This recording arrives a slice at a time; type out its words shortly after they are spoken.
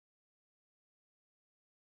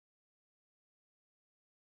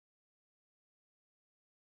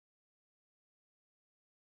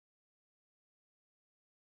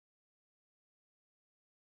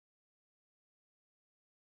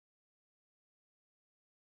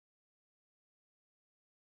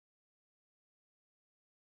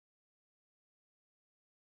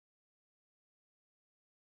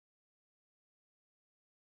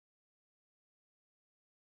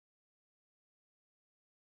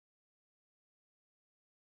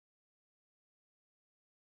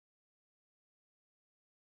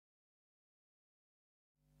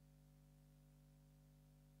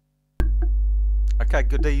Okay,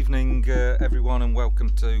 good evening everyone, and welcome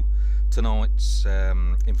to tonight's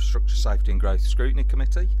Infrastructure, Safety and Growth Scrutiny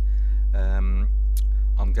Committee. I'm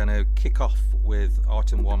going to kick off with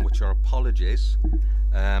item 1, which are apologies.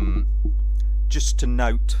 Just to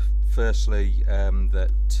note firstly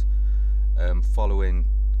that following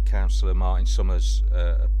Councillor Martin Summers'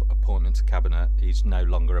 appointment to Cabinet, he's no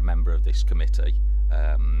longer a member of this committee,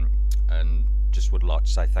 and just would like to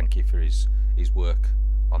say thank you for his work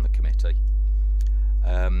on the committee.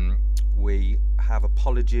 We have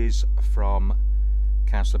apologies from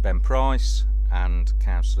Councillor Ben Price and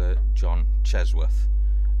Councillor John Chesworth.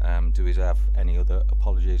 Do we have any other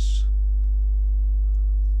apologies?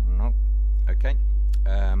 No. Okay.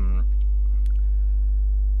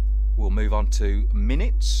 We'll move on to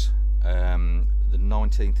minutes. The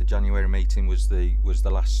 19th of January meeting was the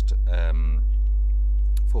last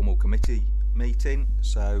formal committee meeting.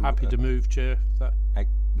 So happy to move, Chair. That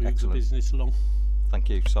moves the business along. Thank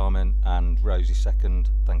you, Simon, and Rosie second.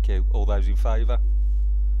 Thank you. All those in favour?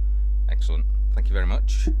 Excellent. Thank you very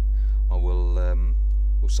much. I will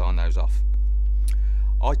we'll sign those off.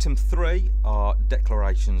 Item 3 are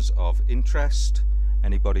declarations of interest.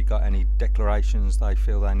 Anybody got any declarations they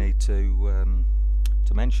feel they need to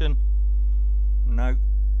mention? No?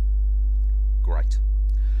 Great.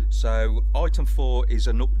 So item 4 is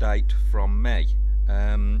an update from me.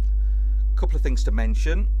 Couple of things to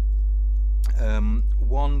mention.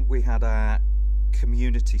 One, we had our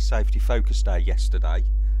Community Safety Focus Day yesterday,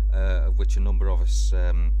 of which a number of us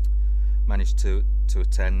managed to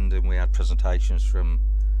attend, and we had presentations from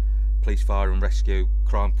Police, Fire and Rescue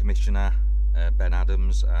Crime Commissioner Ben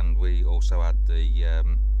Adams, and we also had the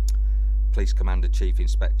Police Commander Chief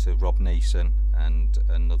Inspector Rob Neeson and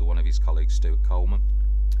another one of his colleagues, Stuart Coleman.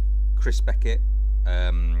 Chris Beckett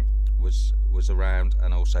was around,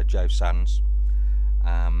 and also Joe Sands.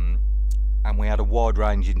 And we had a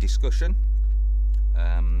wide-ranging discussion.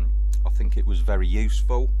 I think it was very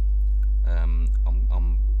useful. I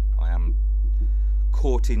am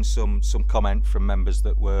courting some comment from members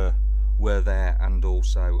that were there, and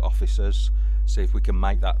also officers. See if we can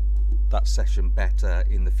make that session better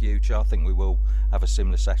in the future. I think we will have a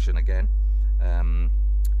similar session again. I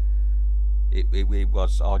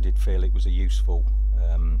did feel it was a useful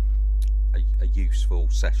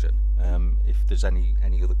session. If there's any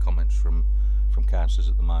other comments from councillors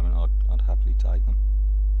at the moment, I'd happily take them.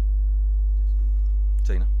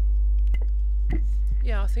 Tina?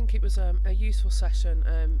 Yeah, I think it was a useful session.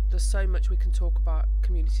 There's so much we can talk about: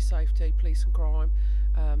 community safety, police and crime,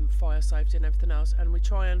 fire safety and everything else, and we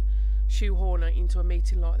try and shoehorn it into a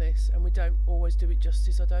meeting like this, and we don't always do it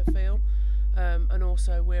justice, I don't feel. And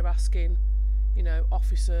also we're asking, you know,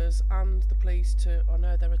 officers and the police to, I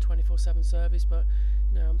know they're a 24/7 service, but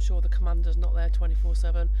you know, I'm sure the commander's not there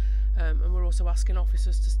 24/7, and we're also asking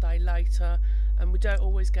officers to stay later, and we don't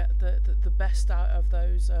always get the best out of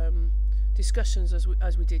those discussions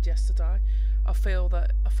as we did yesterday. I felt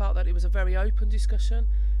that it was a very open discussion,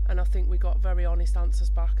 and I think we got very honest answers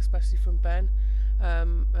back, especially from Ben,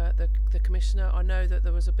 the commissioner. I know that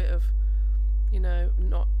there was a bit of, you know,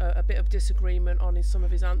 not a bit of disagreement on some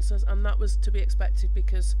of his answers, and that was to be expected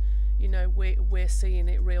because, you know, we're seeing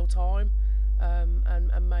it real time,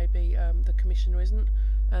 and maybe the commissioner isn't,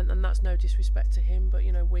 and that's no disrespect to him, but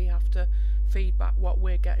you know, we have to feed back what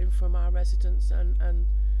we're getting from our residents, and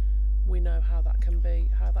we know how that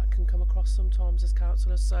can come across sometimes as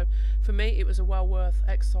councillors. So for me, it was a well worth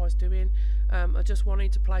exercise doing. I just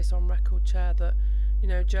wanted to place on record, Chair, that, you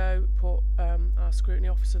know, Joe put, our scrutiny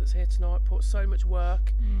officer that's here tonight, put so much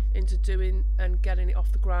work into doing and getting it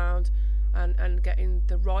off the ground, and getting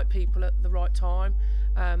the right people at the right time.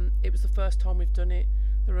 It was the first time we've done it.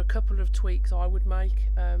 There are a couple of tweaks I would make,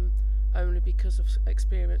 only because of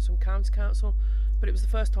experience from county council, but it was the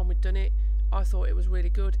first time we'd done it. I thought it was really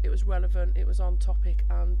good, it was relevant, it was on topic,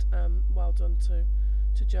 and well done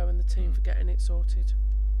to Joe and the team for getting it sorted.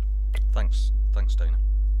 Thanks Dana.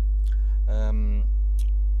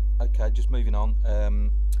 Okay, just moving on.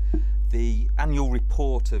 The annual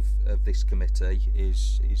report of this committee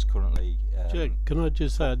is currently... Jack, can I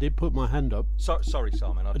just say, I did put my hand up. Sorry,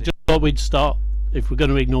 Simon. I just thought we'd start. If we're going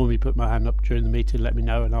to ignore me, put my hand up during the meeting, let me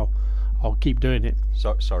know, and I'll keep doing it.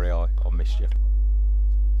 Sorry, I missed you.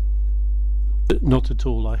 Not at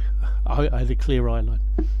all. I had a clear eye line.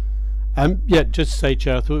 Yeah, just to say,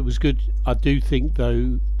 Chair, I thought it was good. I do think,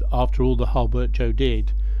 though, after all the hard work Joe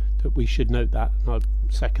did, that we should note that, and I'd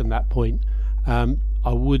second that point.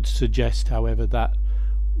 I would suggest, however, that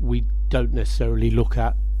we don't necessarily look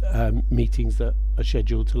at meetings that are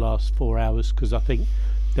scheduled to last 4 hours, because I think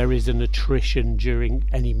there is an attrition during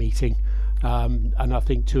any meeting, and I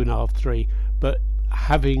think 2.5, 3. But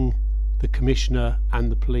having the commissioner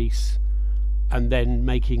and the police, and then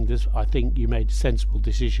making this, I think you made a sensible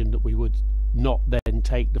decision that we would not then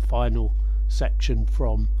take the final section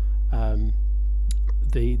from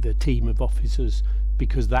the team of officers,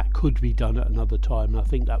 because that could be done at another time. And I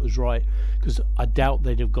think that was right, because I doubt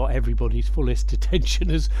they'd have got everybody's fullest attention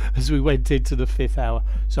as we went into the 5th hour.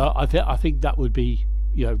 So I think that would be,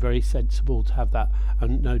 you know, very sensible to have that,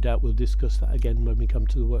 and no doubt we'll discuss that again when we come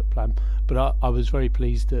to the work plan. But I was very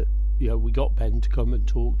pleased that, you know, we got Ben to come and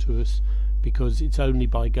talk to us, because it's only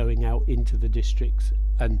by going out into the districts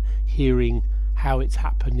and hearing how it's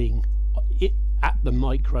happening at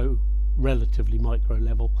the relatively micro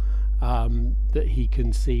level, that he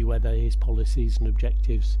can see whether his policies and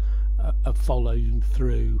objectives are followed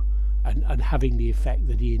through and having the effect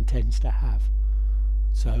that he intends to have.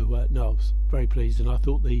 So no, I was very pleased, and I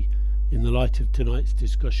thought in the light of tonight's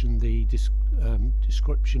discussion, the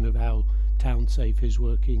description of how Town Safe is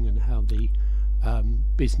working and how the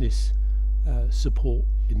business support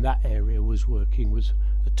in that area was working was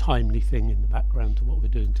a timely thing in the background to what we're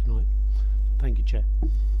doing tonight. Thank you, Chair.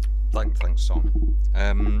 Thanks,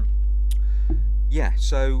 Simon. Yeah,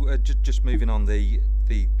 so just moving on, the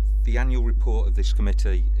annual report of this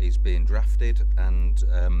committee is being drafted, and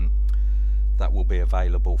that will be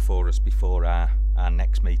available for us before our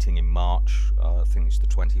next meeting in March. I think it's the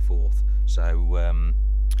 24th. So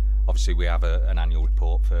obviously we have an annual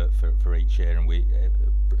report for each year, and we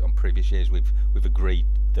on previous years we've agreed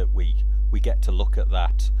that we get to look at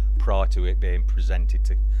that prior to it being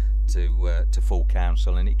presented to full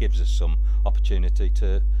council, and it gives us some opportunity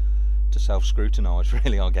to self-scrutinise,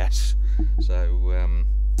 really, I guess. So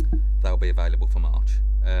that'll be available for March.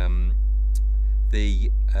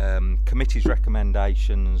 The committee's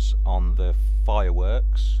recommendations on the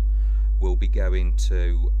fireworks will be going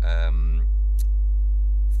to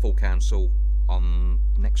full council on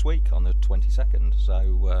next week, on the 22nd.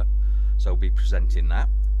 So I'll be presenting that.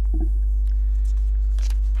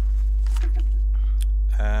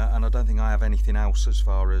 And I don't think I have anything else as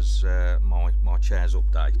far as my chair's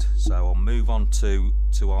update. So I'll move on to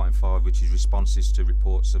item 5, which is responses to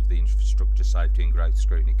reports of the Infrastructure Safety and Growth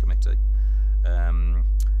Scrutiny Committee.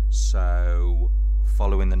 So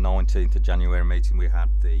following the 19th of January meeting, we had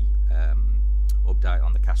the update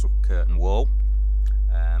on the Castle Curtain Wall,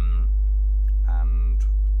 and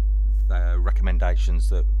the recommendations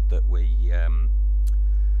that we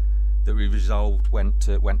resolved went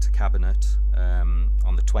to Cabinet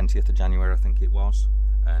on the 20th of January, I think it was,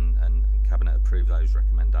 and Cabinet approved those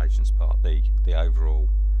recommendations, part of the overall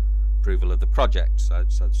approval of the project. So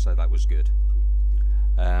that was good.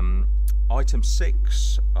 Item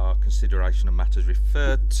 6 are consideration of matters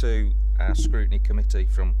referred to our Scrutiny Committee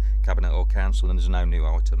from Cabinet or Council, and there's no new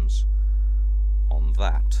items on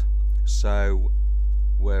that. So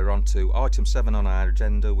we're on to item 7 on our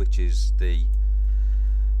agenda, which is the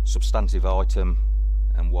substantive item,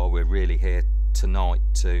 and why we're really here tonight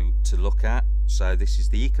to look at. So this is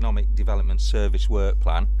the Economic Development Service Work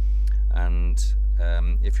Plan, and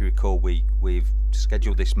if you recall, we've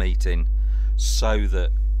scheduled this meeting so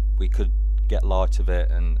that we could get light of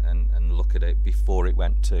it and look at it before it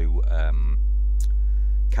went to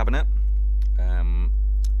Cabinet.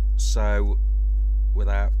 So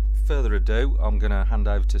without further ado, I'm going to hand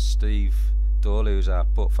over to Steve Doyle, who's our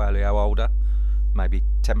portfolio holder, maybe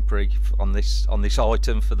temporary on this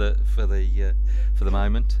item for the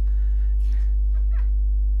moment.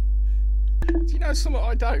 Do you know something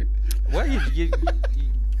I don't? Well,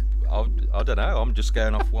 I don't know. I'm just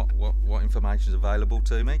going off what information is available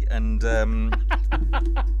to me, and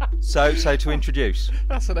so to introduce.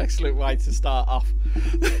 That's an excellent way to start off.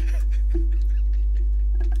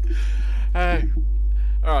 All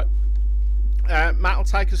right. Matt will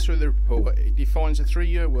take us through the report. It defines a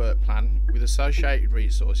 3-year work plan with associated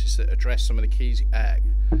resources that address some of the key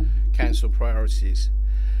council priorities.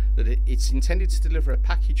 That it's intended to deliver a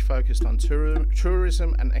package focused on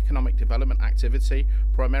tourism and economic development activity,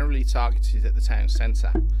 primarily targeted at the town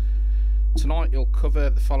centre. Tonight it'll cover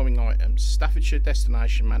the following items: Staffordshire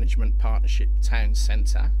Destination Management Partnership Town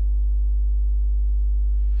Centre,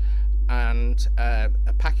 and a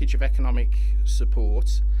package of economic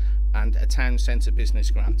support and a town centre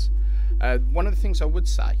business grant. One of the things I would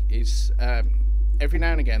say is every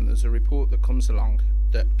now and again there's a report that comes along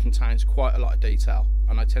that contains quite a lot of detail,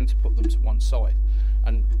 and I tend to put them to one side,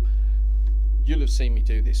 and you'll have seen me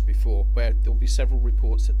do this before, where there'll be several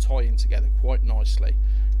reports that tie in together quite nicely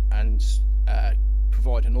and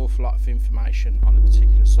provide an awful lot of information on a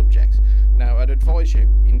particular subject. Now, I'd advise you,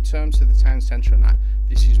 in terms of the town centre and that,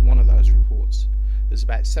 this is one of those reports. There's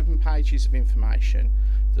about 7 pages of information.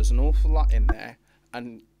 There's an awful lot in there,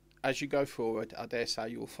 and as you go forward, I dare say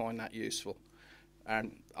you'll find that useful.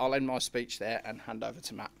 And I'll end my speech there and hand over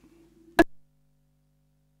to Matt.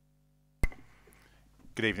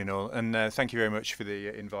 Good evening all, and thank you very much for the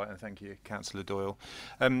invite, and thank you, Councillor Doyle.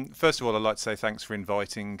 First of all, I'd like to say thanks for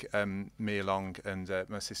inviting me along and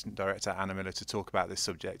my Assistant Director, Anna Miller, to talk about this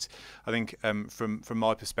subject. I think from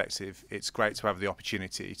my perspective, it's great to have the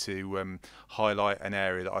opportunity to highlight an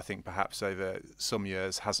area that I think perhaps over some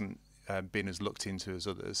years hasn't been as looked into as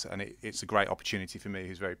others, and it's a great opportunity for me,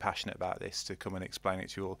 who's very passionate about this, to come and explain it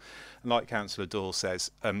to you all. And like Councillor Doyle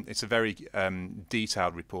says, it's a very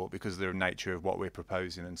detailed report because of the nature of what we're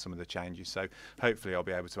proposing and some of the changes, so hopefully I'll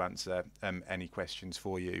be able to answer any questions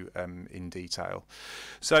for you in detail.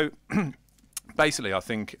 So basically, I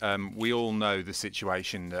think we all know the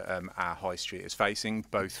situation that our high street is facing,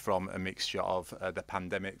 both from a mixture of the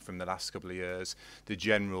pandemic from the last couple of years, the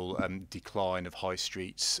general decline of high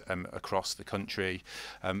streets across the country,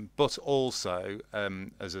 but also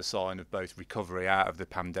as a sign of both recovery out of the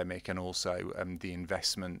pandemic and also the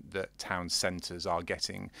investment that town centres are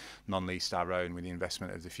getting, not least our own, with the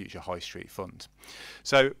investment of the Future High Street Fund.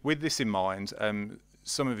 So with this in mind,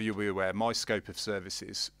 some of you will be aware my scope of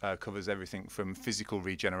services covers everything from physical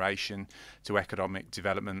regeneration to economic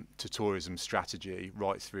development to tourism strategy,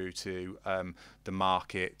 right through to the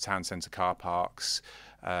market, town centre car parks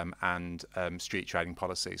and street trading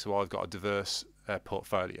policy. So I've got a diverse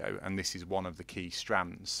portfolio, and this is one of the key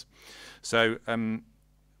strands. So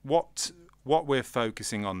what we're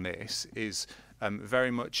focusing on this is very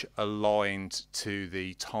much aligned to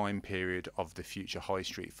the time period of the Future High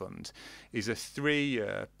Street Fund, is a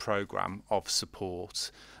 3-year programme of support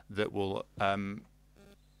that will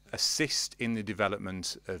assist in the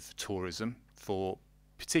development of tourism,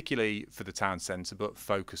 particularly for the town centre, but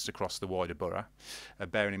focused across the wider borough,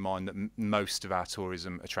 bearing in mind that most of our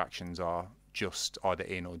tourism attractions are just either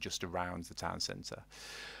in or just around the town centre.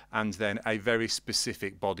 And then a very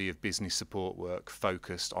specific body of business support work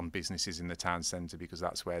focused on businesses in the town centre, because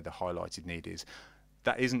that's where the highlighted need is.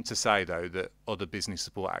 That isn't to say, though, that other business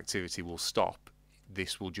support activity will stop.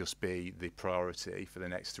 This will just be the priority for the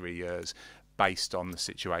next 3 years based on the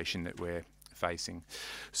situation that we're facing.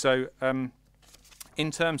 So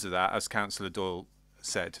in terms of that, as Councillor Doyle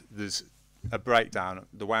said, there's a breakdown.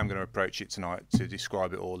 The way I'm going to approach it tonight to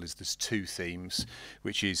describe it all is there's 2 themes,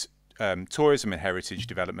 which is tourism and heritage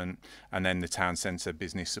development, and then the town centre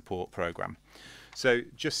business support programme. So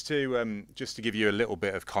just to give you a little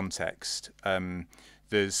bit of context, to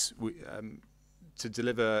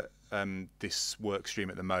deliver this work stream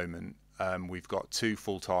at the moment, we've got 2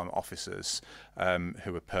 full-time officers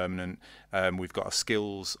who are permanent. We've got a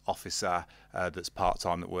skills officer that's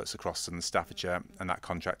part-time that works across Southern Staffordshire, and that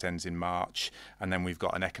contract ends in March. And then we've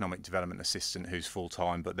got an economic development assistant who's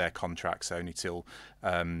full-time, but their contract's only till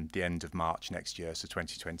the end of March next year, so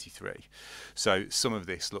 2023. So some of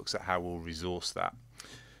this looks at how we'll resource that.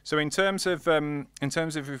 So in terms of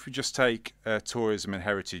if we just take tourism and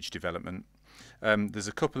heritage development, there's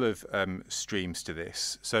a couple of streams to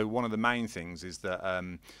this. So one of the main things is that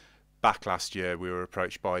back last year we were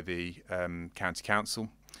approached by the County Council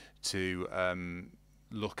to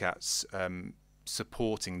look at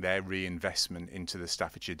supporting their reinvestment into the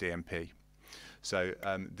Staffordshire DMP. So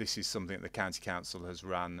this is something that the County Council has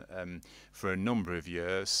run for a number of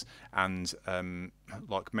years, and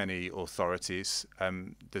like many authorities,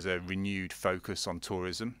 there's a renewed focus on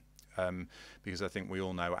tourism. Because I think we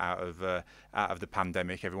all know out of the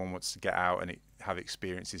pandemic, everyone wants to get out and have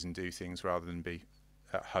experiences and do things rather than be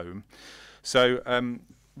at home. So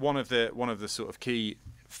one of the sort of key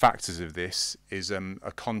factors of this is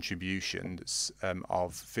a contribution that's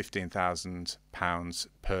of £15,000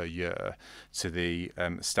 per year to the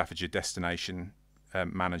Staffordshire Destination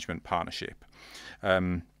Management Partnership,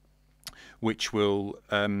 which will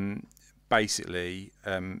basically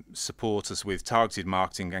support us with targeted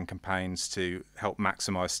marketing and campaigns to help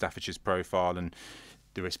maximise Staffordshire's profile and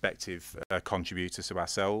the respective contributors to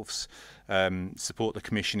ourselves, support the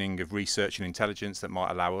commissioning of research and intelligence that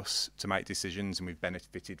might allow us to make decisions, and we've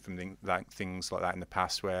benefited from things like that in the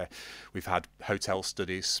past, where we've had hotel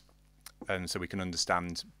studies, and so we can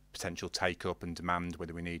understand potential take-up and demand,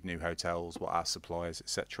 whether we need new hotels, what our suppliers,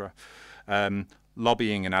 etc.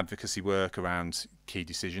 Lobbying and advocacy work around key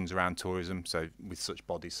decisions around tourism, so with such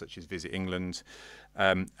bodies such as Visit England,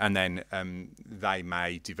 and then they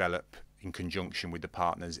may develop in conjunction with the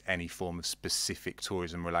partners any form of specific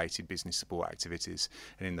tourism related business support activities.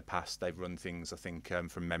 And in the past they've run things, I think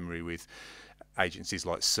from memory, with agencies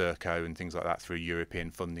like Serco and things like that through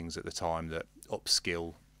European fundings at the time that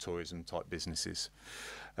upskill tourism type businesses.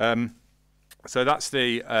 So that's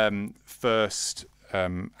the first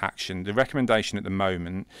action. The recommendation at the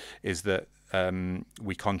moment is that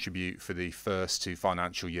we contribute for the first 2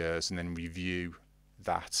 financial years and then review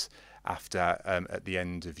that after at the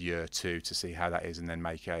end of year 2 to see how that is, and then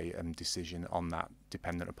make a decision on that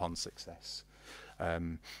dependent upon success.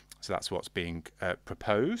 So that's what's being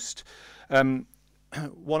proposed. One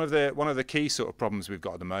of the key sort of problems we've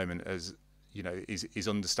got at the moment is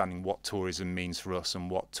understanding what tourism means for us and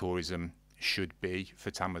what tourism should be for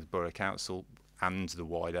Tamworth Borough Council and the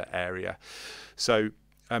wider area. So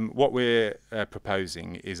what we're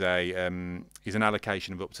proposing is an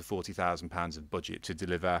allocation of up to £40,000 of budget to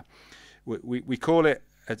deliver. We call it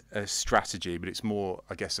a strategy, but it's more,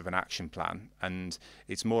 I guess, of an action plan, and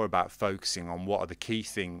it's more about focusing on what are the key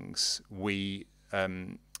things we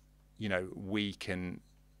can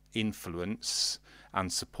influence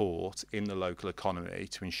and support in the local economy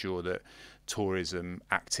to ensure that tourism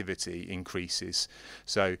activity increases.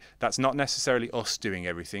 So that's not necessarily us doing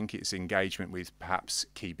everything, it's engagement with perhaps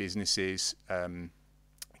key businesses,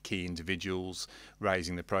 key individuals,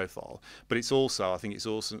 raising the profile. But it's also, I think it's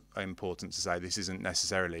also important to say this isn't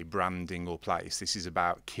necessarily branding or place. This is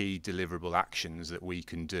about key deliverable actions that we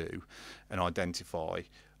can do and identify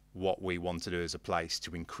what we want to do as a place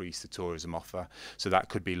to increase the tourism offer. So that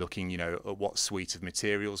could be looking, at what suite of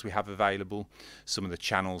materials we have available, some of the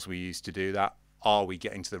channels we use to do that. Are we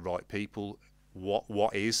getting to the right people?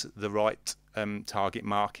 What is the right target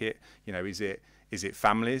market? Is it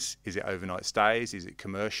families? Is it overnight stays? Is it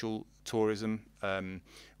commercial tourism,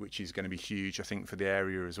 which is going to be huge, I think, for the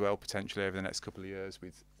area as well, potentially over the next couple of years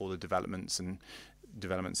with all the developments in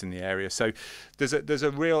the area. So there's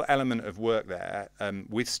a real element of work there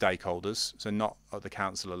with stakeholders, so not at the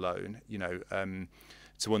council alone,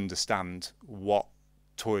 to understand what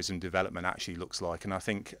tourism development actually looks like. And I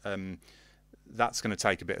think that's going to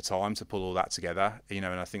take a bit of time to pull all that together, and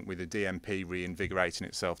I think with the DMP reinvigorating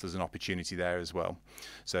itself, there's an opportunity there as well.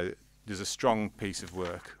 So there's a strong piece of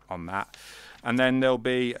work on that. And then there'll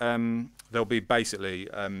be basically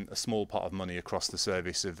a small pot of money across the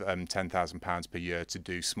service of £10,000 per year to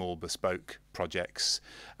do small bespoke projects.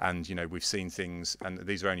 And we've seen things, and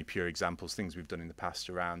these are only pure examples, things we've done in the past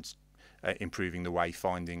around improving the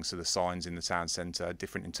wayfinding, so the signs in the town centre,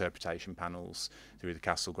 different interpretation panels through the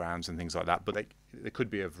castle grounds and things like that. But there could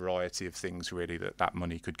be a variety of things really that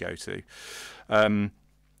money could go to.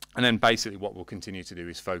 And then basically what we'll continue to do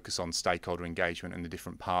is focus on stakeholder engagement and the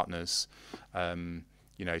different partners, to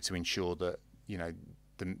ensure that,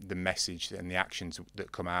 the message and the actions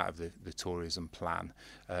that come out of the tourism plan,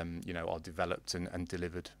 are developed and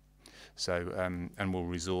delivered. So, and we'll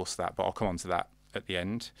resource that, but I'll come on to that at the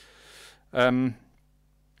end.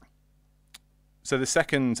 So the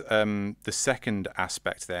second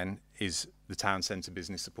aspect then is the town centre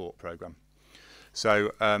business support programme.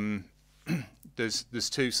 So there's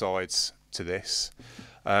 2 sides to this.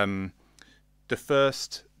 The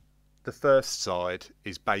first side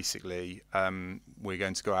is basically we're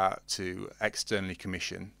going to go out to externally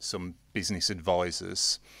commission some business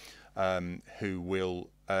advisors who will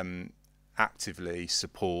actively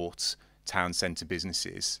support town centre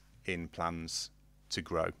businesses in plans to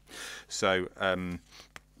grow. So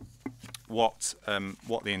what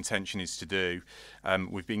the intention is to do,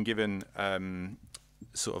 we've been given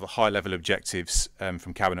sort of a high level objectives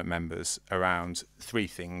from cabinet members around 3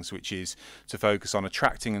 things, which is to focus on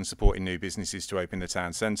attracting and supporting new businesses to open the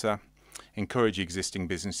town centre, encourage existing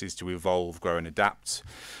businesses to evolve, grow and adapt,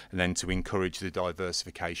 and then to encourage the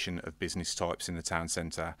diversification of business types in the town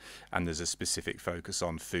centre. And there's a specific focus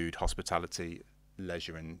on food, hospitality,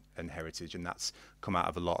 leisure and heritage, and that's come out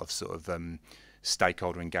of a lot of sort of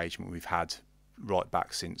stakeholder engagement we've had right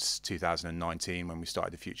back since 2019 when we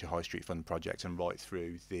started the Future High Street Fund project, and right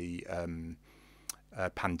through the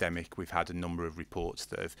pandemic we've had a number of reports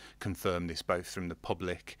that have confirmed this, both from the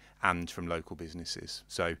public and from local businesses.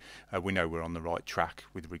 So we know we're on the right track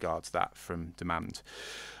with regard to that from demand.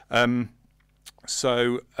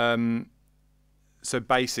 So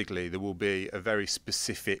basically there will be a very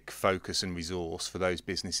specific focus and resource for those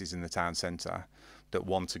businesses in the town centre that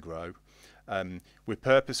want to grow. We're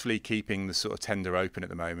purposefully keeping the sort of tender open at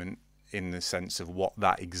the moment in the sense of what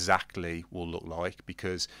that exactly will look like,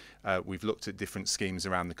 because we've looked at different schemes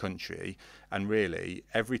around the country, and really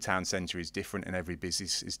every town centre is different and every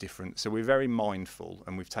business is different. So we're very mindful,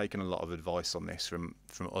 and we've taken a lot of advice on this from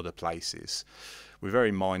other places. We're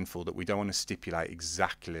very mindful that we don't want to stipulate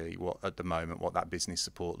exactly what at the moment what that business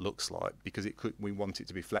support looks like, because we want it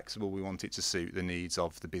to be flexible, we want it to suit the needs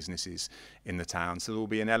of the businesses in the town. So there will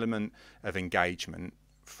be an element of engagement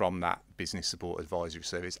from that business support advisory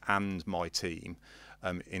service and my team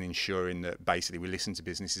in ensuring that basically we listen to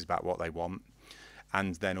businesses about what they want,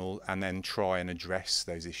 and then try and address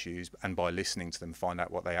those issues, and by listening to them find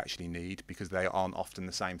out what they actually need, because they aren't often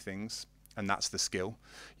the same things, and that's the skill.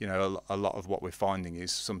 You know, a lot of what we're finding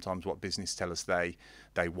is sometimes what business tell us they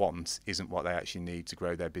want isn't what they actually need to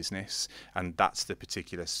grow their business, and that's the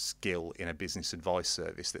particular skill in a business advice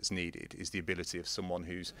service that's needed, is the ability of someone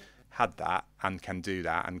who's had that and can do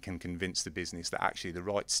that and can convince the business that actually the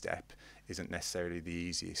right step isn't necessarily the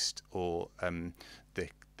easiest or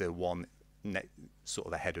the one sort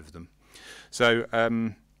of ahead of them. So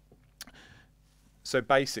so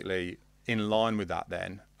basically, in line with that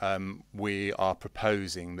then, we are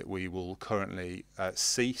proposing that we will currently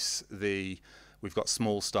cease we've got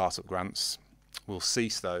small startup grants, we'll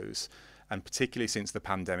cease those, and particularly since the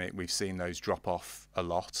pandemic we've seen those drop off a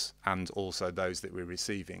lot, and also those that we're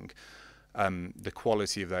receiving, the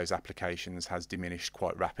quality of those applications has diminished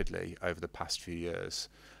quite rapidly over the past few years.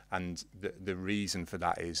 And the reason for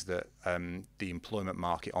that is that the employment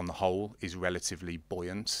market on the whole is relatively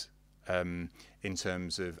buoyant in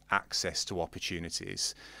terms of access to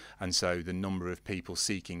opportunities, and so the number of people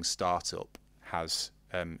seeking startup has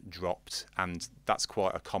dropped, and that's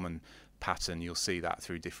quite a common pattern. You'll see that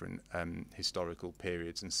through different historical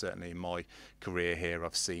periods, and certainly in my career here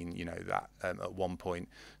I've seen, you know, that at one point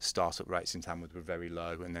startup rates in Tamworth were very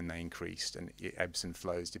low, and then they increased, and it ebbs and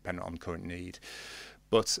flows depending on current need.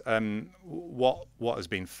 But what has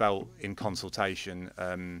been felt in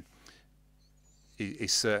consultation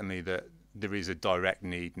is certainly that there is a direct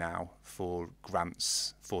need now for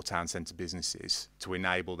grants for town centre businesses to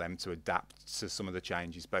enable them to adapt to some of the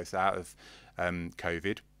changes, both out of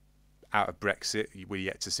COVID, out of Brexit. We're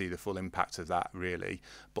yet to see the full impact of that really,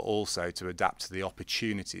 but also to adapt to the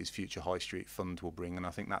opportunities Future High Street Fund will bring, and I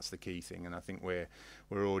think that's the key thing. And I think we're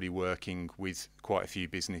already working with quite a few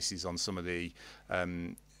businesses on some of the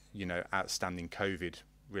you know, outstanding COVID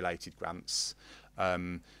related grants.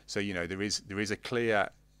 So you know, there is a clear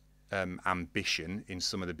ambition in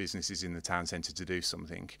some of the businesses in the town centre to do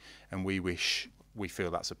something, and we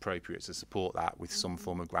feel that's appropriate to support that with some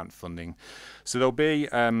form of grant funding. So there'll be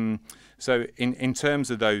so in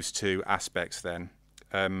terms of those two aspects then,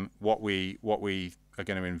 what we are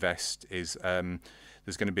going to invest is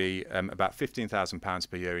there's going to be about £15,000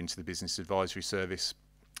 per year into the business advisory service,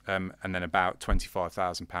 and then about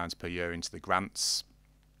 £25,000 per year into the grants.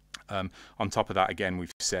 On top of that, again,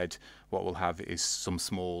 we've said what we'll have is some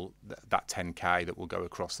small, that 10k that will go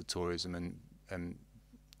across the tourism and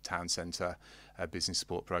town centre business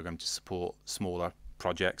support programme to support smaller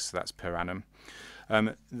projects. So that's per annum.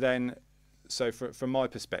 Then, so from my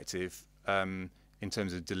perspective, in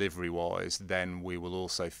terms of delivery wise, then we will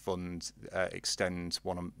also extend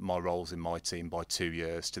one of my roles in my team by 2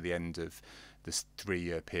 years to the end of this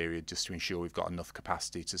 3-year period, just to ensure we've got enough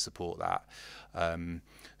capacity to support that.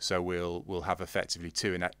 So we'll have effectively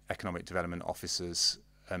 2 economic development officers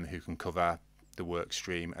who can cover the work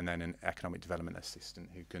stream, and then an economic development assistant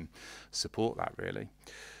who can support that really.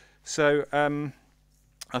 So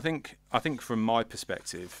I think from my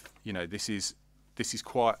perspective, you know, this is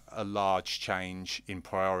quite a large change in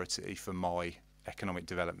priority for my economic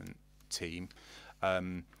development team.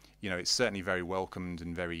 You know, it's certainly very welcomed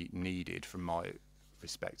and very needed from my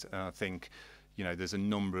respect, and I think, you know, there's a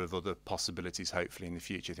number of other possibilities hopefully in the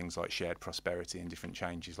future, things like shared prosperity and different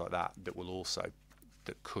changes like that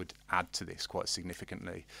that could add to this quite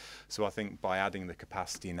significantly. So I think by adding the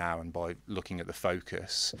capacity now and by looking at the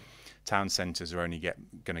focus, town centres are only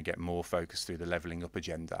going to get more focus through the levelling up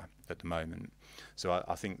agenda at the moment. So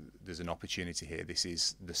I think there's an opportunity here. This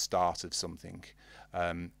is the start of something,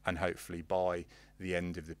 and hopefully by the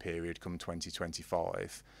end of the period, come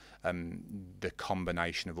 2025, the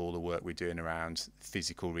combination of all the work we're doing around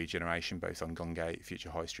physical regeneration, both on Gongate, Future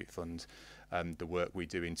High Street Fund, the work we're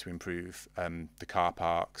doing to improve the car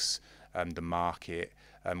parks, the market,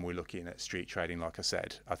 we're looking at street trading, like I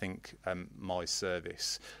said. I think my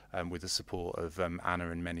service, with the support of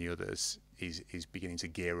Anna and many others, is beginning to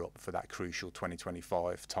gear up for that crucial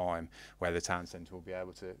 2025 time where the town centre will be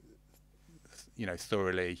able to, you know,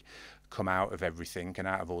 thoroughly come out of everything and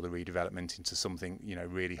out of all the redevelopment into something, you know,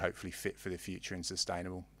 really hopefully fit for the future and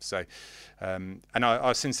sustainable. So, and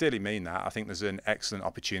I sincerely mean that. I think there's an excellent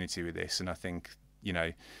opportunity with this, and I think, you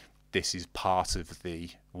know, this is part of the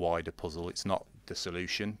wider puzzle. It's not the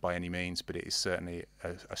solution by any means, but it is certainly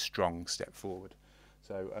a strong step forward.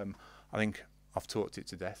 So I think I've talked it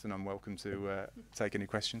to death, and I'm welcome to take any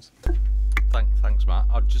questions. Thanks, Matt.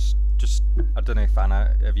 I don't know if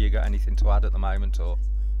Anna, have you got anything to add at the moment, or?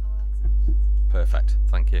 Perfect,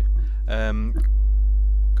 thank you.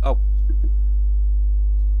 Oh,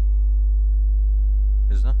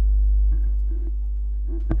 is there?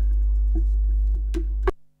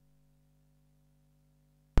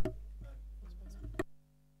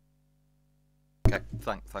 Okay,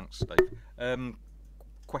 thanks, Dave.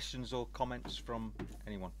 Questions or comments from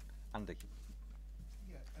anyone? Andy?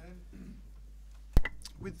 Yeah,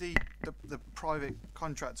 with the private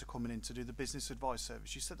contractor coming in to do the business advice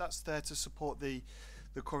service, you said that's there to support the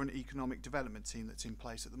current economic development team that's in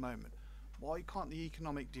place at the moment. Why can't the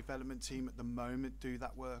economic development team at the moment do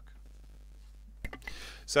that work?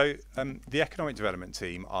 So the economic development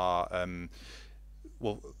team are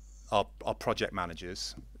are project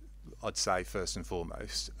managers, I'd say, first and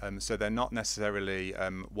foremost. So they're not necessarily,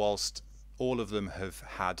 whilst all of them have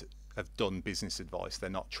done business advice, they're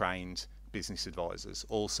not trained business advisors.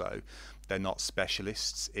 Also, they're not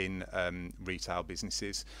specialists in retail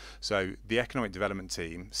businesses. So the economic development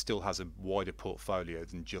team still has a wider portfolio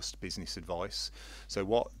than just business advice. So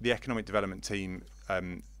what the economic development team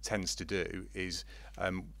tends to do is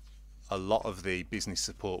a lot of the business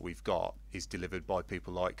support we've got is delivered by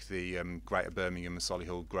people like the Greater Birmingham and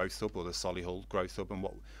Solihull Growth Hub, or the Solihull Growth Hub, and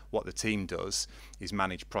what the team does is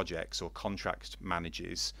manage projects or contract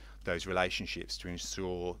manages those relationships to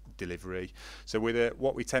ensure delivery. So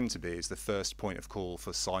what we tend to be is the first point of call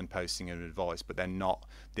for signposting and advice, but they're not,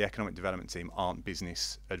 the economic development team aren't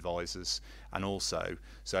business advisors. And also,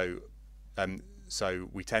 so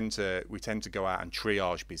we tend to go out and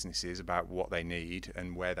triage businesses about what they need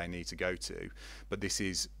and where they need to go to. But this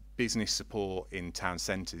is business support in town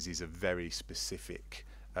centres is a very specific,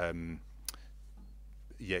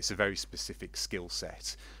 it's a very specific skill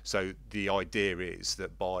set. So the idea is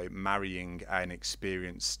that by marrying an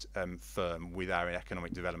experienced firm with our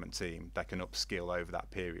economic development team, they can upskill over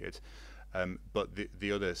that period. But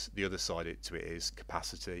the other side to it is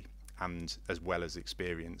capacity, and as well as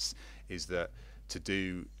experience, is that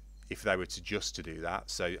if they were to do that,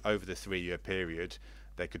 so over the 3-year period,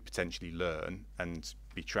 they could potentially learn and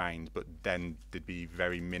be trained, but then there'd be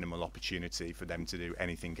very minimal opportunity for them to do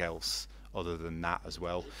anything else other than that as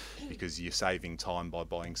well, because you're saving time by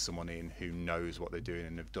buying someone in who knows what they're doing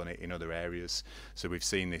and have done it in other areas. So we've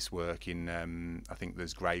seen this work in, I think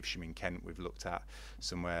there's Gravesham in Kent we've looked at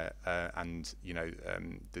somewhere, and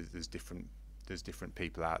there's different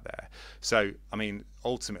people out there. So I mean,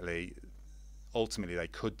 ultimately they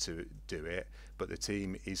could do it, but the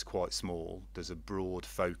team is quite small. There's a broad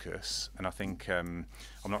focus, and I think I'm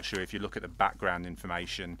not sure if you look at the background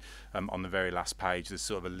information on the very last page, there's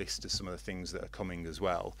sort of a list of some of the things that are coming as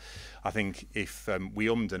well. I think if we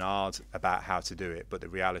ummed and ahed about how to do it, but the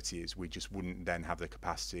reality is we just wouldn't then have the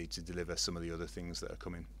capacity to deliver some of the other things that are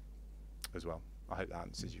coming as well. I hope that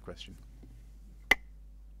answers your question.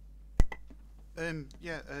 I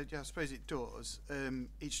suppose it does.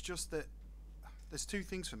 It's just that there's two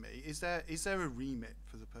things for me. Is there a remit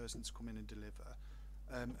for the person to come in and deliver?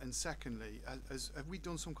 And secondly, have we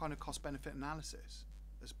done some kind of cost-benefit analysis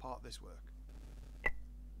as part of this work?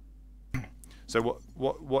 So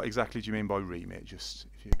what exactly do you mean by remit? Just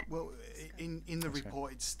if you... Well, in the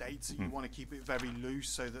report it states that you want to keep it very loose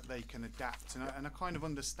so that they can adapt, and I kind of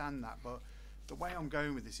understand that, but the way I'm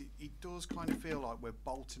going with this, it does kind of feel like we're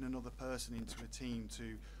bolting another person into a team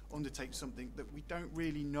to undertake something that we don't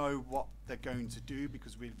really know what they're going to do,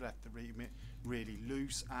 because we've left the remit really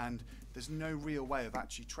loose, and there's no real way of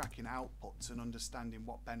actually tracking outputs and understanding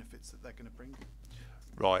what benefits that they're going to bring.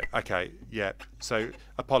 Right, okay, yeah. So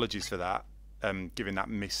apologies for that, giving that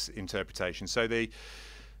misinterpretation. So the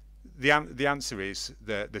answer is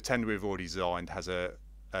the tender we've already designed has a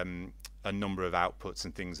number of outputs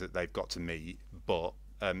and things that they've got to meet, but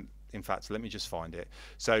in fact, let me just find it.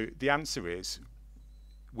 So the answer is,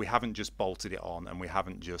 we haven't just bolted it on, and we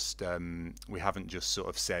haven't just sort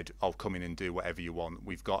of said, "I'll come in and do whatever you want."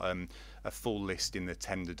 We've got a full list in the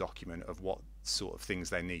tender document of what sort of things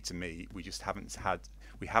they need to meet. We just haven't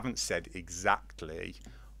said exactly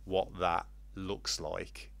what that looks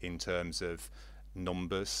like in terms of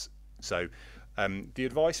numbers. So the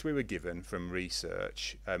advice we were given from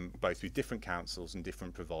research, both with different councils and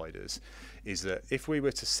different providers, is that if we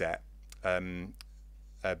were to set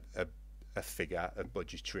a figure, a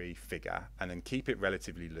budgetary figure, and then keep it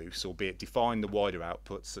relatively loose, albeit define the wider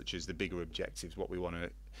outputs, such as the bigger objectives, what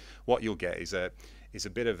you'll get is a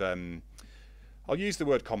bit of I'll use the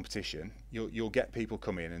word competition. You'll get people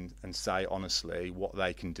come in and say honestly what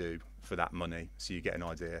they can do for that money, so you get an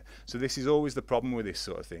idea. So this is always the problem with this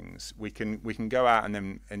sort of things. We can go out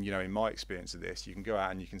and in my experience of this, you can go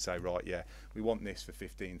out and you can say, right, yeah, we want this for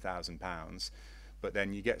 £15,000, but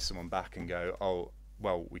then you get someone back and go, oh,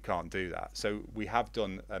 well, we can't do that. So we have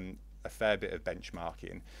done a fair bit of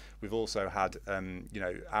benchmarking. We've also had,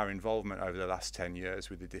 our involvement over the last 10 years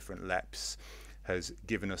with the different LEPs has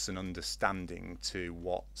given us an understanding to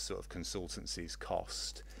what sort of consultancies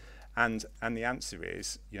cost. And the answer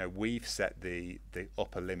is, you know, we've set the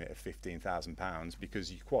upper limit of £15,000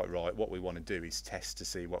 because you're quite right. What we want to do is test to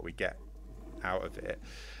see what we get out of it,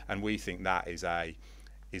 and we think that is a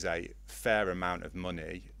fair amount of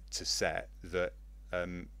money to set that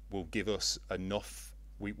will give us enough.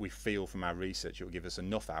 We feel from our research it will give us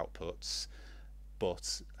enough outputs,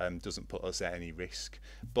 but doesn't put us at any risk.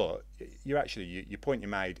 But your point you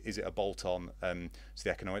made, is it a bolt-on to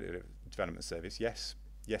the Economic Development Service? Yes,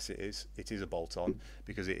 it is. It is a bolt-on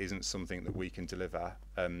because it isn't something that we can deliver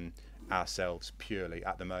ourselves purely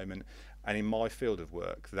at the moment. And in my field of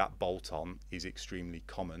work, that bolt-on is extremely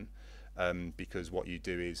common because what you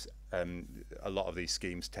do is a lot of these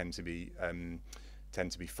schemes tend to be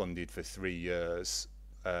funded for 3 years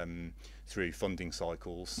through funding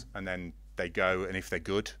cycles, and then they go, and if they're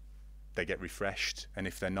good, they get refreshed, and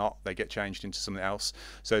if they're not, they get changed into something else.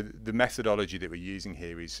 So the methodology that we're using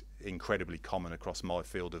here is incredibly common across my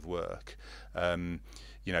field of work,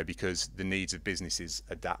 you know, because the needs of businesses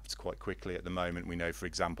adapt quite quickly at the moment. We know, for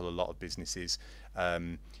example, a lot of businesses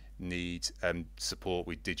need support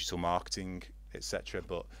with digital marketing, etc.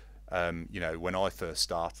 But you know, when I first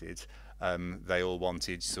started, they all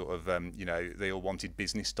wanted sort of, you know, they all wanted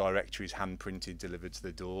business directories hand printed, delivered to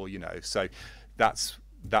the door, you know. So that's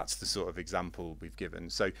the sort of example we've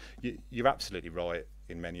given. So you're absolutely right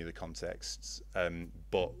in many of the contexts,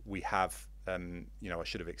 but we have, you know, I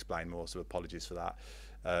should have explained more, so apologies for that.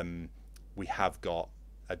 We have got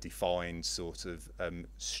a defined sort of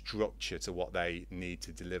structure to what they need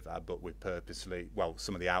to deliver, but we're purposely, well,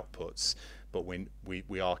 some of the outputs, but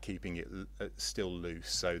we are keeping it still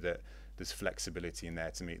loose so that there's flexibility in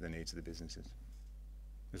there to meet the needs of the businesses.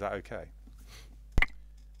 Is that okay?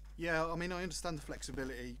 Yeah, I mean, I understand the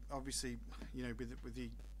flexibility. Obviously, you know, with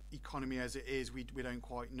the economy as it is, we don't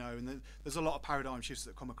quite know, and there's a lot of paradigm shifts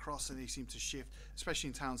that come across, and they seem to shift, especially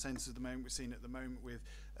in town centres at the moment. We're seeing at the moment with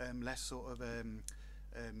less sort of the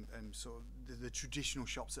traditional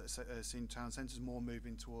shops that are seen in town centres, more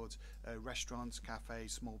moving towards restaurants,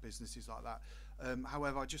 cafes, small businesses like that.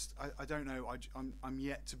 However, I don't know. I'm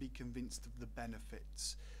yet to be convinced of the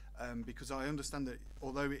benefits, because I understand that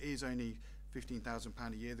although it is only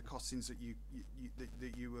 £15,000 a year, the costings that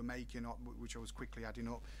you were making, which I was quickly adding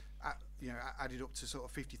up, added up to sort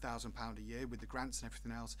of £50,000 a year with the grants and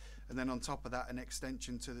everything else, and then on top of that, an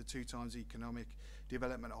extension to the 2 times economic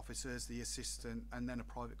development officers, the assistant, and then a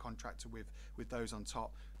private contractor with those on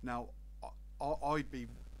top. Now, I'll be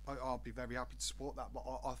very happy to support that, but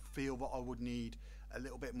I feel that I would need a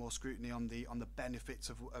little bit more scrutiny on the benefits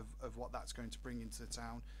of what that's going to bring into the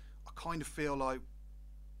town. I kind of feel like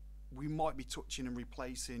we might be touching and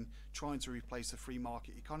trying to replace a free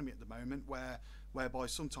market economy at the moment, whereby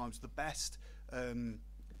sometimes the best, the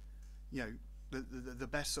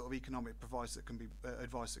best sort of economic advice that can be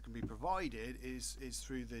provided is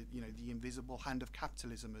through the invisible hand of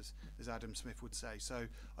capitalism, as Adam Smith would say. So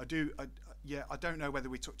I don't know whether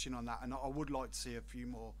we're touching on that, and I would like to see a few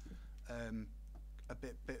more, a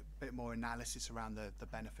bit more analysis around the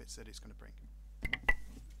benefits that it's going to bring.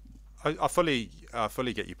 I fully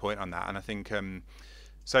get your point on that, and I think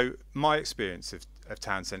so. My experience of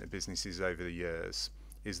town centre businesses over the years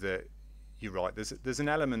is that you're right. There is an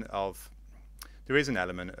element of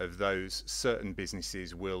those certain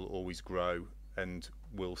businesses will always grow and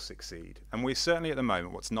will succeed, and we're certainly at the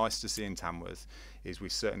moment. What's nice to see in Tamworth is we're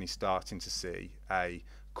certainly starting to see a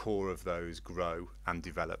core of those grow and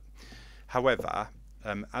develop. However,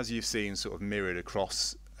 as you've seen sort of mirrored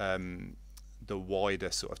across the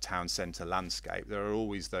wider sort of town centre landscape, there are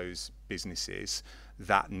always those businesses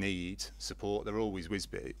that need support. There always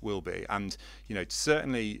will be, and you know,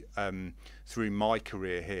 certainly through my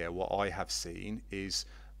career here, what I have seen is,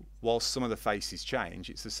 whilst some of the faces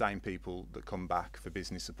change, it's the same people that come back for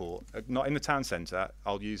business support. Not in the town centre.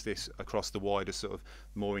 I'll use this across the wider sort of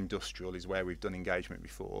more industrial is where we've done engagement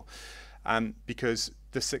before, because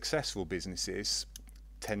the successful businesses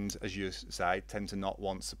tend, as you say, to not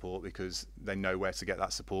want support because they know where to get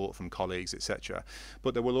that support from colleagues, etc.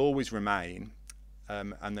 But there will always remain,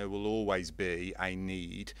 and there will always be a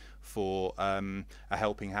need for a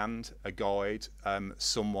helping hand, a guide,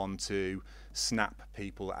 someone to snap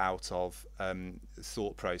people out of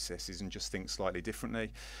thought processes and just think slightly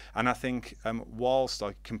differently. And I think whilst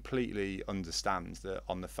I completely understand that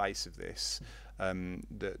on the face of this,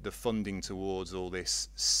 the funding towards all this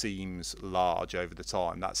seems large over the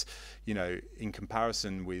time. That's, you know, in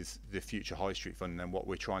comparison with the future high street fund and what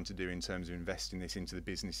we're trying to do in terms of investing this into the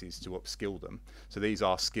businesses to upskill them. So these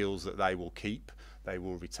are skills that they will keep, they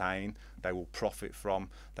will retain, they will profit from,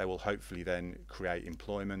 they will hopefully then create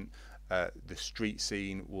employment. The street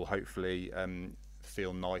scene will hopefully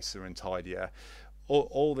feel nicer and tidier.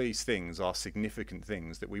 All these things are significant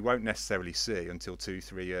things that we won't necessarily see until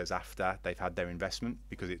 2-3 years after they've had their investment,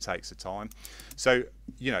 because it takes the time. So,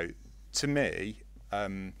 you know, to me,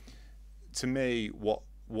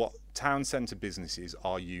 what town centre businesses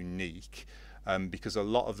are unique, because a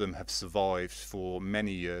lot of them have survived for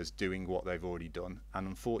many years doing what they've already done, and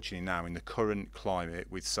unfortunately now in the current climate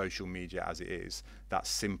with social media as it is, that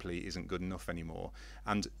simply isn't good enough anymore.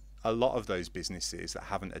 And a lot of those businesses that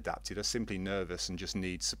haven't adapted are simply nervous and just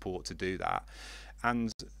need support to do that.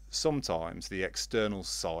 And sometimes the external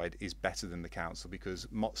side is better than the council, because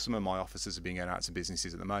some of my officers are being going out to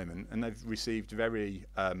businesses at the moment and they've received very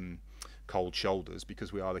cold shoulders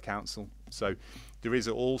because we are the council. So there is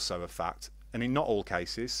also a fact, and in not all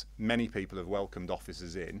cases, many people have welcomed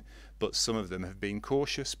officers in, but some of them have been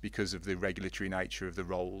cautious because of the regulatory nature of the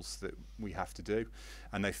roles that we have to do,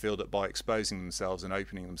 and they feel that by exposing themselves and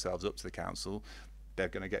opening themselves up to the council, they're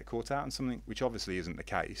going to get caught out on something, which obviously isn't the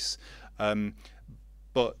case.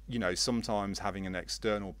 But you know, sometimes having an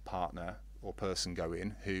external partner or person go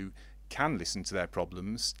in who can listen to their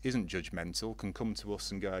problems, isn't judgmental, can come to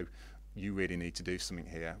us and go, you really need to do something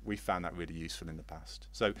here. We found that really useful in the past.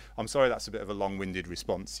 So I'm sorry that's a bit of a long-winded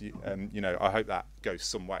response. You know, I hope that goes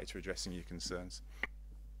some way to addressing your concerns.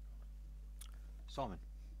 Simon.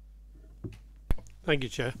 Thank you,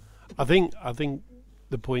 Chair. I think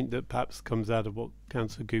the point that perhaps comes out of what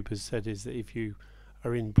Councillor Cooper said is that if you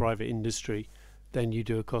are in private industry, then you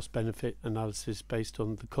do a cost-benefit analysis based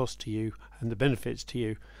on the cost to you and the benefits to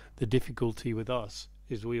you. The difficulty with us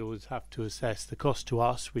is we always have to assess the cost to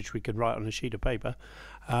us, which we can write on a sheet of paper,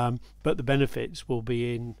 but the benefits will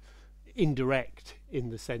be indirect in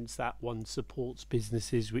the sense that one supports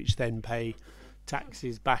businesses which then pay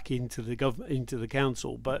taxes back into the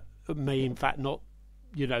council, but may in fact not.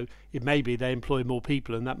 You know, it may be they employ more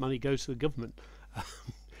people and that money goes to the government.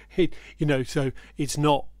 You know, so it's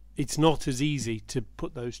not as easy to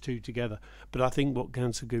put those two together. But I think what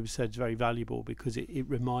Councillor Goob said is very valuable, because it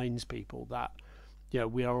reminds people that, you know,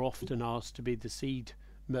 we are often asked to be the seed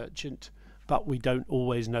merchant, but we don't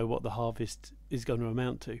always know what the harvest is going to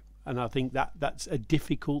amount to. And I think that's a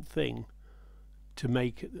difficult thing to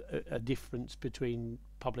make a difference between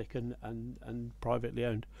public and privately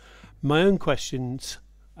owned. My own questions,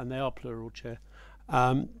 and they are plural, Chair.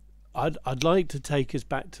 I'd like to take us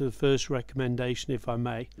back to the first recommendation, if I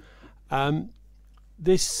may.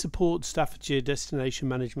 This supports Staffordshire Destination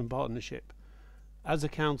Management Partnership. As a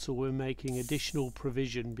council, we're making additional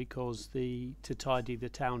provision to tidy the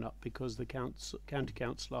town up, because the county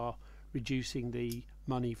council are reducing the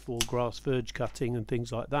money for grass verge cutting and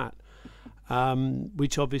things like that,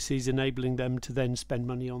 which obviously is enabling them to then spend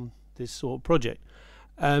money on this sort of project.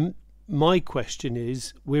 My question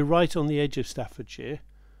is, we're right on the edge of Staffordshire.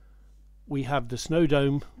 We have the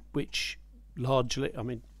Snowdome, which largely, I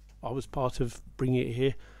mean, I was part of bringing it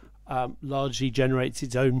here, largely generates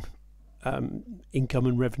its own income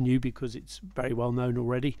and revenue because it's very well known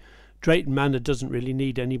already. Drayton Manor doesn't really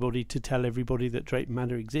need anybody to tell everybody that Drayton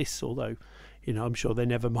Manor exists, although, you know, I'm sure they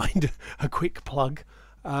never mind a quick plug.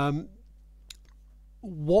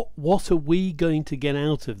 What are we going to get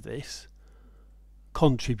out of this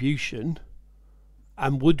contribution,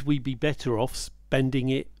 and would we be better off spending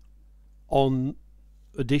it on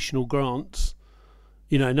additional grants?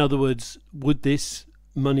 You know, in other words, would this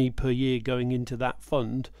money per year going into that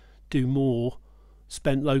fund do more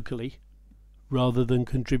spent locally rather than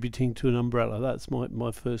contributing to an umbrella? That's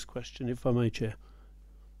my first question, if I may, Chair.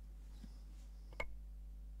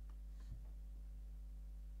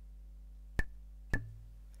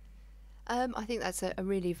 I think that's a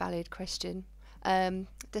really valid question.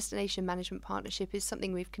 Destination Management Partnership is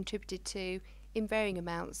something we've contributed to in varying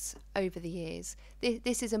amounts over the years.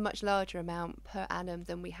 This is a much larger amount per annum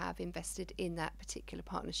than we have invested in that particular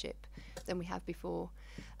partnership than we have before.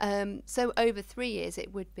 So over 3 years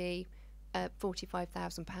it would be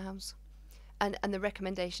 £45,000, and the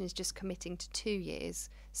recommendation is just committing to 2 years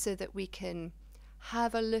so that we can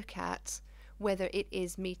have a look at whether it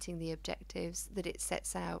is meeting the objectives that it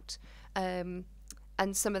sets out.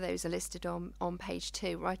 And some of those are listed on page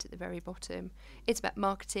 2, right at the very bottom. It's about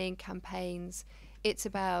marketing, campaigns. It's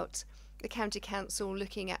about the county council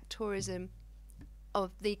looking at tourism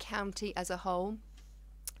of the county as a whole,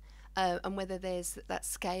 and whether there's that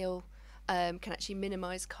scale can actually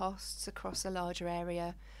minimise costs across a larger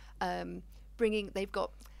area. They've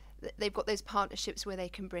got those partnerships where they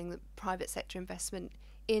can bring the private sector investment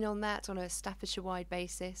in on that on a Staffordshire-wide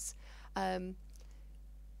basis.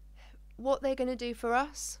 What they're going to do for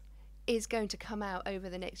us is going to come out over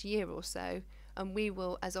the next year or so, and we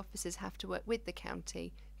will, as officers, have to work with the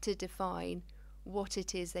county to define what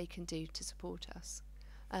it is they can do to support us.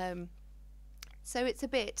 So it's a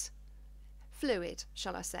bit fluid,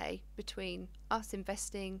 shall I say, between us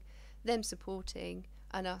investing, them supporting,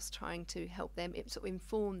 and us trying to help them, sort of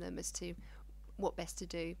inform them as to what best to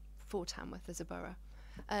do for Tamworth as a borough.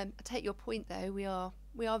 I take your point though, we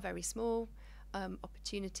are very small.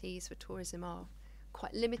 Opportunities for tourism are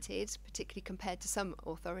quite limited, particularly compared to some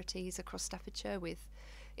authorities across Staffordshire with,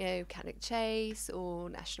 you know, Cannock Chase or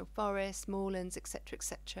National Forest, moorlands, etc.,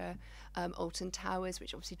 etc. Alton Towers,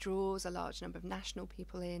 which obviously draws a large number of national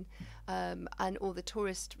people in, and all the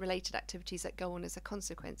tourist-related activities that go on as a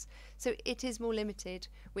consequence. So it is more limited,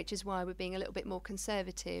 which is why we're being a little bit more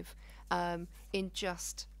conservative in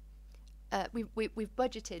just. We've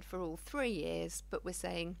budgeted for all 3 years, but we're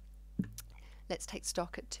saying let's take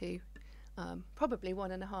stock at 2, probably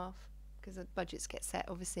 1.5, because the budgets get set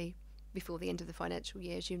obviously before the end of the financial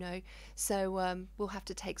year, as you know. So we'll have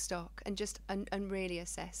to take stock and just and really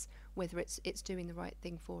assess whether it's doing the right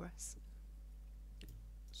thing for us.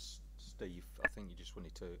 Steve, I think you just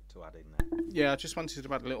wanted to add in there. Yeah, I just wanted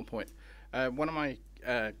to add a little point. One of my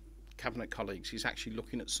cabinet colleagues is actually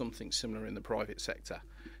looking at something similar in the private sector.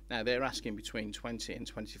 Now they're asking between 20 and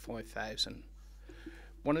 25,000.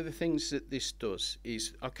 One of the things that this does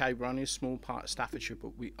is, okay, we're only a small part of Staffordshire,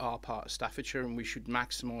 but we are part of Staffordshire, and we should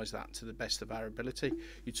maximise that to the best of our ability.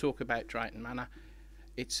 You talk about Drayton Manor,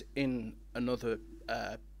 it's in another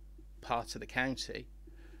part of the county,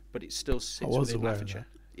 but it still sits within Staffordshire.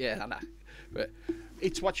 Yeah, I know. But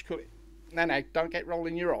it's what you call it. No, don't get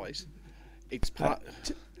rolling your eyes. It's part.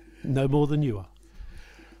 No more than you are.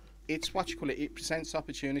 It's what you call it. It presents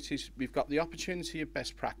opportunities. We've got the opportunity of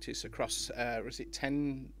best practice across. Was it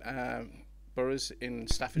 10 boroughs in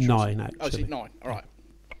Staffordshire? 9 actually. Oh, is it 9? All right.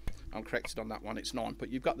 I'm corrected on that one. It's 9. But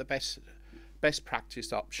you've got the best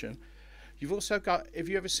practice option. You've also got. Have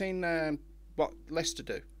you ever seen what Leicester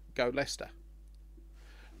do? Go Leicester.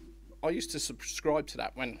 I used to subscribe to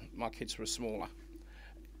that when my kids were smaller.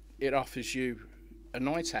 It offers you a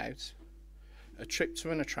night out, a trip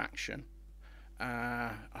to an attraction.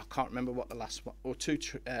 I can't remember what the last one, or 2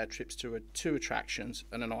 trips to 2 attractions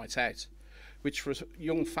and a night out, which for a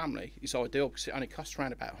young family is ideal because it only costs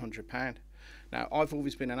around about £100. Now, I've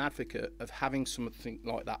always been an advocate of having something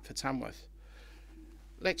like that for Tamworth.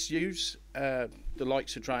 Let's use the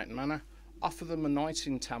likes of Drayton Manor, offer them a night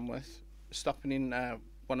in Tamworth, stopping in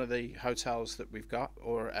one of the hotels that we've got,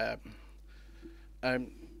 or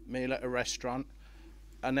meal at a restaurant,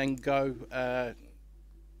 and then go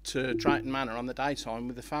to Drayton Manor on the daytime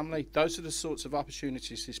with the family. Those are the sorts of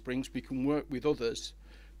opportunities this brings. We can work with others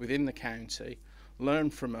within the county, learn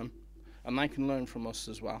from them, and they can learn from us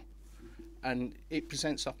as well. And it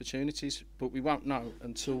presents opportunities, but we won't know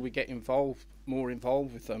until we get more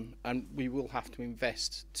involved with them, and we will have to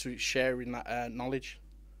invest to share in that knowledge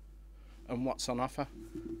and what's on offer.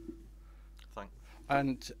 Thanks.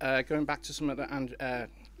 And going back to something that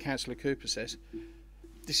Councillor Cooper says,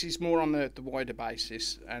 this is more on the wider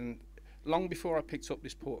basis. And long before I picked up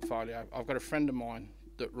this portfolio, I've got a friend of mine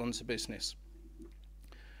that runs a business,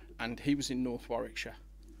 and he was in North Warwickshire.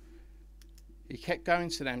 He kept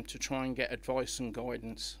going to them to try and get advice and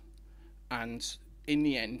guidance, and in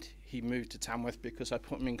the end he moved to Tamworth because I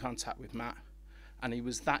put him in contact with Matt, and he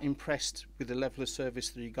was that impressed with the level of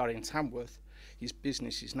service that he got in Tamworth. His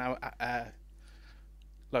business is now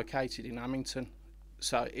located in Amington.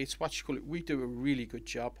 So it's what you call it. We do a really good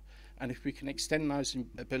job, and if we can extend those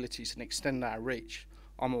abilities and extend our reach,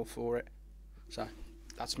 I'm all for it. So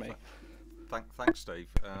that's me. Thanks, Steve.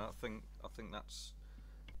 I think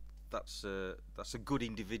that's a good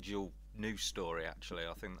individual news story. Actually,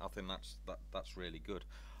 I think that's really good.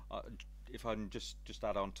 If I can just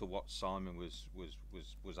add on to what Simon was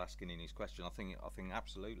asking in his question, I think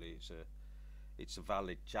absolutely it's a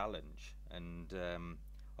valid challenge, and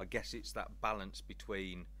I guess it's that balance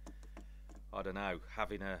between, I don't know,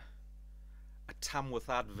 having a Tamworth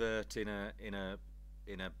advert in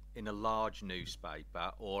a large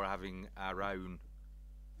newspaper, or having our own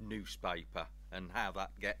newspaper, and how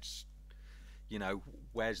that gets, you know,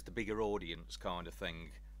 where's the bigger audience kind of thing.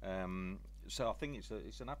 So I think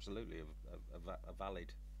it's an absolutely a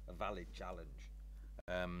valid challenge.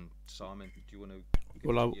 Simon, do you want to?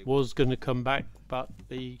 Well, I was going to come back, but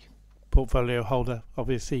the portfolio holder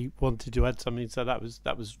obviously wanted to add something, so that was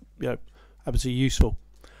absolutely useful.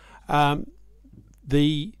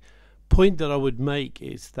 The point that I would make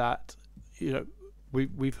is that, you know,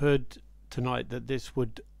 we've heard tonight that this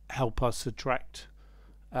would help us attract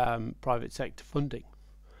private sector funding,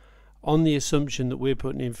 on the assumption that we're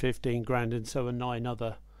putting in 15 grand and so are 9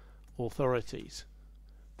 other authorities.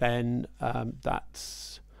 Then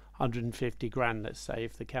that's, 150 grand, let's say,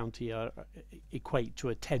 if the county equate to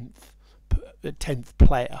a 10th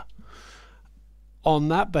player. On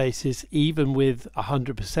that basis, even with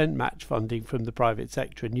 100% match funding from the private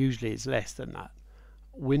sector, and usually it's less than that,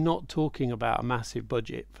 we're not talking about a massive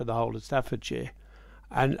budget for the whole of Staffordshire.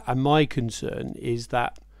 And my concern is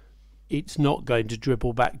that it's not going to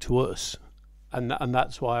dribble back to us, and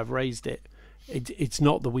that's why I've raised it. It's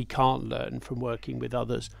not that we can't learn from working with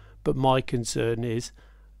others, but my concern is,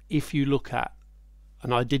 if you look at,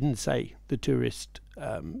 and I didn't say the tourist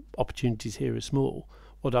opportunities here are small,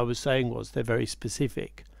 what I was saying was they're very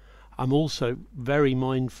specific. I'm also very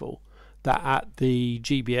mindful that at the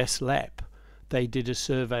GBS LEP, they did a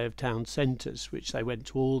survey of town centres, which they went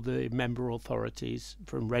to all the member authorities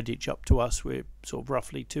from Redditch up to us. We're sort of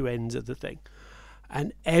roughly two ends of the thing.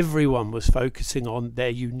 And everyone was focusing on their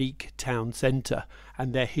unique town centre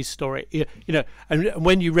and their historic, and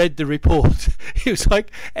when you read the report, it was like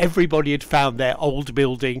everybody had found their old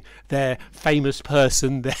building, their famous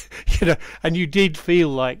person, and you did feel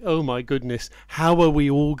like, oh my goodness, how are we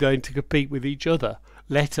all going to compete with each other,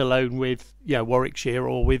 let alone with, Warwickshire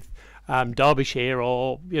or with Derbyshire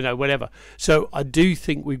or, whatever. So I do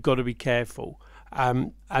think we've got to be careful.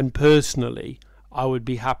 And personally, I would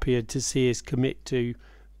be happier to see us commit to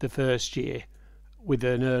the first year with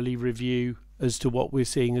an early review as to what we're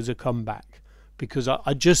seeing as a comeback, because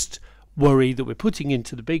I just worry that we're putting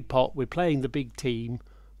into the big pot, we're playing the big team,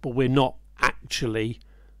 but we're not actually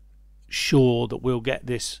sure that we'll get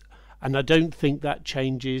this. And I don't think that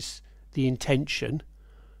changes the intention,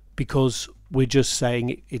 because we're just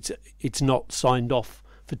saying it's not signed off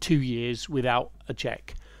for 2 years without a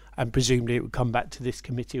check, and presumably it would come back to this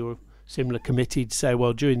committee or similar committee to say,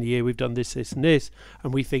 well, during the year we've done this, this and this,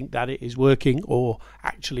 and we think that it is working, or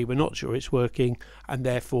actually we're not sure it's working, and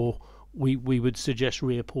therefore we would suggest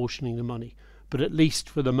reapportioning the money. But at least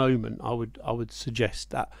for the moment, I would suggest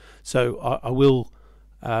that. So I will,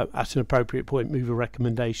 at an appropriate point, move a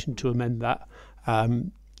recommendation to amend that.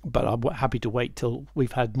 But I'm happy to wait till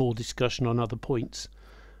we've had more discussion on other points.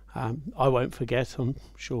 I won't forget. I'm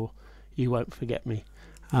sure you won't forget me.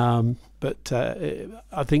 But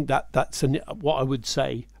I think that's what I would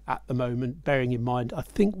say at the moment, bearing in mind, I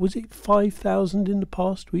think, was it 5,000 in the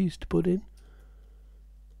past we used to put in?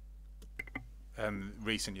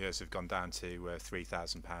 Recent years have gone down to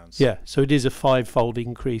 £3,000. Yeah, so it is a five-fold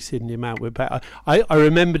increase in the amount we're paying. I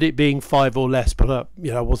remembered it being 5 or less, but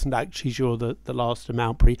I wasn't actually sure the last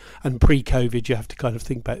amount pre-COVID. You have to kind of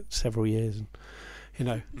think back several years,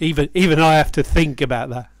 and even I have to think about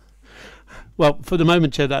that. Well, for the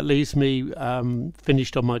moment, Chair, that leaves me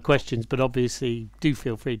finished on my questions, but obviously do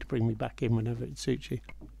feel free to bring me back in whenever it suits you.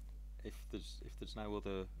 If there's no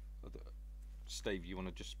other Steve, you want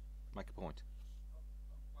to just make a point?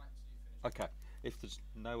 Okay. If there's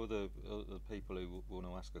no other people who want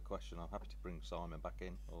to ask a question, I'm happy to bring Simon back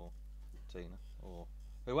in, or Tina, or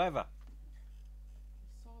whoever.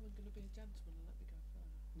 Is Simon going to be a gentleman and let me go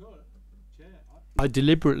first? No, Chair. I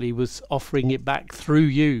deliberately was offering it back through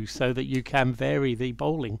you so that you can vary the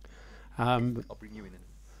bowling. I'll bring you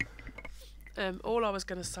in. All I was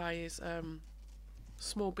going to say is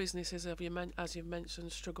small businesses, as you've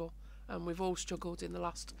mentioned, struggle. We've all struggled in the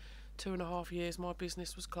last 2.5 years. My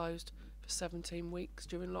business was closed for 17 weeks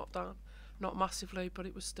during lockdown. Not massively, but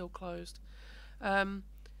it was still closed. When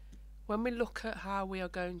we look at how we are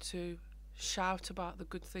going to shout about the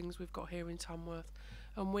good things we've got here in Tamworth,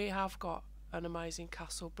 and we have got an amazing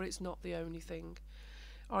castle, but it's not the only thing.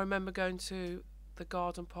 I remember going to the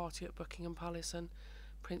garden party at Buckingham Palace, and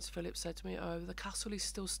Prince Philip said to me, "Oh, the castle is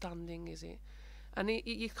still standing, is it?" And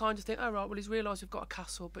you kind of think, oh right, well, he's realised we've got a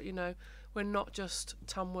castle, but we're not just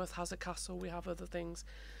Tamworth has a castle, we have other things.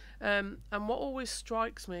 And what always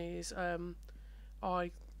strikes me is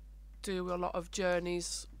I do a lot of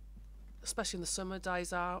journeys, especially in the summer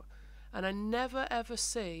days out, and I never ever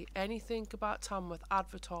see anything about Tamworth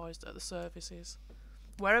advertised at the services.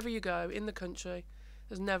 Wherever you go in the country,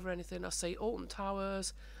 there's never anything. I see Alton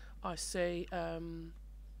Towers, I see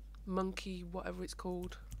Monkey, whatever it's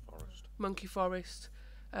called, Monkey Forest,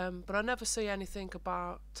 but I never see anything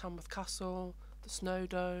about Tamworth Castle, the Snow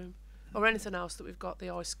Dome, or anything else that we've got, the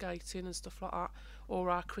ice skating and stuff like that, or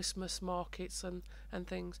our Christmas markets and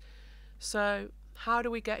things. So how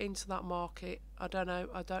do we get into that market? I don't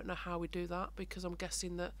know how we do that, because I'm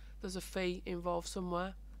guessing that there's a fee involved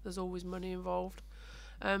somewhere. There's always money involved.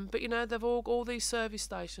 But they've all these service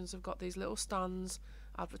stations have got these little stands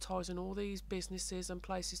advertising all these businesses and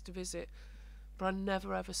places to visit, but I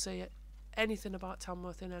never ever see anything about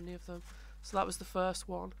Tamworth in any of them. So that was the first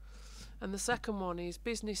one. And the second one is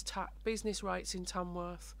business rates in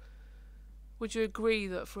Tamworth. would you agree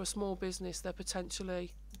that for a small business they're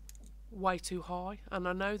potentially way too high? And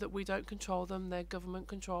I know that we don't control them, they're government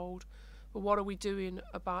controlled, but what are we doing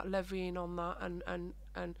about levying on that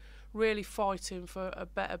and really fighting for a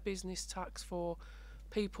better business tax for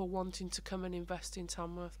people wanting to come and invest in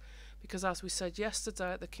Tamworth? Because as we said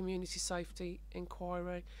yesterday at the community safety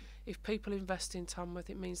inquiry, if people invest in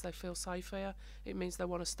Tamworth, it means they feel safe here, it means they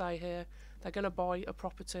want to stay here, they're going to buy a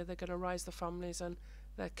property, they're going to raise their families, and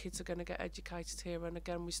their kids are going to get educated here, and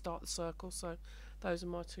again we start the circle. So those are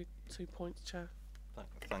my two points, Chair.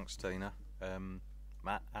 Thanks, Tina.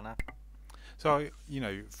 Matt, Anna? So, you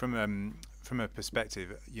know, from a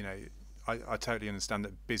perspective, you know, I totally understand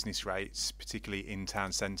that business rates, particularly in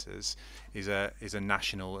town centres, is a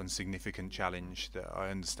national and significant challenge that I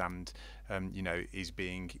understand, you know, is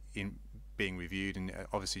being reviewed, and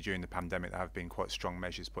obviously during the pandemic there have been quite strong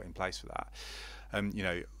measures put in place for that. You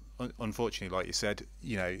know, unfortunately, like you said,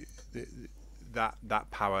 you know,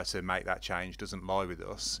 that power to make that change doesn't lie with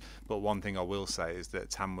us. But one thing I will say is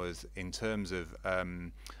that Tamworth, in terms of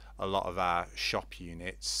a lot of our shop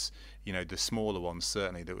units, you know, the smaller ones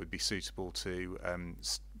certainly that would be suitable to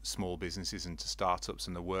small businesses and to startups,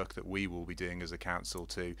 and the work that we will be doing as a council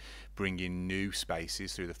to bring in new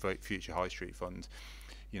spaces through the Future High Street Fund,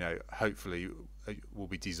 you know, hopefully will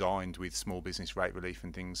be designed with small business rate relief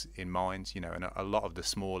and things in mind, you know. And a lot of the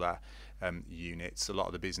smaller units, a lot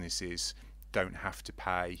of the businesses don't have to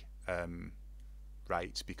pay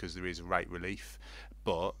rates because there is a rate relief.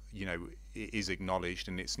 But, you know, it is acknowledged,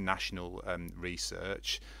 and it's national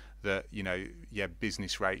research, that, you know, yeah,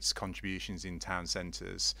 business rates contributions in town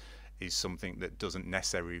centres is something that doesn't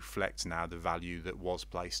necessarily reflect now the value that was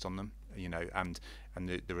placed on them, you know, and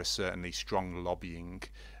there are certainly strong lobbying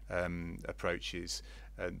approaches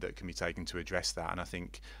that can be taken to address that. And I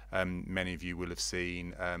think many of you will have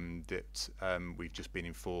seen that we've just been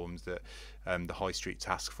informed that the High Street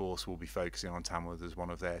Task Force will be focusing on Tamworth as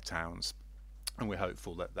one of their towns. And we're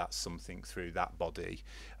hopeful that that's something through that body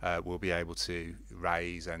we'll be able to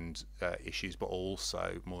raise and issues, but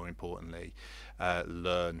also, more importantly,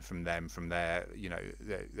 learn from them, from their, you know,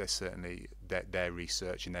 they're certainly their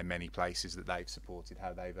research in their many places that they've supported,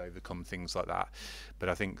 how they've overcome things like that. But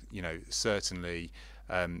I think, you know, certainly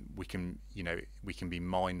we can be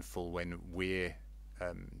mindful when we're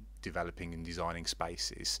developing and designing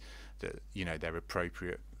spaces that, you know, they're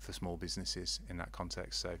appropriate for small businesses in that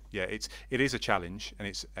context. So yeah, it is a challenge, and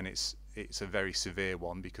it's a very severe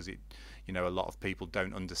one, because it, you know, a lot of people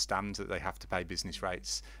don't understand that they have to pay business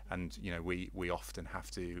rates, and, you know, we often have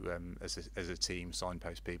to as a team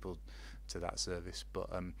signpost people to that service. But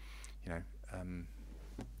you know,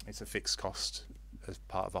 it's a fixed cost as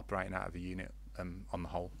part of operating out of a unit on the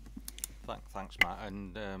whole. Thanks, Matt.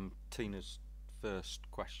 And Tina's first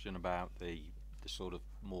question about the sort of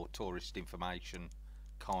more tourist information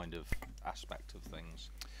kind of aspect of things.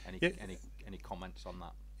 Any comments on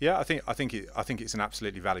that? Yeah, I think it's an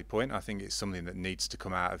absolutely valid point. I think it's something that needs to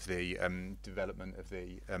come out of the development of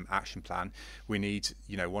the action plan. We need,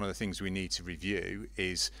 you know, one of the things we need to review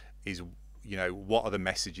is you know, what are the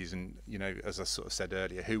messages, and, you know, as I sort of said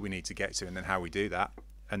earlier, who we need to get to, and then how we do that.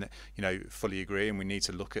 And, you know, fully agree, and we need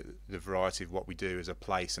to look at the variety of what we do as a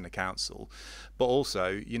place and a council. But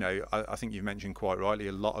also, you know, I think you've mentioned quite rightly,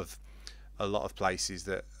 a lot of places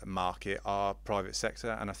that market are private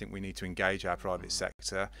sector, and I think we need to engage our private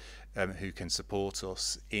sector who can support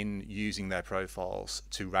us in using their profiles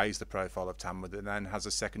to raise the profile of Tamworth, and then has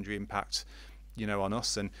a secondary impact, you know, on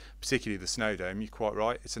us. And particularly the Snowdome, you're quite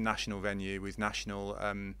right, it's a national venue with national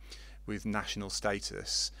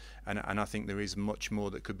status, and I think there is much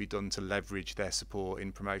more that could be done to leverage their support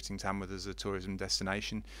in promoting Tamworth as a tourism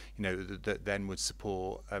destination, you know, that then would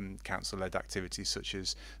support council-led activities such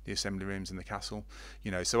as the assembly rooms and the castle,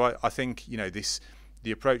 you know. So I think, you know,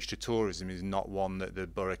 the approach to tourism is not one that the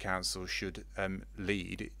borough council should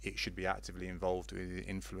lead. It should be actively involved with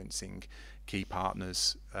influencing key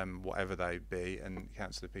partners, whatever they be. And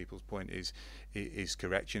Councillor People's point is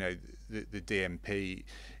correct. You know, the DMP,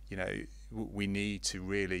 you know, we need to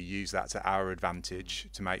really use that to our advantage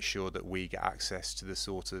to make sure that we get access to the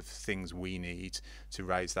sort of things we need to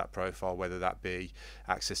raise that profile, whether that be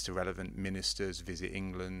access to relevant ministers, Visit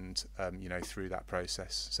England, you know, through that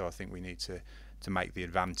process. So I think we need to make the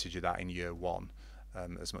advantage of that in year one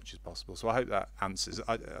as much as possible. So I hope that answers.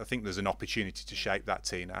 I think there's an opportunity to shape that,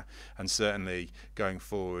 Tina, and certainly going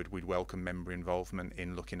forward we'd welcome member involvement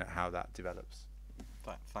in looking at how that develops.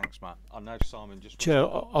 Thanks, Matt. I know Simon just... Chair,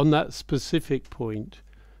 on that specific point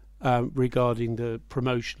regarding the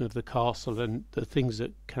promotion of the castle and the things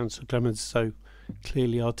that Councillor Clemens so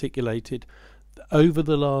clearly articulated, over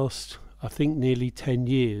the last, I think, nearly 10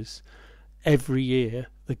 years, every year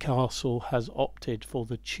the council has opted for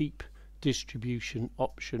the cheap distribution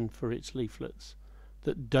option for its leaflets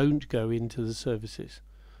that don't go into the services.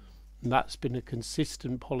 And that's been a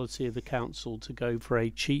consistent policy of the council, to go for a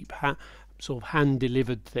cheap sort of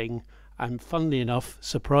hand-delivered thing. And funnily enough,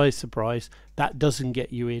 surprise, surprise, that doesn't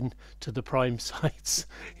get you in to the prime sites.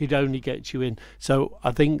 It only gets you in. So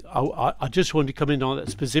I think I just want to come in on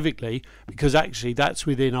that specifically, because actually that's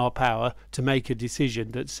within our power to make a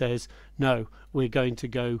decision that says, no, we're going to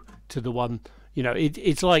go to the one. You know,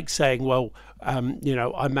 it's like saying, well, you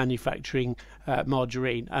know, I'm manufacturing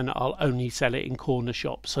margarine and I'll only sell it in corner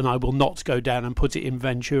shops, and I will not go down and put it in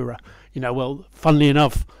Ventura. You know, well, funnily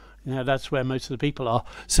enough, you know, that's where most of the people are.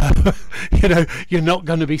 So, you know, you're not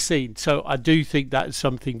going to be seen. So I do think that's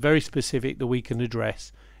something very specific that we can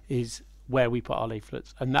address, is where we put our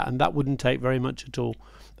leaflets. And that wouldn't take very much at all.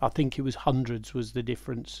 I think it was hundreds was the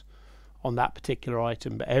difference on that particular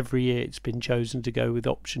item. But every year it's been chosen to go with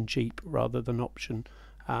option cheap rather than option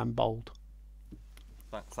bold.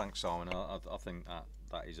 Thanks, Simon. I think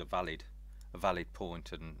that is a valid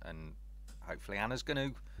point, and hopefully Anna's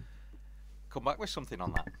going to come back with something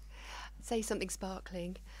on that. Say something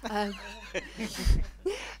sparkling. I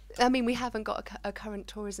mean, we haven't got a current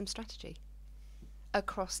tourism strategy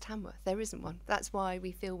across Tamworth. There isn't one. That's why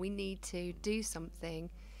we feel we need to do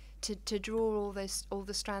something to draw all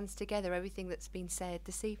the strands together. Everything that's been said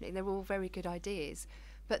this evening, they're all very good ideas,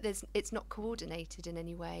 but it's not coordinated in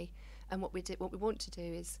any way. And what we want to do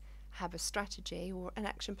is have a strategy or an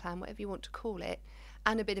action plan, whatever you want to call it,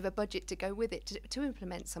 and a bit of a budget to go with it to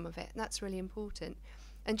implement some of it. And that's really important.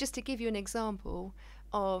 And just to give you an example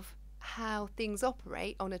of how things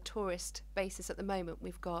operate on a tourist basis at the moment,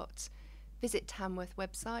 we've got Visit Tamworth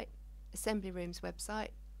website, Assembly Rooms website,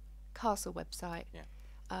 Castle website,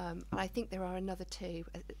 and I think there are another two.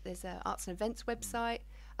 There's a Arts and Events website,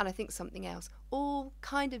 and I think something else, all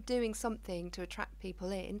kind of doing something to attract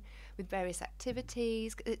people in with various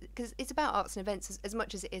activities, because it's about arts and events as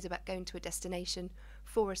much as it is about going to a destination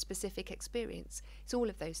for a specific experience. It's all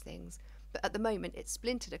of those things. But at the moment, it's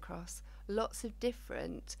splintered across lots of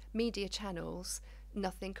different media channels,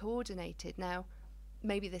 nothing coordinated. Now,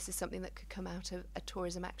 maybe this is something that could come out of a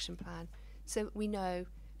tourism action plan. So we know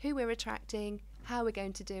who we're attracting, how we're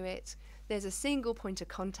going to do it. There's a single point of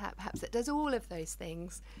contact, perhaps, that does all of those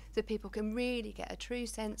things, so people can really get a true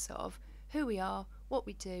sense of who we are, what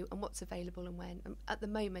we do, and what's available and when. And at the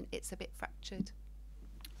moment, it's a bit fractured.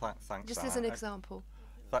 Thanks, just Anna. as an example.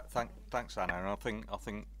 Thanks, Anna. And I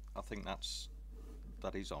think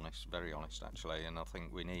that is honest, very honest actually. And I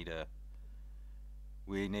think we need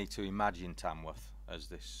to imagine Tamworth as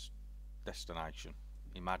this destination.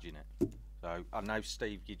 Imagine it. So I know,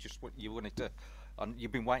 Steve, you wanted to.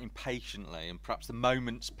 You've been waiting patiently, and perhaps the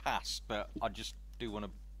moment's passed, but I just do want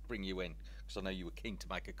to bring you in because I know you were keen to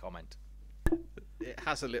make a comment. It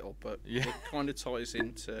has a little, but it kind of ties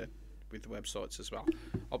into with the websites as well.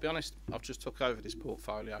 I'll be honest, I've just took over this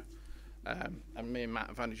portfolio, and me and Matt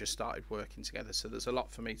have only just started working together, so there's a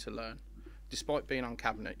lot for me to learn. Despite being on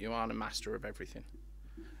cabinet, you aren't a master of everything,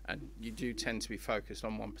 and you do tend to be focused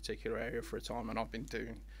on one particular area for a time, and I've been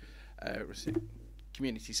doing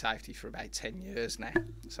community safety for about 10 years now,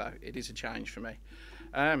 so it is a change for me.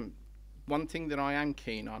 One thing that I am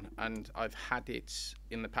keen on, and I've had it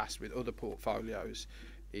in the past with other portfolios,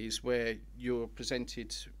 is where you're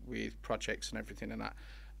presented with projects and everything and that,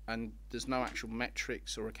 and there's no actual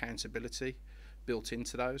metrics or accountability built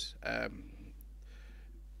into those.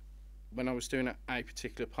 When I was doing a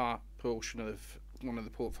particular portion of one of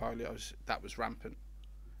the portfolios, that was rampant.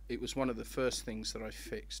 It was one of the first things that I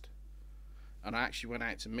fixed. And I actually went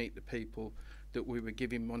out to meet the people that we were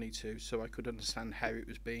giving money to, so I could understand how it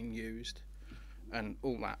was being used and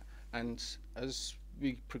all that. And as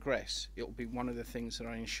we progress, it'll be one of the things that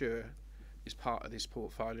I ensure is part of this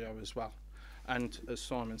portfolio as well. And as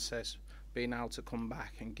Simon says, being able to come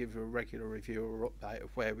back and give a regular review or update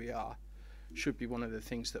of where we are should be one of the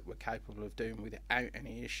things that we're capable of doing without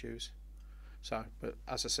any issues. So, but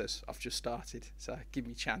as I says, I've just started, so give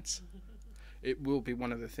me a chance. It will be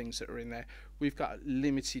one of the things that are in there. We've got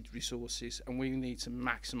limited resources, and we need to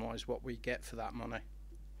maximise what we get for that money.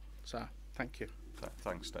 So, thank you.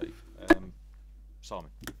 Thanks, Steve.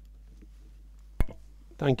 Simon.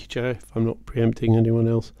 Thank you, Joe, if I'm not preempting anyone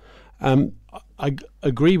else. I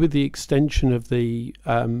agree with the extension of the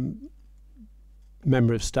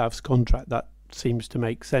member of staff's contract. That seems to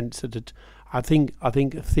make sense. I think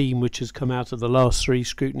a theme which has come out of the last 3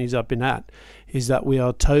 scrutinies I've been at is that we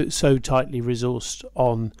are so tightly resourced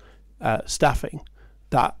on staffing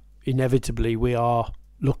that inevitably we are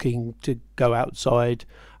looking to go outside.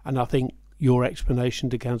 And I think, your explanation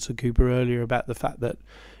to Councillor Cooper earlier about the fact that,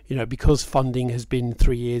 you know, because funding has been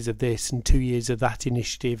 3 years of this and 2 years of that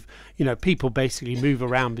initiative, you know, people basically move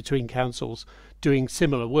around between councils doing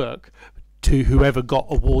similar work to whoever got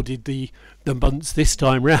awarded the months this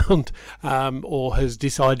time round, or has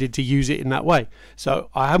decided to use it in that way. So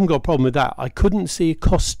I haven't got a problem with that. I couldn't see a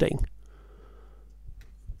costing,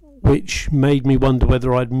 which made me wonder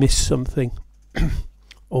whether I'd missed something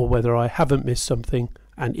or whether I haven't missed something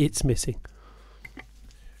and it's missing.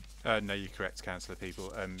 No, you're correct, Councillor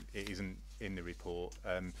People. It isn't in the report.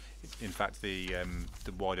 In fact, the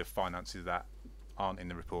wider finances of that aren't in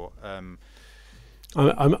the report.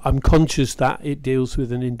 I'm conscious that it deals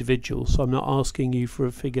with an individual, so I'm not asking you for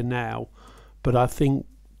a figure now, but I think,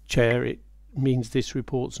 Chair, it means this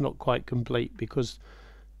report's not quite complete because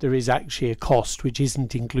there is actually a cost which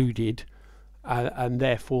isn't included, and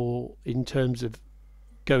therefore, in terms of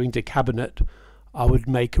going to Cabinet, I would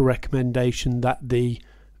make a recommendation that the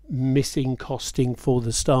missing costing for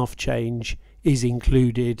the staff change is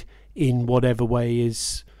included in whatever way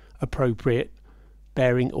is appropriate,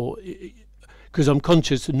 bearing or... Because I'm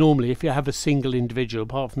conscious that normally if you have a single individual,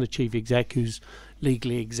 apart from the chief exec who's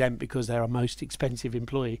legally exempt because they're our most expensive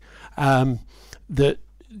employee, that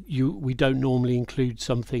we don't normally include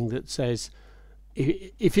something that says,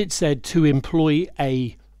 if it said to employ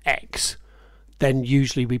a X, then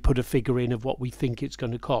usually we put a figure in of what we think it's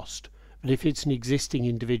going to cost. But if it's an existing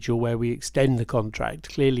individual where we extend the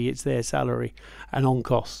contract, clearly it's their salary and on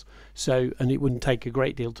costs. So, and it wouldn't take a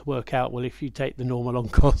great deal to work out, well, if you take the normal on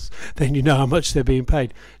costs, then you know how much they're being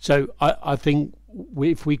paid. So I think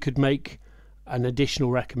if we could make an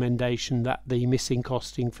additional recommendation that the missing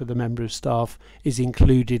costing for the member of staff is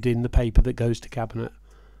included in the paper that goes to Cabinet,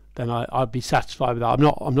 then I'd be satisfied with that.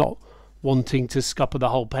 I'm not wanting to scupper the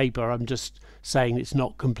whole paper. I'm just saying it's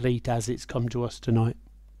not complete as it's come to us tonight.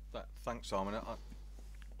 Thanks, Simon.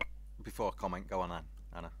 Before I comment, go on,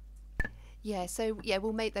 Anna. Yeah, so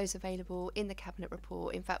we'll make those available in the Cabinet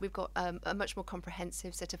report. In fact, we've got a much more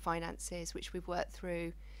comprehensive set of finances which we've worked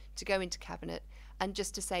through to go into Cabinet. And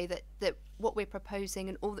just to say that what we're proposing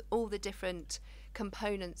and all the different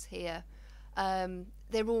components here,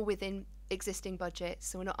 they're all within existing budgets,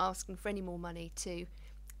 so we're not asking for any more money to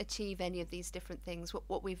achieve any of these different things.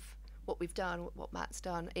 What we've done, what Matt's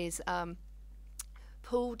done, is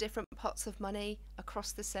pull different pots of money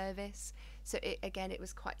across the service. So it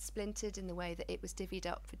was quite splintered in the way that it was divvied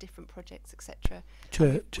up for different projects, etc.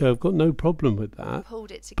 Chair, I've got no problem with that, pulled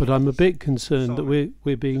it together. but I'm a bit concerned that Simon,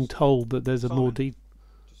 we're being told that there's a more deep.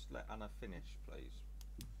 Just let Anna finish, please.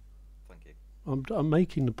 Thank you. I'm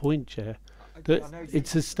making the point, Chair, that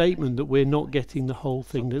it's a statement that we're not getting the whole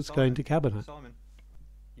thing that's going to Cabinet. Simon,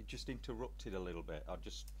 you just interrupted a little bit. I'd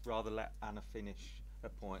just rather let Anna finish her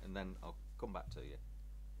point and then I'll come back to you.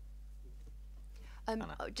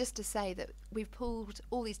 Just to say that we've pulled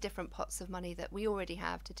all these different pots of money that we already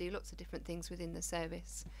have to do lots of different things within the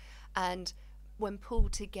service, and when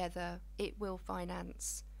pulled together it will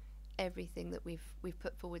finance everything that we've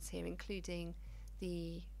put forwards here, including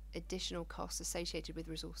the additional costs associated with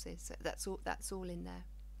resources. So that's all in there.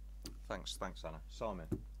 Thanks Anna. Simon.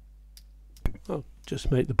 I'll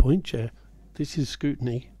just make the point, Chair. This is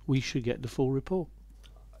scrutiny. We should get the full report.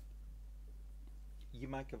 You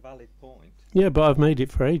make a valid point. Yeah, but I've made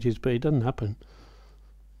it for ages, but it doesn't happen.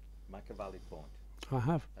 Make a valid point. I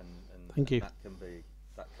have. And Thank you. That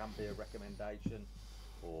can be a recommendation,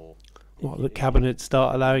 or What, the Cabinet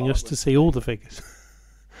start allowing us to see all the figures?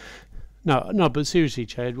 No, but seriously,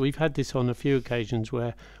 Chair, we've had this on a few occasions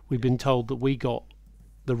where we've been told that we got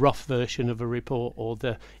the rough version of a report or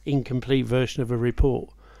the incomplete version of a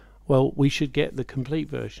report. Well, we should get the complete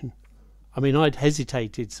version. I mean, I'd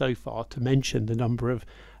hesitated so far to mention the number of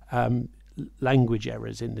language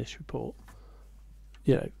errors in this report.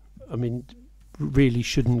 You know, I mean, really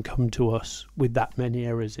shouldn't come to us with that many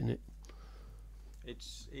errors in it.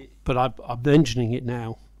 But I'm mentioning it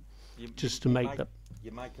now, just to make that.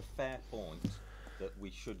 You make a fair point that we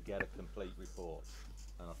should get a complete report,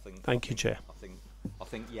 and I think. Thank you, Chair. I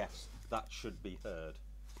think yes, that should be heard.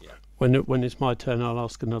 Yeah. When it's my turn, I'll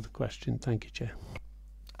ask another question. Thank you, Chair.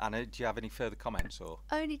 Anna, do you have any further comments, or?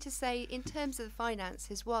 Only to say, in terms of the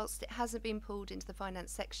finances, whilst it hasn't been pulled into the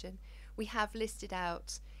finance section, we have listed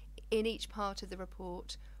out in each part of the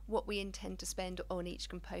report what we intend to spend on each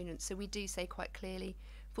component. So we do say quite clearly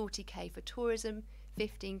 40k for tourism,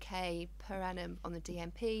 15k per annum on the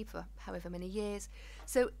DMP for however many years.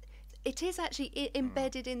 So it is actually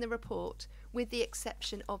embedded in the report, with the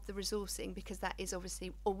exception of the resourcing, because that is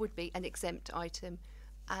obviously, or would be, an exempt item,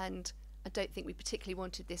 and I don't think we particularly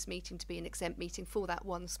wanted this meeting to be an exempt meeting for that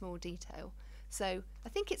one small detail. So I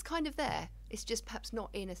think it's kind of there. It's just perhaps not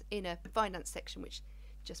in a finance section, which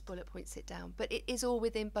just bullet points it down. But it is all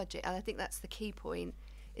within budget, and I think that's the key point.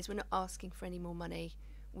 Is we're not asking for any more money.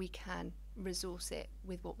 We can resource it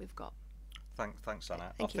with what we've got. Thanks,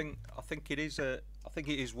 Anna. Thank you. I think it is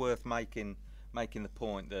worth making the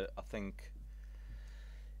point that I think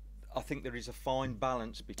there is a fine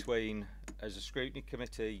balance between, as a scrutiny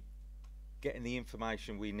committee, getting the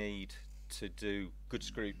information we need to do good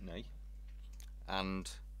scrutiny, and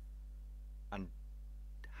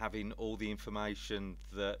having all the information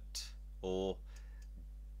or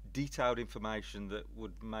detailed information that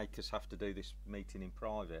would make us have to do this meeting in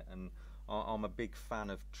private. And I'm a big fan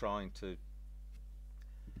of trying to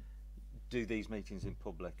do these meetings in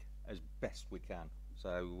public as best we can.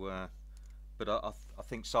 So, but I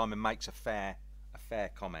think Simon makes a fair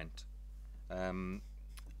comment.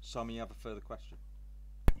 Simon, you have a further question?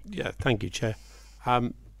 Yeah, thank you, Chair.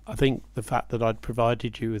 I think the fact that I'd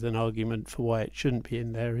provided you with an argument for why it shouldn't be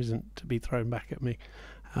in there isn't to be thrown back at me.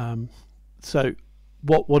 So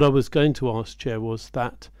what I was going to ask, Chair, was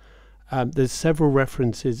that there's several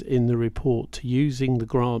references in the report to using the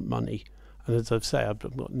grant money, and as I've said, I've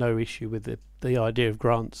got no issue with the idea of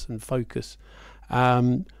grants and focus,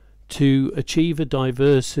 to achieve a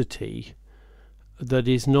diversity that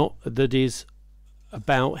is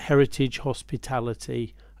about heritage,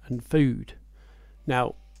 hospitality and food.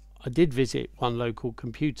 Now, I did visit one local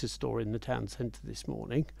computer store in the town centre this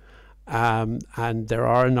morning, and there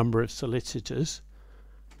are a number of solicitors,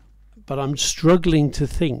 but I'm struggling to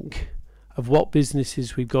think of what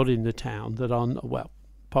businesses we've got in the town that are, well,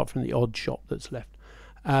 apart from the odd shop that's left,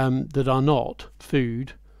 that are not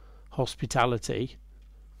food, hospitality,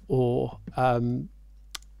 or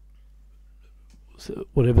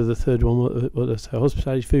whatever the third one was,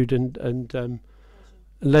 hospitality, food and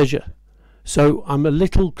leisure. So I'm a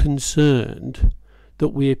little concerned that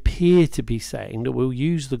we appear to be saying that we'll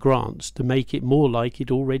use the grants to make it more like it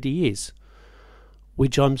already is,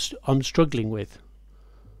 which I'm struggling with.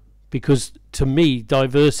 Because to me,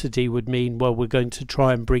 diversity would mean, well, we're going to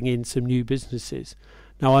try and bring in some new businesses.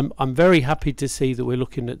 Now, I'm very happy to see that we're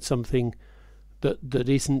looking at something that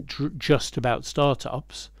isn't just about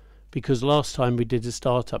startups, because last time we did a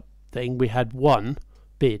startup thing, we had one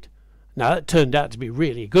bid. Now, that turned out to be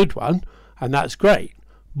really a good one, and that's great.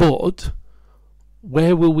 But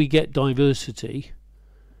where will we get diversity?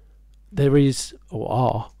 There is, or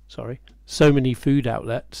are, so many food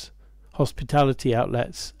outlets, hospitality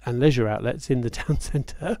outlets and leisure outlets in the town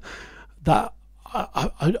centre that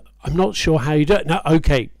I'm not sure how you do it. Now,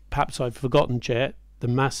 okay, perhaps I've forgotten, Chair, the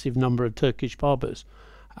massive number of Turkish barbers,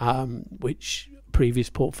 which previous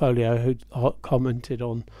portfolio had commented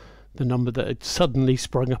on the number that had suddenly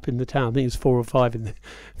sprung up in the town. I think it's 4 or 5 in the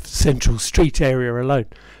central street area alone.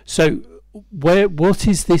 So what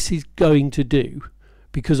is this going to do?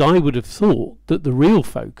 Because I would have thought that the real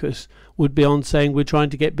focus would be on saying we're trying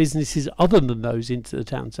to get businesses other than those into the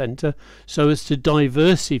town centre so as to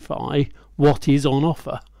diversify what is on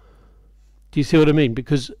offer. Do you see what I mean?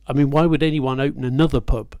 Because, I mean, why would anyone open another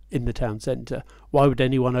pub in the town centre? Why would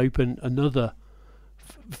anyone open another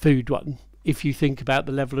food one if you think about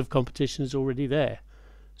the level of competition is already there?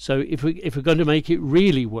 So if we're going to make it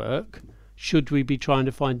really work, should we be trying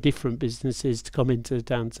to find different businesses to come into the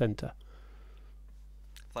town centre?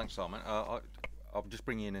 Thanks, Simon. I'll just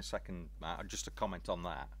bring you in a second, Matt, just a comment on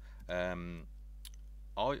that.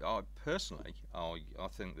 I personally, I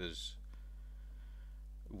think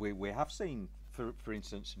we have seen, for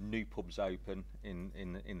instance, new pubs open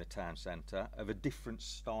in the town centre of a different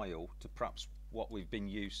style to perhaps what we've been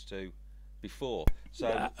used to before.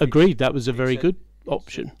 So agreed, that was a very good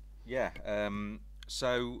option. Yeah.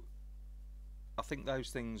 So I think those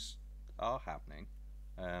things are happening.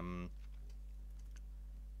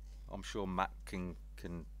 I'm sure Matt can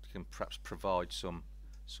perhaps provide some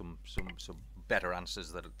better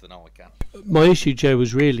answers than I can. My issue, Joe,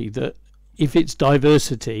 was really that if it's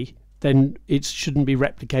diversity, then it shouldn't be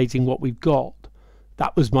replicating what we've got.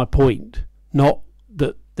 That was my point, not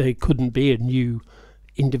that there couldn't be a new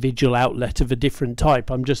individual outlet of a different type.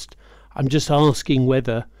 I'm just asking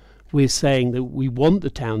whether we're saying that we want the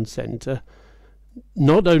town centre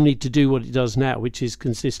not only to do what it does now, which is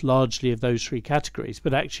consist largely of those 3 categories,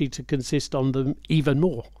 but actually to consist on them even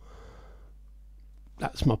more.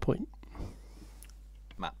 That's my point.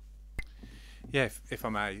 Matt. Yeah, if I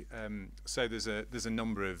may. So there's a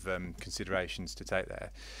number of considerations to take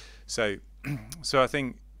there. So I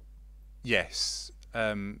think yes.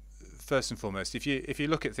 First and foremost, if you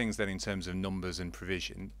look at things then in terms of numbers and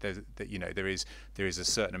provision, there is a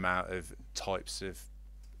certain amount of types of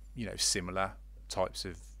similar types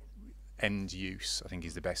of end use, I think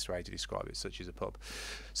is the best way to describe it, such as a pub.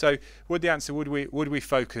 So would the answer, would we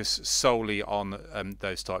focus solely on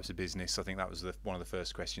those types of business? I think that was one of the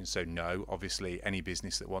first questions. So no, obviously any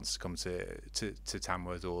business that wants to come to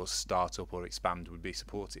Tamworth or start up or expand would be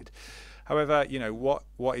supported. However, you know,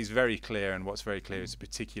 what is very clear, and what's very clear is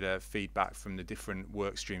particular feedback from the different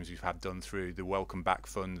work streams we've had done through the Welcome Back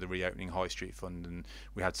Fund, the Reopening High Street Fund, and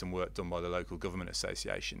we had some work done by the Local Government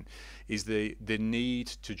Association, is the need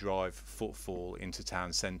to drive footfall into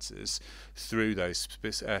town centres through those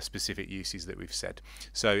specific uses that we've said.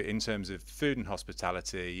 So in terms of food and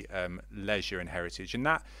hospitality, leisure and heritage, and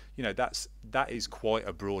that, you know, that is quite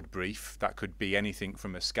a broad brief. That could be anything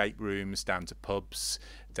from escape rooms down to pubs,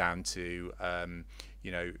 down to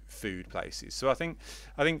you know, food places. So I think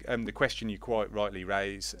the question you quite rightly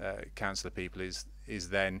raise, Councillor People, is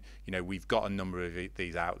then, you know, we've got a number of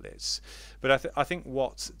these outlets, but I think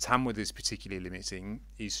what Tamworth is particularly limiting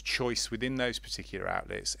is choice within those particular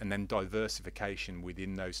outlets, and then diversification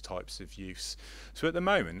within those types of use. So at the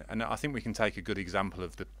moment, and I think we can take a good example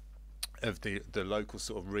of the local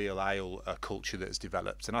sort of real ale culture that's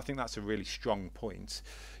developed, and I think that's a really strong point.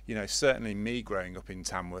 You know, certainly me growing up in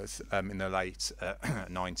Tamworth in the late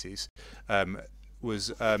 90s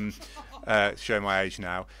was showing my age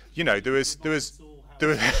now. You know, there was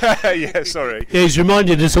yeah, sorry. Yeah, he's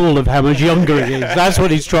reminded us all of how much younger he is. That's what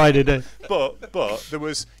he's trying to do. But there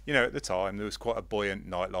was, you know, at the time there was quite a buoyant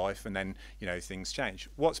nightlife, and then, you know, things changed.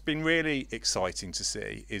 What's been really exciting to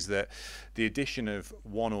see is that the addition of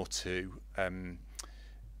one or two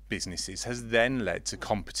businesses has then led to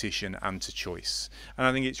competition and to choice. And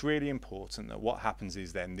I think it's really important that what happens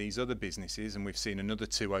is then these other businesses, and we've seen another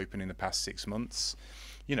 2 open in the past 6 months,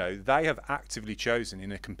 you know, they have actively chosen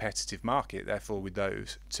in a competitive market, therefore, with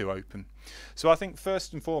those 2 open. So I think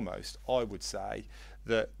first and foremost, I would say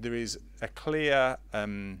that there is a clear,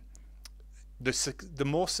 the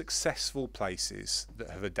more successful places that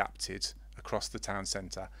have adapted across the town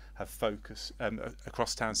centre have focused,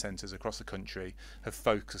 across town centres across the country, have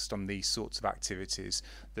focused on these sorts of activities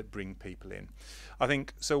that bring people in. I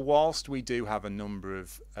think, so whilst we do have a number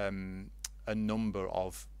of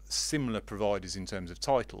similar providers in terms of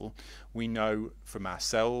title, we know from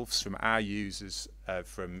ourselves, from our users,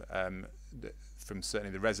 from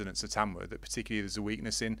certainly the residents of Tamworth, that particularly there's a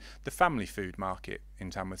weakness in the family food market in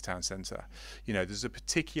Tamworth Town Centre. You know, there's a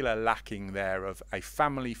particular lacking there of a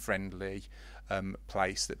family-friendly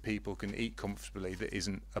place that people can eat comfortably that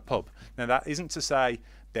isn't a pub. Now, that isn't to say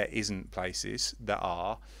there isn't places that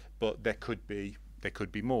are, but there could be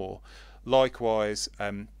more. Likewise,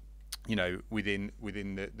 you know, within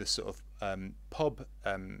the sort of pub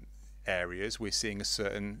areas, we're seeing a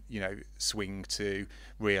certain, you know, swing to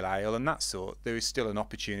real ale and that sort. There is still an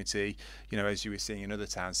opportunity, you know, as you were seeing in other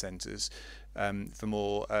town centres, for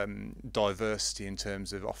more diversity in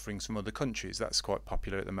terms of offerings from other countries. That's quite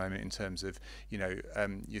popular at the moment in terms of, you know,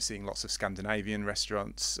 you're seeing lots of Scandinavian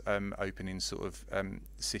restaurants open in sort of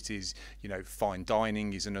cities. You know, fine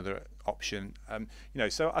dining is another option. You know,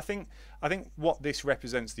 so I think what this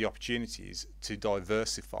represents the opportunities to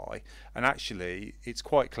diversify, and actually it's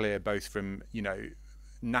quite clear both from, you know,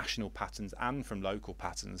 national patterns and from local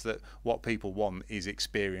patterns that what people want is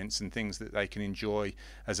experience and things that they can enjoy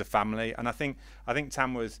as a family. And I think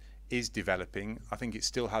Tamworth is developing. I think it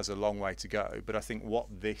still has a long way to go, but I think what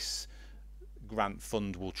this grant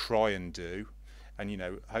fund will try and do, and, you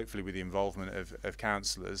know, hopefully with the involvement of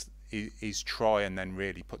councillors, is try and then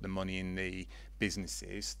really put the money in the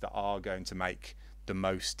businesses that are going to make the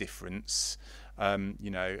most difference, you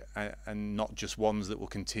know, and not just ones that will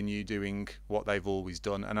continue doing what they've always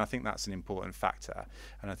done. And I think that's an important factor,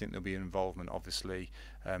 and I think there'll be involvement obviously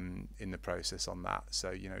in the process on that.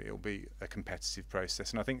 So, you know, it'll be a competitive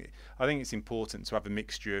process, and I think it's important to have a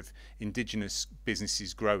mixture of indigenous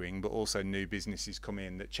businesses growing, but also new businesses come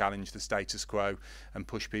in that challenge the status quo and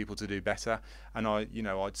push people to do better. And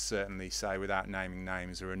I'd certainly say, without naming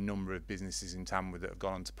names, there are a number of businesses in Tamworth that have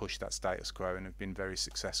gone on to push that status quo and have been very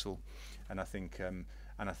successful. And I think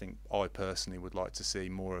I personally would like to see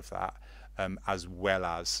more of that, as well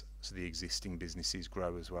as the existing businesses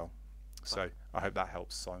grow as well. So I hope that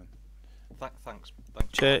helps, Simon. Thanks.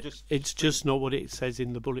 Chair, it's just not what it says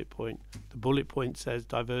in the bullet point. The bullet point says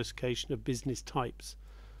diversification of business types.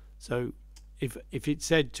 So if it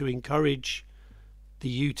said to encourage the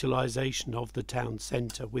utilisation of the town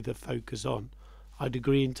centre with a focus on, I'd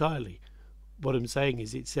agree entirely. What I'm saying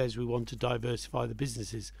is, it says we want to diversify the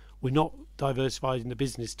businesses. We're not diversifying the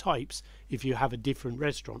business types if you have a different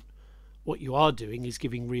restaurant. What you are doing is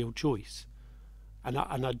giving real choice. And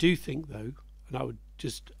I do think, though, and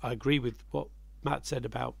I agree with what Matt said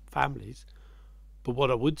about families, But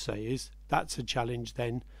what I would say is that's a challenge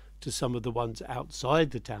then to some of the ones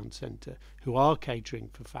outside the town centre who are catering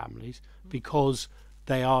for families, because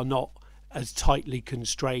they are not as tightly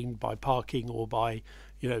constrained by parking or by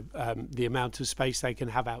the amount of space they can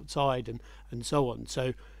have outside and so on.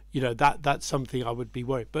 So that's something I would be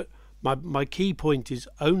worried. But my key point is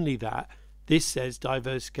only that this says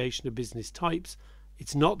diversification of business types.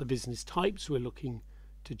 It's not the business types we're looking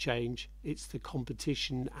to change, it's the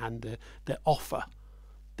competition and the offer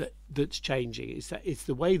that's changing. It's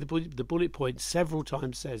the way the bullet point several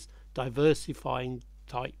times says diversifying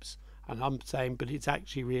types, and I'm saying but it's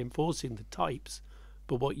actually reinforcing the types.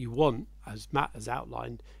 But what you want, as Matt has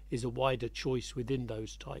outlined, is a wider choice within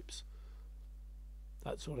those types.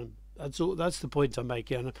 That's the point I'm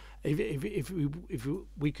making. If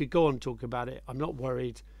we could go on and talk about it, I'm not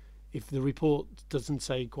worried if the report doesn't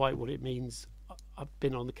say quite what it means. I've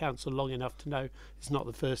been on the council long enough to know it's not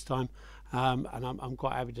the first time, and I'm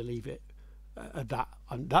quite happy to leave it at that.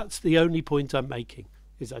 And that's the only point I'm making,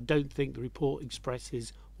 is I don't think the report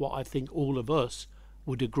expresses what I think all of us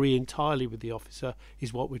would agree entirely with the officer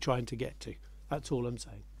is what we're trying to get to. That's all I'm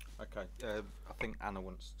saying. Okay, I think Anna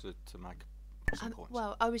wants to make some points.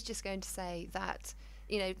 Well, I was just going to say that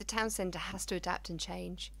the town centre has to adapt and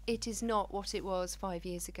change. It is not what it was 5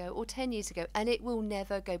 years ago or 10 years ago, and it will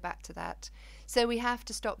never go back to that. So we have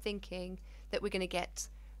to stop thinking that we're going to get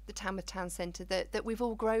the Tamworth town centre that we've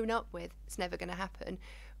all grown up with. It's never going to happen.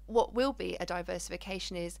 What will be a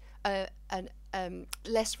diversification is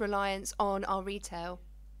less reliance on our retail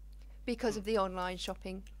because of the online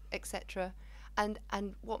shopping, etc. And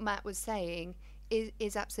what Matt was saying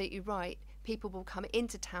is absolutely right. People will come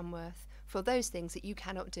into Tamworth for those things that you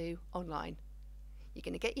cannot do online. You're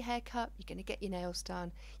going to get your hair cut, you're going to get your nails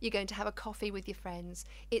done, you're going to have a coffee with your friends.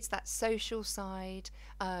 It's that social side,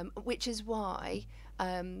 which is why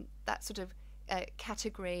that sort of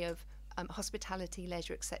category of hospitality,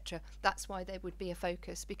 leisure, etc., that's why there would be a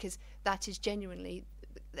focus, because that is genuinely,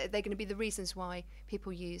 they're going to be the reasons why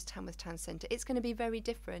people use Tamworth Town Centre. It's going to be very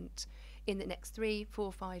different in the next 3,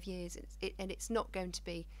 4, 5 years, and it's not going to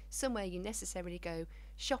be somewhere you necessarily go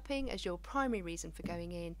shopping as your primary reason for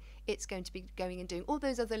going in. It's going to be going and doing all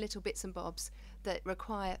those other little bits and bobs that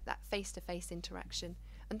require that face-to-face interaction,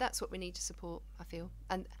 and that's what we need to support, I feel.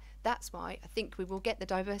 And that's why I think we will get the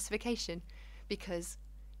diversification, because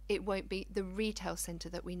it won't be the retail centre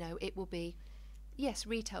that we know. It will be, yes,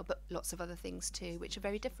 retail, but lots of other things too, which are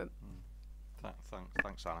very different.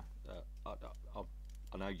 Thanks, Anna.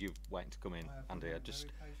 I know you're waiting to come in, Andy.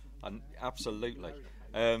 Absolutely.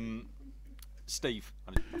 Steve,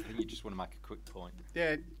 I think you just want to make a quick point.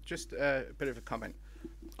 Yeah, just a bit of a comment.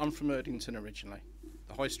 I'm from Erdington originally.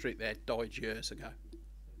 The high street there died years ago.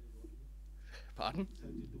 Pardon?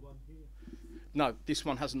 No, this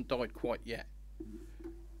one hasn't died quite yet.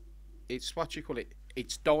 It's what you call it.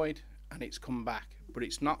 It's died and it's come back, but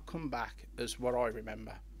it's not come back as what I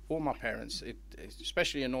remember. All my parents, it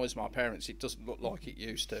especially annoys my parents, it doesn't look like it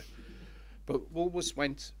used to. But Woolworths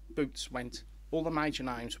went, Boots went, all the major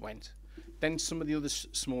names went. Then some of the other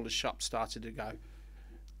smaller shops started to go.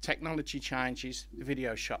 Technology changes, the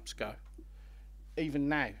video shops go. Even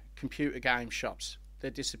now, computer game shops,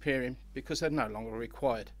 they're disappearing because they're no longer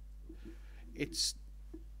required. It's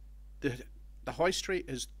the high street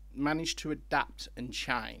has managed to adapt and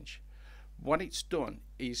change. What it's done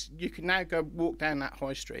is you can now go walk down that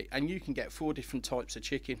high street and you can get 4 different types of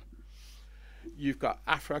chicken. You've got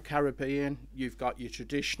Afro-Caribbean, you've got your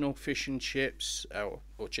traditional fish and chips,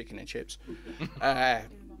 or chicken and chips.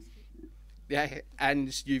 Yeah,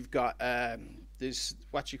 and you've got there's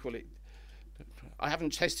what you call it. I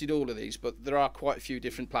haven't tested all of these, but there are quite a few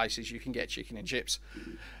different places you can get chicken and chips.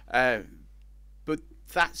 But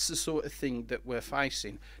that's the sort of thing that we're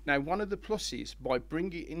facing. Now, one of the pluses by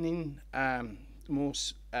bringing in more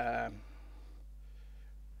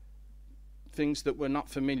things that we're not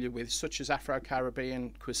familiar with, such as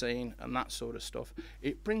Afro-Caribbean cuisine and that sort of stuff,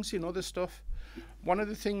 it brings in other stuff. One of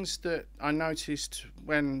the things that I noticed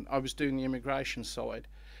when I was doing the immigration side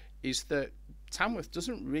is that Tamworth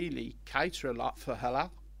doesn't really cater a lot for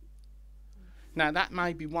halal. Now, that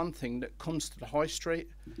may be one thing that comes to the high street,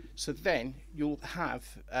 so then you'll have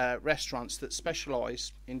restaurants that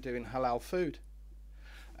specialise in doing halal food.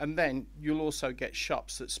 And then you'll also get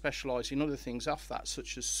shops that specialise in other things off that,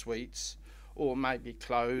 such as sweets, or maybe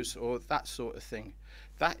clothes, or that sort of thing.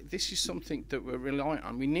 This is something that we're reliant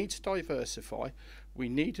on. We need to diversify. We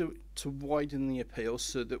need to widen the appeal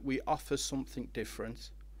so that we offer something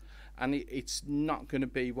different. And it's not going to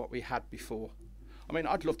be what we had before. I mean,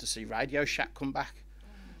 I'd love to see Radio Shack come back.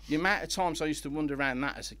 The amount of times I used to wander around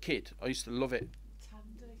that as a kid, I used to love it.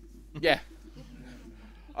 Yeah.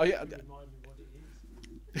 Oh yeah. Remind me what it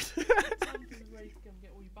is. Something where you can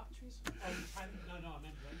get all your batteries. No, I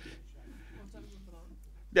meant Radio Shack. I don't remember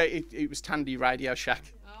that. Yeah, it was Tandy Radio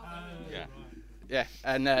Shack. Yeah. Right. Yeah,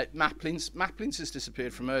 and Maplins has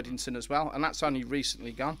disappeared from Erdington as well, and that's only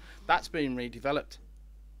recently gone. That's been redeveloped.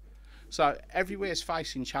 So everywhere's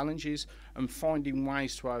facing challenges and finding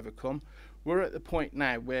ways to overcome. We're at the point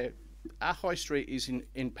now where our high street is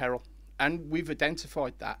in peril, and we've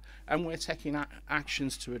identified that, and we're taking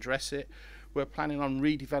actions to address it. We're planning on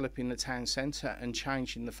redeveloping the town centre and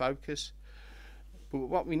changing the focus. But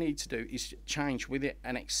what we need to do is change with it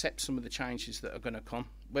and accept some of the changes that are going to come,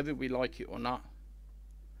 whether we like it or not.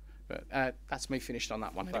 But that's me finished on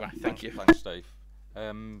that one anyway. Thank you. Thanks, Steve.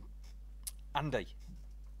 Andy.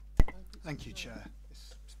 Thank you, Chair.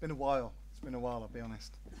 It's been a while. It's been a while, I'll be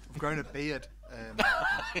honest. I've grown a beard.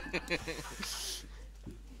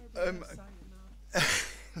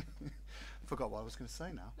 Forgot what I was going to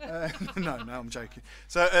say now. No, I'm joking.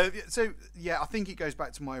 So yeah, I think it goes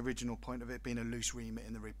back to my original point of it being a loose remit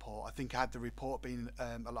in the report. I think had the report been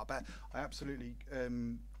a lot better, I absolutely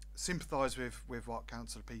sympathise with what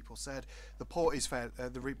council people said. The report is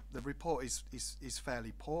the report is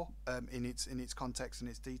fairly poor in its context and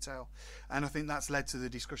its detail, and I think that's led to the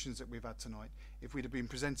discussions that we've had tonight. If we'd have been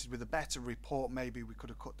presented with a better report, maybe we could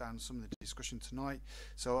have cut down some of the discussion tonight.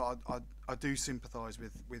 So I do sympathise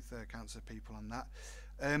with council people on that.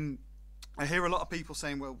 I hear a lot of people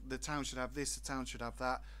saying, well, the town should have this, the town should have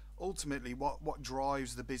that. Ultimately, what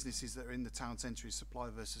drives the businesses that are in the town centre is supply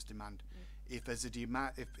versus demand. If there's a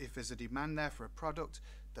demand, if there's a demand there for a product,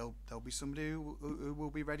 there'll be somebody who will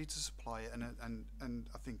be ready to supply it. And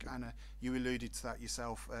I think, Anna, you alluded to that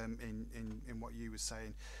yourself in what you were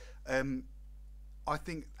saying. I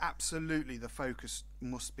think absolutely the focus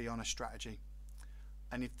must be on a strategy.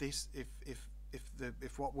 And if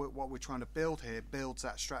what we're trying to build here builds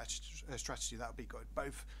that strategy, that would be good.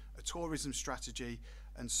 Both a tourism strategy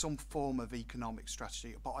and some form of economic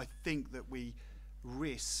strategy. But I think that we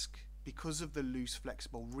risk, because of the loose,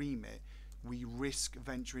 flexible remit, we risk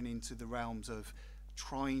venturing into the realms of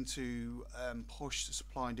trying to push the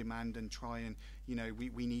supply and demand and try and,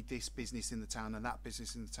 we need this business in the town and that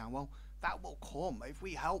business in the town. Well, that will come. If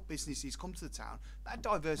we help businesses come to the town, that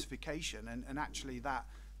diversification and actually the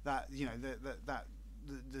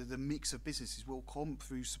mix of businesses will come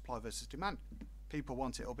through supply versus demand. People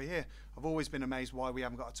want it, it'll be here. I've always been amazed why we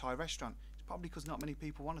haven't got a Thai restaurant. It's probably because not many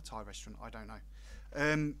people want a Thai restaurant. I don't know.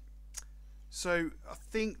 So I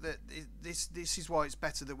think that this is why it's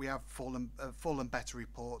better that we have full and better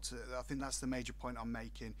reports. I think that's the major point I'm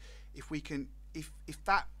making. If we can, if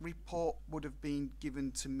that report would have been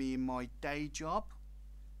given to me in my day job,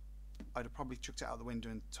 I'd have probably chucked it out the window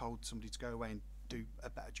and told somebody to go away and do a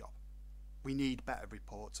better job. We need better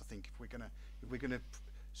reports. I think if we're gonna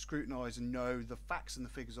scrutinise and know the facts and the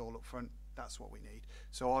figures all up front, that's what we need.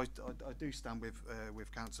 So I do stand with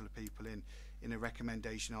councillor people in a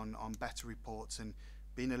recommendation on better reports and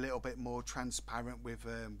being a little bit more transparent with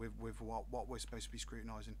what we're supposed to be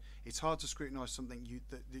scrutinising. It's hard to scrutinise something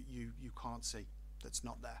that you can't see, that's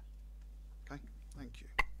not there. Okay, thank you.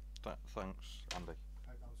 Thanks, Andy.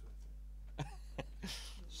 I hope that was worth it.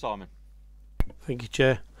 Simon. Thank you,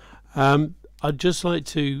 Chair. I'd just like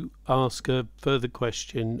to ask a further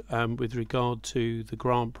question with regard to the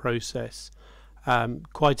grant process.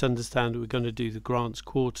 Quite understand that we're going to do the grants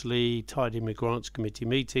quarterly, tied in with grants committee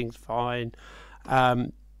meetings, fine,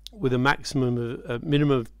 with a maximum of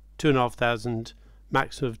minimum of 2,500,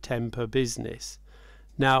 maximum of 10 per business.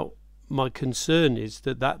 Now, my concern is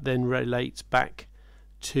that then relates back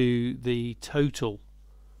to the total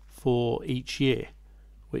for each year,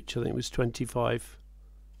 which I think was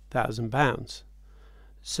 £25,000.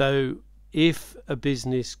 So if a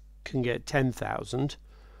business can get 10,000,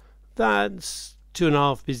 that's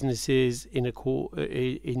 2.5 businesses in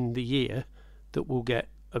the year that will get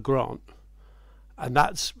a grant, and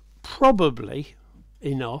that's probably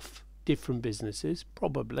enough. Different businesses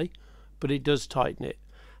probably, but it does tighten it.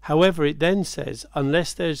 However, it then says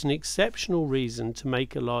unless there's an exceptional reason to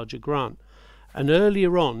make a larger grant, and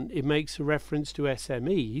earlier on it makes a reference to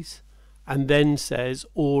SMEs and then says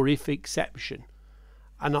or if exception,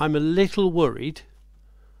 and I'm a little worried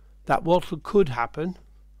that what could happen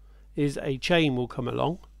is a chain will come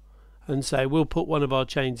along and say we'll put one of our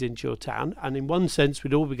chains into your town, and in one sense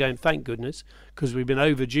we'd all be going thank goodness, because we've been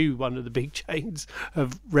overdue one of the big chains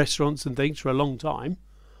of restaurants and things for a long time,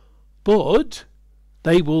 but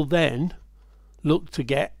they will then look to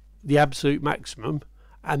get the absolute maximum,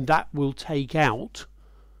 and that will take out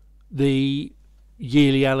the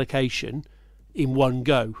yearly allocation in one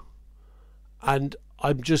go. And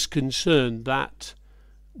I'm just concerned that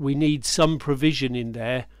we need some provision in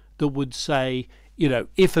there that would say, you know,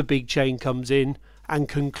 if a big chain comes in and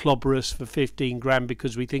can clobber us for 15 grand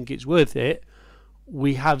because we think it's worth it,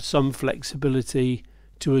 we have some flexibility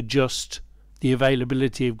to adjust the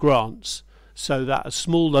availability of grants so that a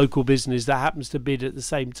small local business that happens to bid at the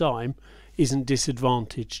same time isn't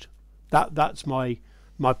disadvantaged. That's my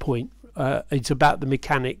point. It's about the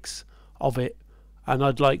mechanics of it, and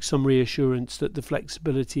I'd like some reassurance that the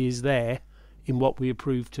flexibility is there in what we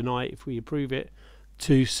approve tonight, if we approve it,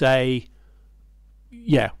 to say,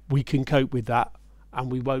 yeah, we can cope with that,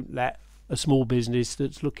 and we won't let a small business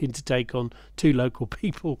that's looking to take on 2 local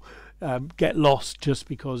people get lost just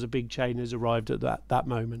because a big chain has arrived at that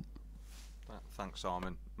moment. Thanks,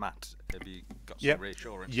 Simon. Matt, have you got some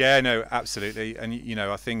reassurance? Yeah, no, absolutely. And you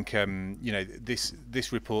know, I think you know,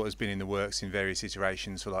 this report has been in the works in various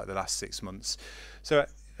iterations for like the last 6 months. So,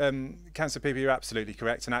 Councillor Pepe, you're absolutely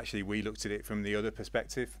correct. And actually, we looked at it from the other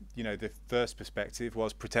perspective. You know, the first perspective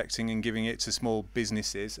was protecting and giving it to small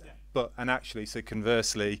businesses. And actually, so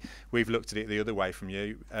conversely, we've looked at it the other way from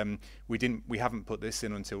you. We haven't put this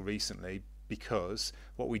in until recently, because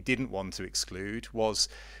what we didn't want to exclude was,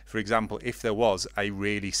 for example, if there was a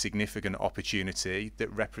really significant opportunity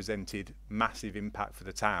that represented massive impact for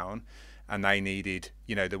the town, and they needed,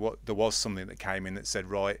 you know, there was something that came in that said,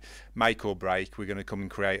 right, make or break, we're going to come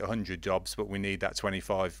and create 100 jobs, but we need that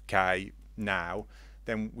 25k now,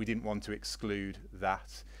 then we didn't want to exclude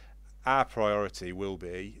that. Our priority will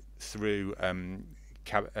be through,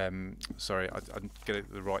 sorry, I get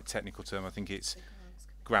it the right technical term, I think it's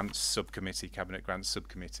grants subcommittee, cabinet grants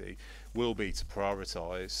subcommittee, will be to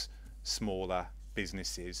prioritise smaller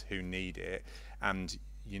businesses who need it, and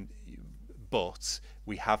but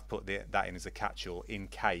we have put that in as a catch-all in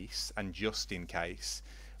case, and just in case,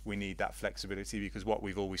 we need that flexibility, because what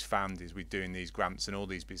we've always found is with doing these grants and all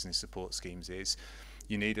these business support schemes is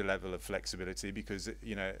you need a level of flexibility, because,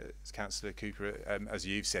 you know, as Councillor Cooper, as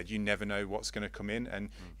you've said, you never know what's going to come in, and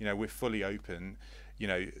you know, we're fully open. You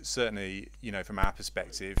know, certainly, you know, from our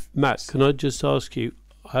perspective. Matt, can I just ask you?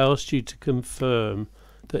 I asked you to confirm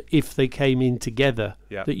that if they came in together,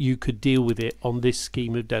 that you could deal with it on this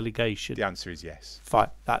scheme of delegation. The answer is yes. Fine.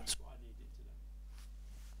 That's what I needed to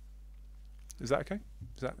know. Is that okay?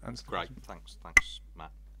 Does that answer? Great. Thanks, Matt.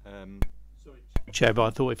 Sorry, Chair, but I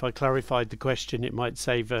thought if I clarified the question, it might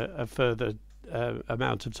save a further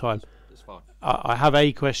amount of time. That's fine. I have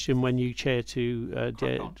a question when you chair to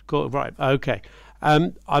right. Okay.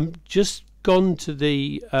 I'm just gone to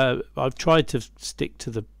the. I've tried to stick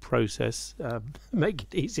to the process, make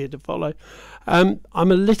it easier to follow. I'm a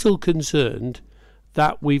little concerned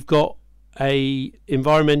that we've got a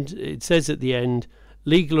environment. It says at the end,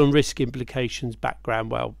 legal and risk implications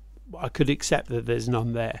background. Well, I could accept that there's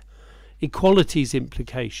none there. Equalities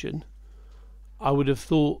implication. I would have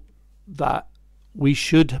thought that we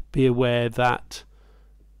should be aware that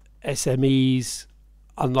SMEs,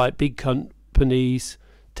 unlike big companies,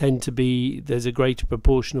 tend to be, there's a greater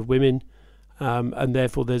proportion of women, and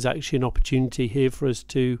therefore there's actually an opportunity here for us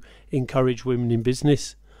to encourage women in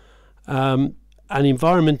business. And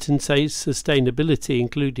environment and say sustainability,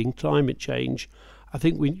 including climate change, I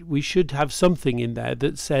think we should have something in there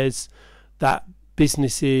that says that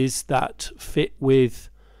businesses that fit with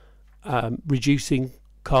reducing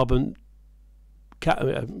carbon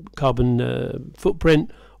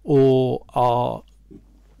footprint or are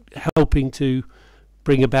helping to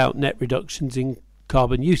bring about net reductions in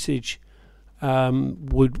carbon usage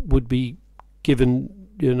would be given,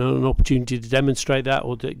 you know, an opportunity to demonstrate that,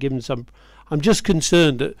 or to given some. I'm just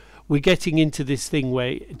concerned that we're getting into this thing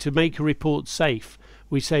where to make a report safe,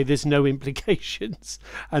 we say there's no implications,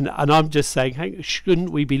 and I'm just saying, hey, shouldn't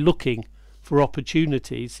we be looking for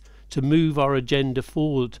opportunities to move our agenda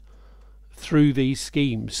forward through these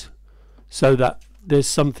schemes, so that there's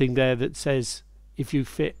something there that says if you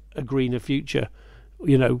fit a greener future,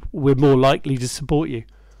 you know, we're more likely to support you.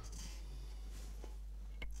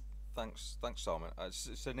 Thanks, Simon.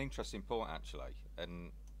 It's an interesting point actually,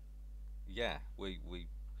 and yeah, we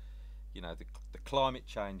you know, the climate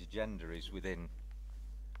change agenda is within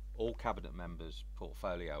all cabinet members'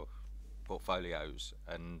 portfolios,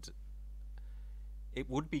 and it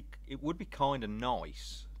would be kind of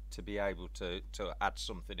nice to be able to add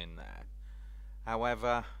something in there.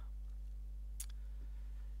 However,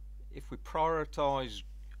 if we prioritise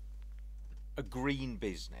a green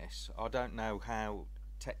business, I don't know how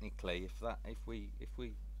technically if we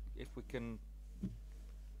can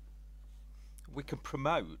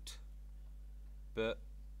promote, but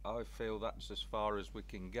I feel that's as far as we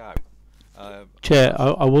can go. Chair,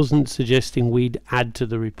 I wasn't suggesting we'd add to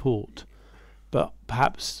the report, but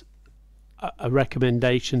perhaps a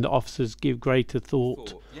recommendation that officers give greater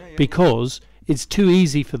thought, Yeah, yeah, because it's too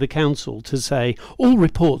easy for the council to say all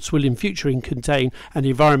reports will in future contain an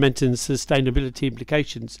environmental and sustainability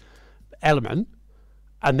implications element,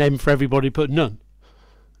 and then for everybody put none,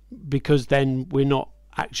 because then we're not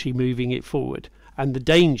actually moving it forward. And the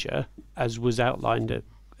danger, as was outlined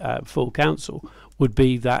at full council, would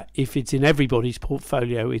be that if it's in everybody's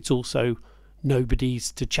portfolio, it's also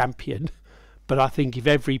nobody's to champion. But I think if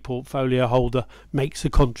every portfolio holder makes a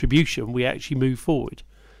contribution, we actually move forward.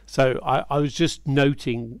 So I was just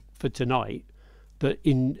noting for tonight that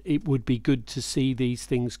it would be good to see these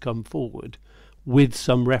things come forward with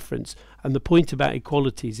some reference. And the point about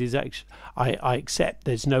equalities is actually, I accept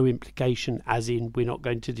there's no implication as in we're not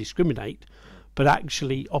going to discriminate, but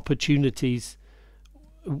actually opportunities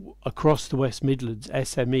across the West Midlands,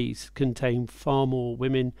 SMEs contain far more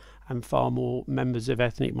women and far more members of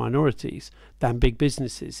ethnic minorities than big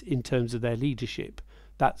businesses in terms of their leadership.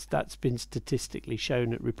 That's been statistically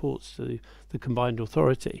shown at reports to the combined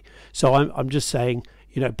authority. So I'm just saying,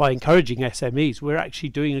 by encouraging SMEs, we're actually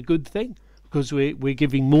doing a good thing, because we're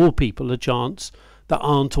giving more people a chance that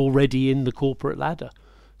aren't already in the corporate ladder.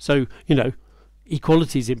 So,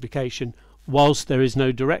 equality's implication, whilst there is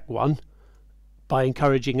no direct one, by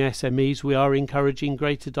encouraging SMEs, we are encouraging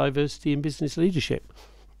greater diversity in business leadership.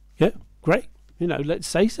 Yeah, great. Let's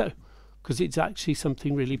say so, because it's actually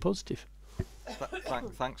something really positive.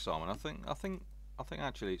 Thanks, Simon. I think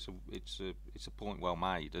actually it's a point well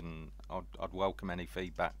made, and I'd welcome any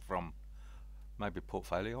feedback from maybe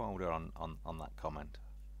portfolio holder on that comment,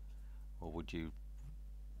 or would you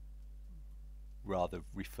rather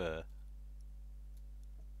refer?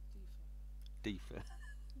 Defer.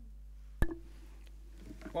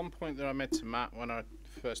 One point that I made to Matt when I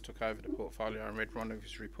first took over the portfolio and read one of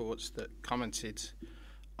his reports that commented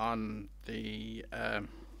on the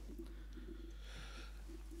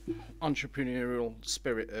entrepreneurial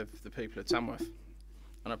spirit of the people of Tamworth.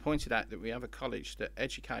 And I pointed out that we have a college that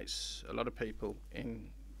educates a lot of people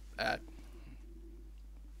in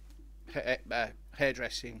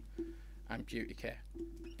hairdressing and beauty care.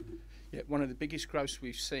 Yet one of the biggest growths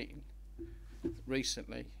we've seen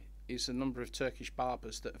recently is the number of Turkish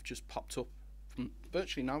barbers that have just popped up from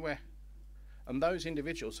virtually nowhere. And those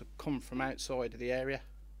individuals have come from outside of the area.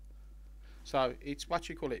 So it's what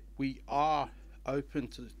you call it. We are open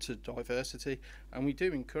to diversity, and we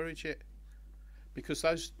do encourage it, because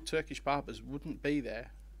those Turkish barbers wouldn't be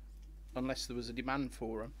there unless there was a demand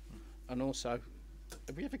for them. And also,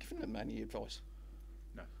 have we ever given them any advice?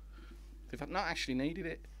 No. They've not actually needed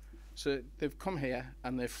it. So they've come here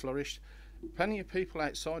and they've flourished. Plenty of people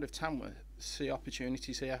outside of Tamworth see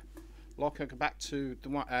opportunities here. Like, I go back to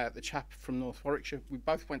the chap from North Warwickshire. We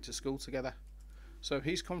both went to school together. So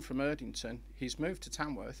he's come from Erdington, he's moved to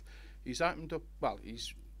Tamworth, he's opened up,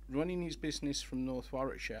 he's running his business from North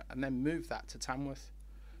Warwickshire and then moved that to Tamworth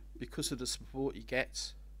because of the support he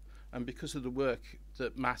gets and because of the work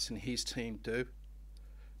that Matt and his team do.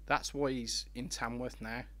 That's why he's in Tamworth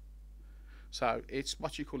now. So it's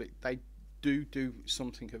what you call it, they do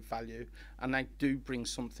something of value, and they do bring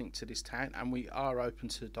something to this town, and we are open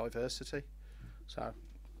to diversity. So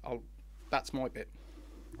that's my bit.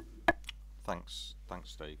 Thanks,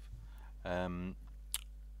 Steve.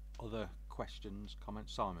 Other questions,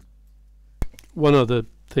 comments, Simon? One other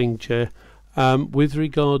thing, Chair, with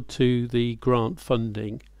regard to the grant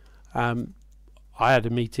funding, I had a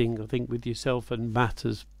meeting, I think, with yourself and Matt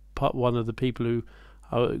as one of the people who,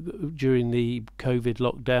 during the COVID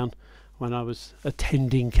lockdown, when I was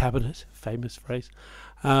attending cabinet, famous phrase,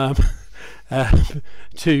 to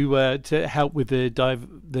help with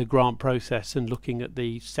the grant process and looking at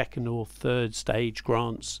the second or third stage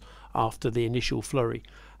grants after the initial flurry.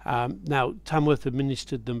 Now, Tamworth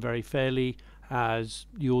administered them very fairly, as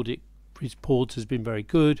the audit report has been very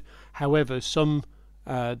good. However,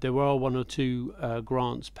 there were one or two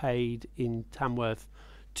grants paid in Tamworth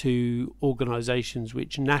to organisations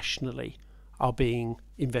which nationally are being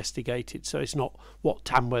investigated. So it's not what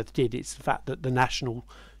Tamworth did, it's the fact that the national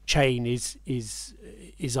chain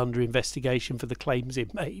is under investigation for the claims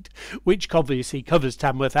it made, which obviously covers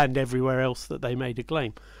Tamworth and everywhere else that they made a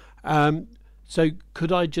claim. So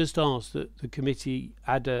could I just ask that the committee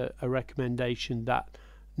add a recommendation that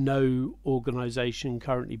no organisation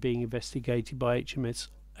currently being investigated by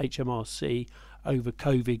HMRC over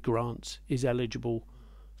COVID grants is eligible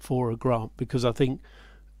for a grant? Because I think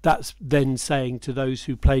that's then saying to those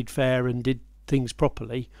who played fair and did things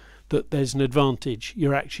properly that there's an advantage.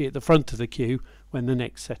 You're actually at the front of the queue when the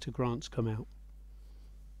next set of grants come out.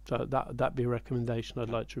 So that'd be a recommendation I'd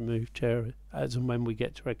like to remove, Chair, as and when we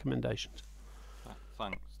get to recommendations.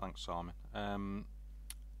 thanks, Simon.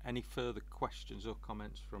 Any further questions or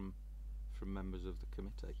comments from members of the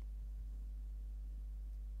committee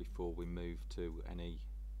before we move to any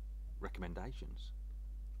recommendations?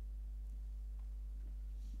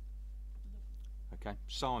 Okay,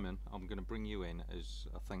 Simon, I'm going to bring you in, as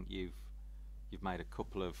I think you've made a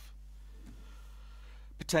couple of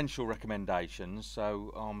potential recommendations.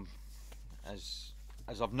 So as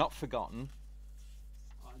I've not forgotten.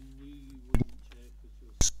 I knew you wouldn't, Chair, because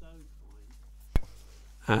you're so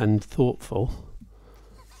kind and thoughtful.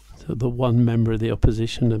 So the one member of the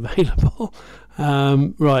opposition available.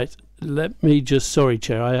 Right, let me just. Sorry,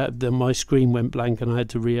 Chair. I had my screen went blank and I had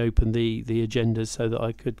to reopen the agenda so that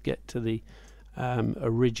I could get to the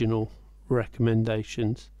original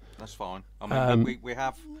recommendations. That's fine. I mean, we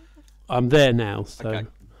have. I'm there now. So,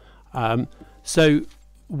 okay. So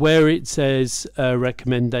where it says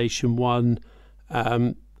recommendation 1,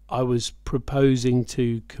 I was proposing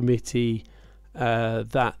to committee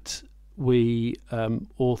that we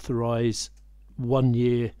authorise 1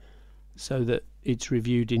 year so that it's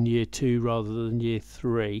reviewed in year 2 rather than year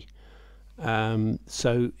 3.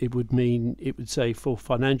 So it would say for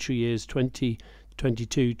financial years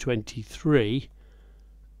 2022-23,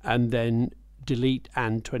 and then delete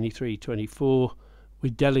and 23-24,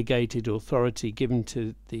 with delegated authority given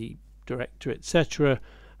to the director, etc.,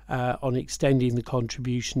 on extending the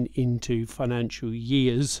contribution into financial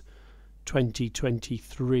years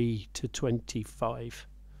 2023 to 25.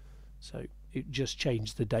 So it just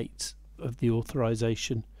changed the dates of the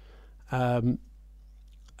authorisation, and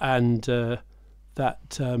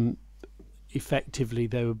that effectively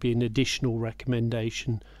there would be an additional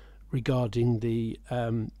recommendation regarding the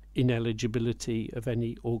ineligibility of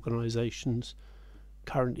any organisations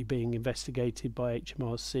currently being investigated by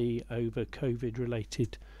HMRC over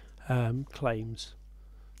COVID-related claims.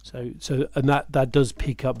 So and that does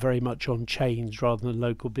pick up very much on chains rather than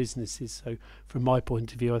local businesses. So from my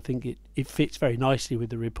point of view, I think it fits very nicely with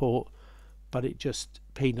the report, but it just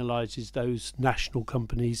penalises those national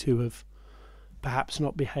companies who have perhaps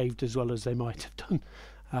not behaved as well as they might have done,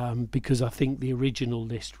 because I think the original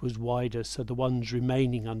list was wider. So the ones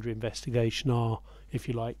remaining under investigation are, if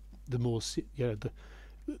you like, the more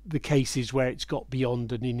the cases where it's got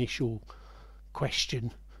beyond an initial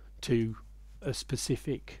question to a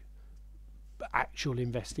specific actual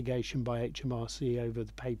investigation by HMRC over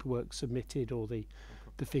the paperwork submitted or the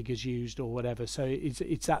figures used or whatever. So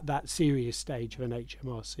it's at that serious stage of an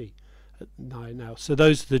HMRC now. So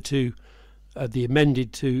those are the two, the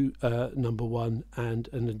amended to number 1 and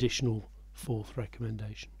an additional 4th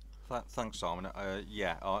recommendation. Thanks, Simon.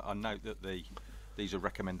 Yeah, I note that these are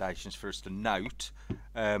recommendations for us to note,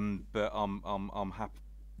 but I'm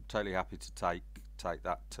totally happy to take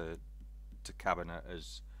that to cabinet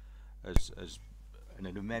as an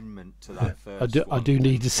amendment to that first I do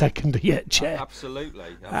need a second yet, Chair.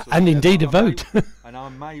 Absolutely. And indeed a vote. And I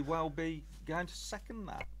may well be going to second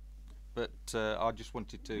that, but I just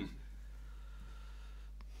wanted to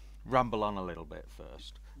ramble on a little bit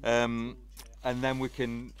first, and then we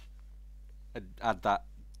can add that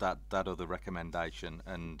other recommendation,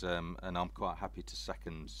 and I'm quite happy to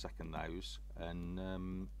second those.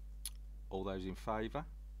 And all those in favour?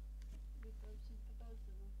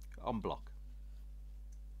 On block.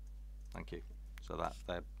 Thank you. So that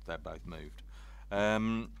they're both moved.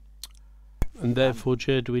 And therefore,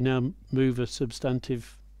 Chair, do we now move a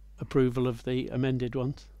substantive approval of the amended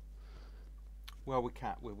ones? Well, we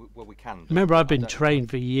can. We can. Remember, I've been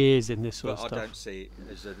trained for years in this sort of stuff. I don't see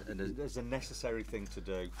it as a necessary thing to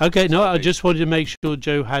do. Okay, no, I just wanted to make sure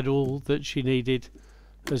Jo had all that she needed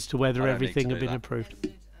as to whether everything had been approved.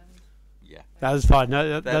 Yeah, that was fine.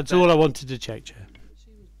 No, that's all I wanted to check, Chair.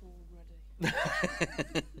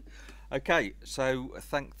 Okay, so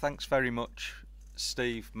thanks very much,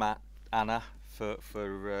 Steve, Matt, Anna, for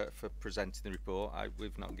presenting the report.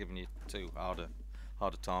 We've not given you too hard a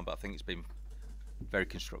time, but I think it's been very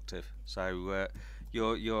constructive. So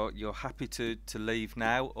you're happy to leave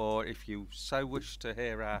now, or if you so wish to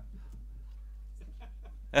hear our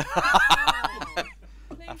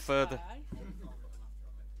our further.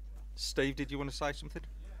 Steve, did you want to say something?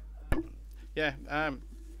 Yeah.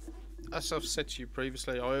 As I've said to you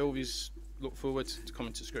previously, I always look forward to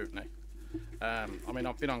coming to Scrutiny. I mean,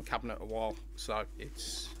 I've been on cabinet a while, so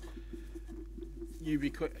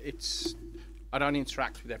I don't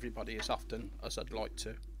interact with everybody as often as I'd like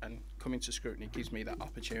to, and coming to Scrutiny gives me that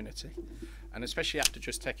opportunity, and especially after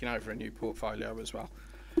just taking over a new portfolio as well.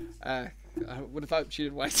 I would have hoped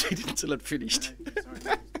you'd waited until I'd finished.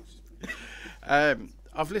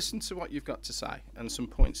 I've listened to what you've got to say, and some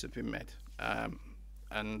points have been made.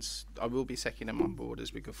 and I will be taking them on board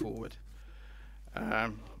as we go forward.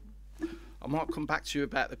 I might come back to you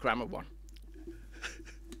about the grammar one.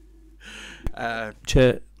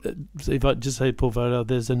 Chair, if I just say, portfolio,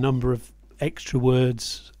 there's a number of extra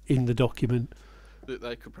words in the document. That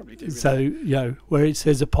they could probably do. So, you know, where it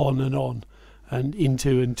says upon and on and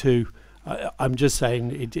into and to, I'm just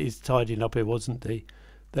saying it is tidying up. It wasn't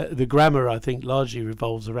the grammar, I think, largely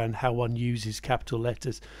revolves around how one uses capital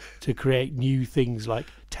letters to create new things like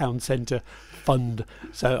town centre, fund.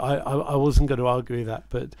 So I wasn't going to argue with that.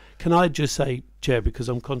 But can I just say, Chair, because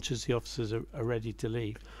I'm conscious the officers are ready to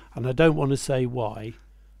leave, and I don't want to say why,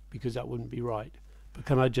 because that wouldn't be right. But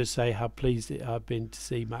can I just say how pleased I've been to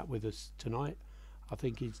see Matt with us tonight. I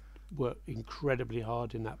think he's worked incredibly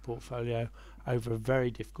hard in that portfolio over a very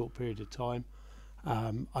difficult period of time.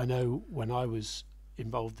 I know when I was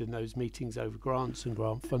involved in those meetings over grants and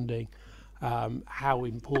grant funding, how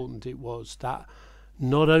important it was that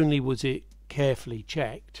not only was it carefully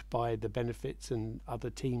checked by the benefits and other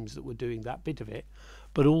teams that were doing that bit of it,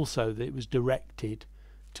 but also that it was directed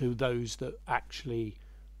to those that actually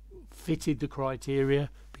fitted the criteria,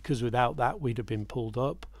 because without that we'd have been pulled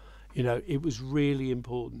up. You know, it was really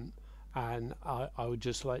important, and I would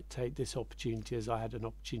just like to take this opportunity, as I had an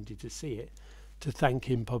opportunity to see it, to thank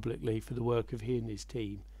him publicly for the work of he and his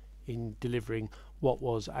team in delivering what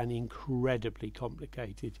was an incredibly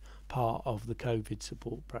complicated part of the COVID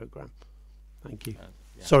support programme. Thank you.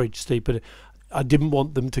 Yeah. Sorry, Steve, but I didn't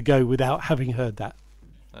want them to go without having heard that.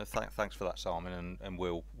 Thanks for that, Simon, and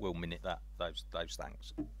we'll minute those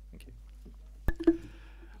thanks. Thank you.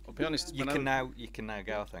 I'll be honest. You can now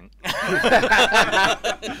go, I think.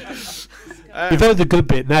 You've heard the good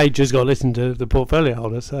bit. Now you just got to listen to the portfolio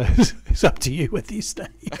holder. So it's up to you whether you stay.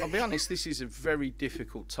 I'll be honest. This is a very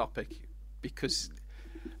difficult topic because,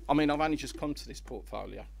 I mean, I've only just come to this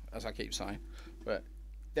portfolio, as I keep saying, but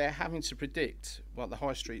they're having to predict what the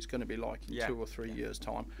high street's going to be like in 2 or 3 years'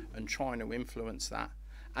 time and trying to influence that,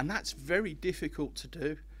 and that's very difficult to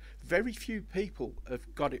do. Very few people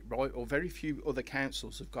have got it right, or very few other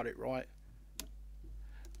councils have got it right,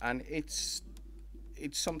 and it's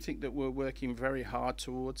something that we're working very hard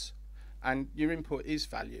towards, and your input is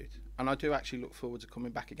valued, and I do actually look forward to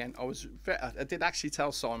coming back again. I did actually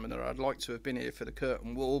tell Simon that I'd like to have been here for the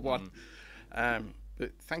curtain wall one,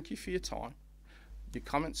 but thank you for your time. Your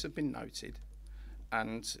comments have been noted,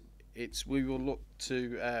 and we will look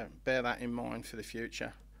to bear that in mind for the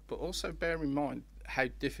future, but also bear in mind how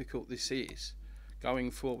difficult this is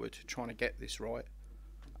going forward, trying to get this right,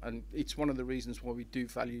 and it's one of the reasons why we do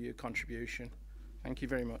value your contribution. Thank you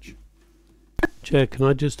very much. Chair, can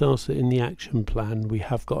I just ask that in the action plan we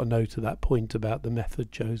have got a note of that point about the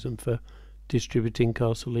method chosen for distributing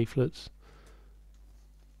castle leaflets,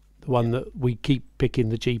 the one that we keep picking,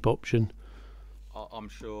 the cheap option? I'm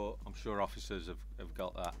sure officers have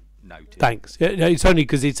got that noted. Thanks. Yeah, it's only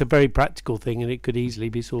because it's a very practical thing and it could easily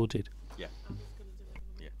be sorted. Yeah.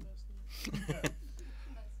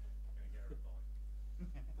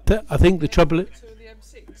 I think the trouble,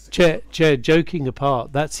 Chair, joking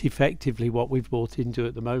apart, that's effectively what we've bought into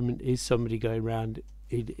at the moment, is somebody going round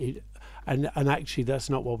and actually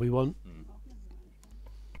that's not what we want.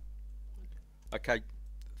 Okay,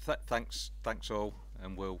 thanks all,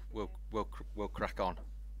 and we'll crack on.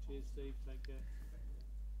 Cheers, Steve. Take care.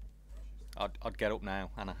 I'd get up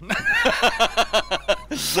now, Hannah.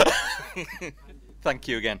 Thank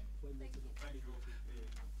you again.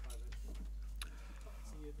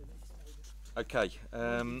 Okay,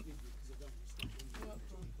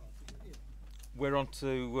 we're on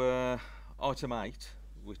to item 8,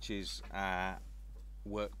 which is our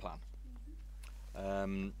work plan.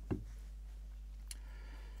 And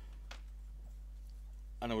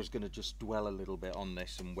I was going to just dwell a little bit on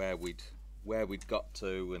this and where we'd got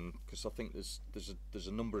to, and because I think there's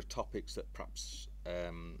a number of topics that perhaps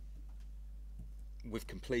we've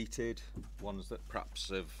completed, ones that perhaps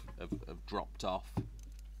have dropped off.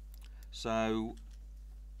 So,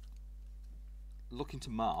 looking to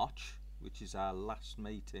March, which is our last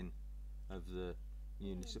meeting of the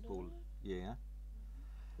municipal year,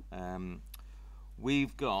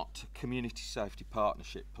 we've got a community safety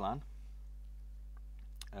partnership plan.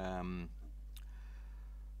 I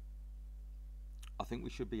think we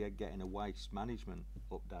should be getting a waste management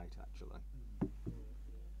update actually.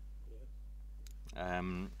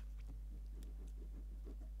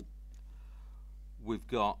 We've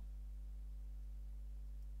got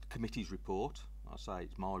the committee's report. I say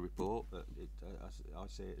it's my report, but I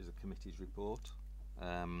see it as a committee's report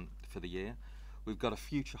for the year. We've got a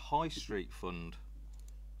future high street fund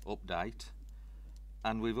update,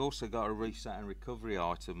 And we've also got a reset and recovery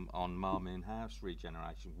item on Marmion House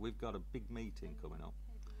regeneration. We've got a big meeting coming up.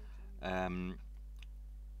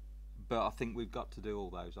 But I think we've got to do all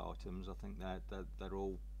those items. I think they're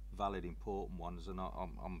all valid, important ones, and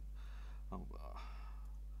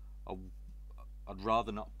I'd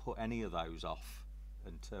rather not put any of those off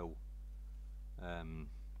until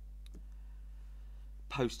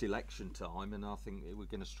post-election time, and I think we're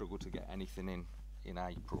going to struggle to get anything in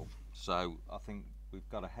April. So I think we've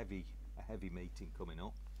got a heavy meeting coming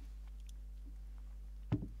up.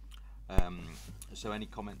 So any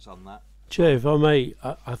comments on that? Chair, if I may,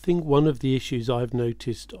 I think one of the issues I've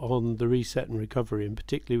noticed on the reset and recovery, and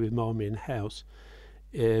particularly with Marmion House,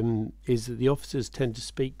 is that the officers tend to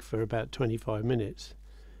speak for about 25 minutes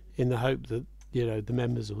in the hope that, you know, the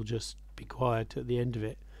members will just be quiet at the end of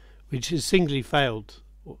it, which has singly failed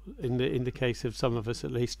in the case of some of us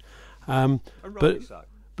at least. But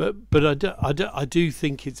I do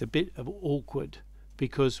think it's a bit of awkward,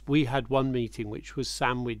 because we had one meeting which was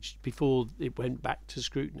sandwiched before it went back to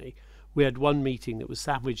scrutiny. We had one meeting that was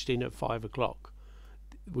sandwiched in at 5 o'clock.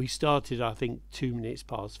 We started, I think, 2 minutes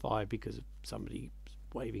past 5 because of somebody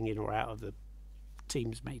waving in or out of the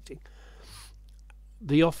Teams meeting.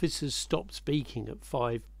 The officers stopped speaking at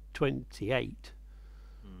 5:28,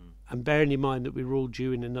 and bearing in mind that we were all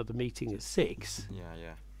due in another meeting at 6.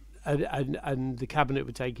 And the cabinet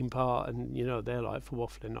were taking part, and you know they're like for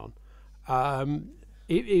waffling on.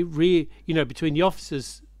 It really, you know, between the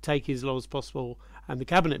officers taking as long as possible and the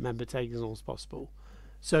cabinet member taking as long as possible.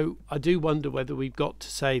 So I do wonder whether we've got to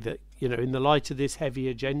say that, you know, in the light of this heavy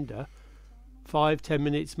agenda, 5-10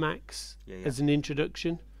 minutes max as an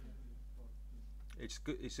introduction. It's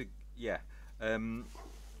good. It's a yeah.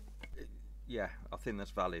 Yeah, I think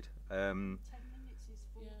that's valid. 10 minutes is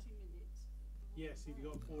 40 minutes. Yes, if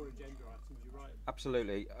you've got 4 agenda items, you're right.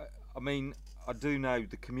 Absolutely. I mean, I do know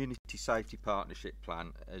the Community Safety Partnership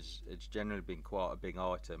Plan has generally been quite a big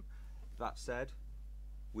item. That said,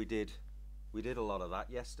 we did a lot of that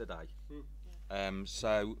yesterday.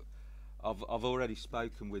 So I've already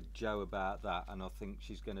spoken with Jo about that, and I think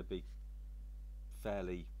she's going to be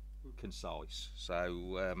fairly concise.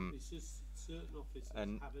 So it's just certain officers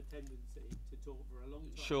have a tendency to talk for a long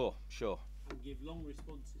time. Sure. And give long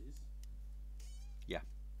responses. Yeah.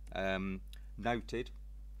 Noted.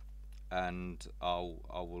 And I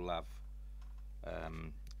will have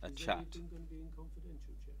a chat. Is anything going to be in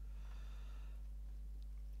confidential, Chair?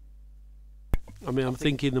 I mean, I'm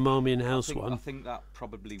thinking the Marmion House one. I think that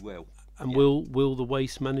probably will. And will the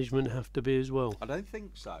waste management have to be as well? I don't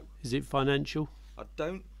think so. Is it financial? I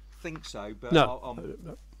don't think so, but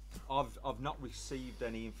no. I've not received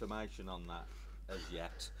any information on that as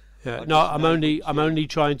yet. Yeah. No, I'm only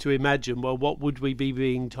trying to imagine. Well, what would we be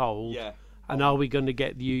being told? Yeah. And are we going to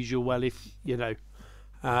get the usual? Well, if you know,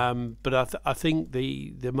 but I think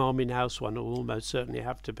the Marmion House one will almost certainly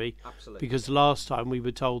have to be. Absolutely. Because last time we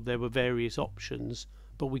were told there were various options,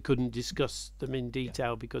 but we couldn't discuss them in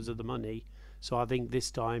detail because of the money. So I think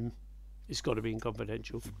this time it's got to be in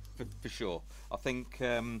confidential. For sure. I think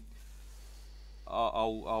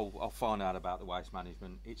I'll find out about the waste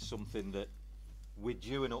management. It's something that we're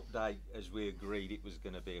due an update, as we agreed it was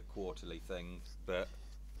going to be a quarterly thing, but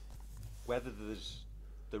whether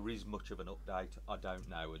there is much of an update, I don't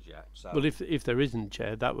know as yet. So well, if there isn't,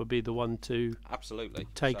 Chair, that would be the one to absolutely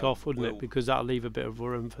take off, wouldn't it? Because that'll leave a bit of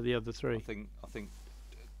room for the other 3. I think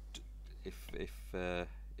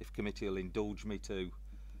if committee will indulge me to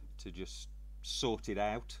just sort it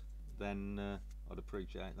out, then I'd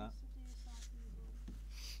appreciate that.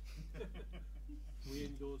 We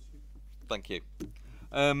endorse you. Thank you.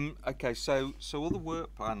 Okay, so other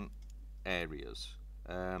work plan areas.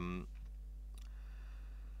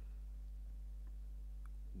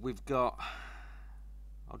 We've got.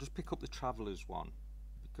 I'll just pick up the travellers one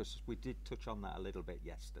because we did touch on that a little bit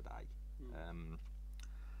yesterday.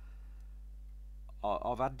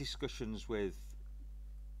 I've had discussions with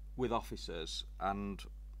officers, and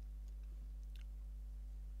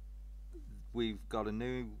we've got a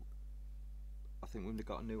new. I think we've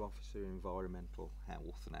got a new officer in environmental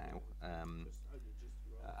health now.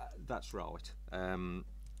 That's right. And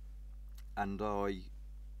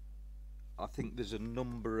I think there's a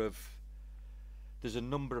number of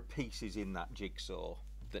pieces in that jigsaw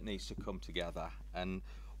that needs to come together. And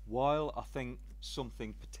while I think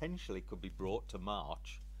something potentially could be brought to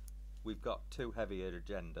March, we've got too heavy an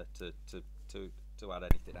agenda to add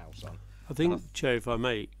anything else on. I think, Chair, if I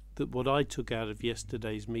may, that what I took out of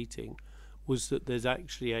yesterday's meeting was that there's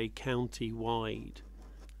actually a county-wide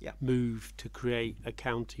move to create a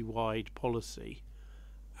county-wide policy,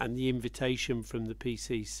 and the invitation from the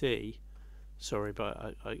PCC Sorry,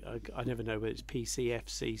 but I never know whether it's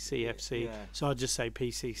PCFC, CFC. Yeah. So I just say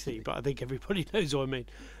PCC, but I think everybody knows what I mean.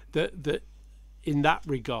 That in that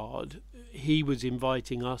regard, he was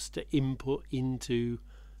inviting us to input into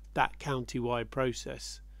that county-wide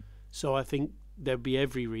process. So I think there'd be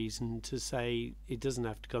every reason to say it doesn't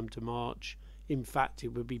have to come to March. In fact, it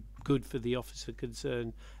would be good for the officer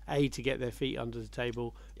concerned, A, to get their feet under the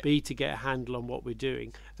table, B, to get a handle on what we're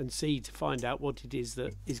doing, and C, to find out what it is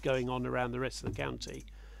that is going on around the rest of the county.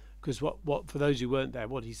 Because what for those who weren't there,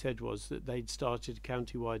 what he said was that they'd started a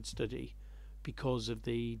county-wide study because of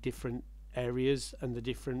the different areas and the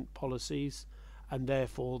different policies, and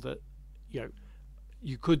therefore that,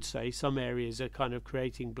 you could say some areas are kind of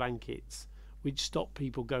creating blankets which stop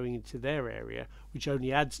people going into their area, which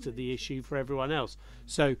only adds to the issue for everyone else.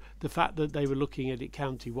 So the fact that they were looking at it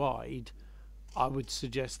county-wide, I would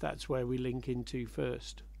suggest that's where we link into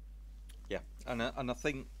first. Yeah, and I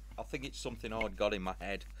think it's something I'd got in my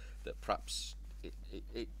head that perhaps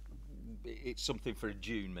it's something for a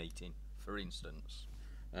June meeting, for instance.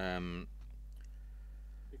 If you're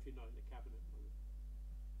not in the cabinet.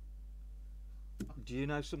 Do you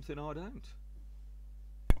know something I don't?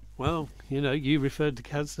 Well, you referred to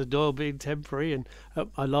Councillor Doyle being temporary, and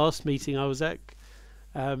at my last meeting I was at,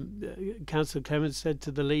 Councillor Clements said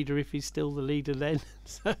to the leader if he's still the leader then.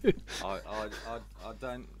 So I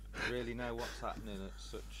don't really know what's happening at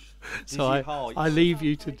such dizzy so heights. I leave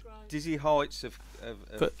you to Dizzy heights of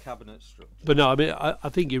cabinet structure. But no, I mean, I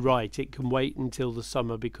think you're right. It can wait until the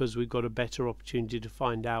summer because we've got a better opportunity to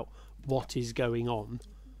find out what is going on.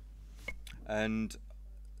 And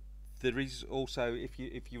there is also, if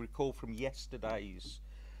you recall from yesterday's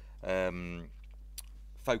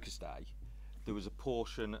focus day, there was a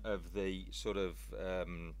portion of the sort of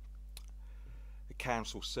the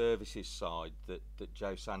council services side that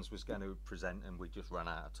Joe Sands was going to present, and we just ran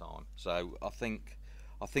out of time. So I think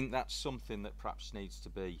that's something that perhaps needs to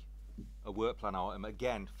be a work plan item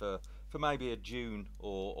again for maybe a June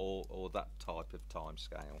or that type of time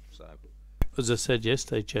scale. So. As I said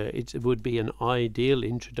yesterday, Chair, it would be an ideal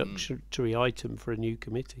introductory item for a new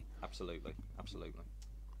committee. Absolutely.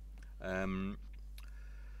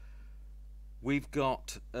 We've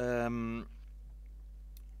got a number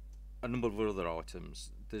of other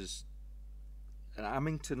items. There's an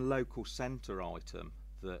Amington local centre item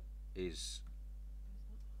that is.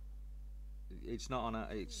 It's not on a.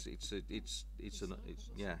 It's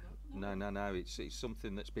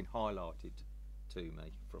something that's been highlighted to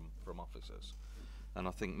me from officers, and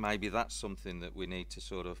I think maybe that's something that we need to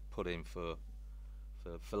sort of put in for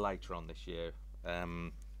later on this year.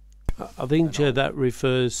 I think, Chair, that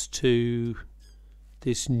refers to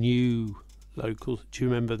this new local. Do you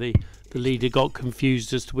remember the leader got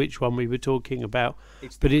confused as to which one we were talking about?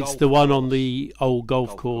 It's the one on the old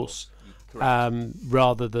golf course.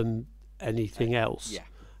 Rather than anything else. Yeah.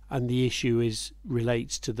 And the issue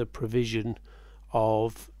relates to the provision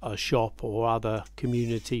of a shop or other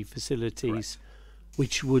community facilities. Correct.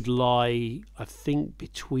 Which would lie, I think,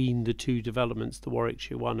 between the two developments, the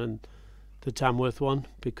Warwickshire one and the Tamworth one,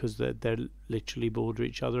 because they're literally border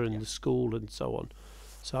each other, and the school and so on.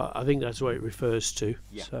 So I think that's what it refers to.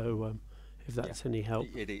 Yeah. So if that's any help.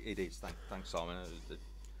 It is. Thanks, Simon. A good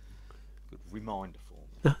reminder for me.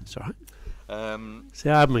 No, that's all right. See,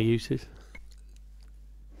 I have my uses.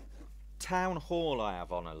 Town Hall I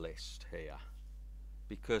have on a list here,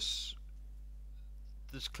 because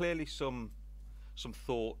there's clearly some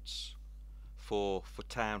thoughts for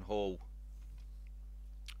Town Hall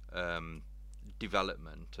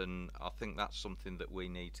development, and I think that's something that we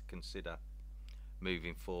need to consider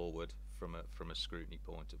moving forward from a scrutiny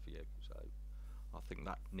point of view. So I think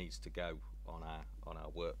that needs to go on our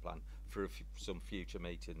work plan for some future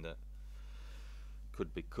meeting that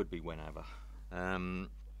could be whenever. Can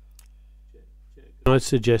I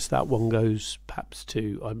suggest that one goes perhaps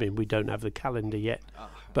to, I mean, we don't have the calendar yet,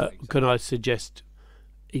 but exactly. Can I suggest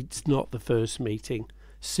it's not the first meeting,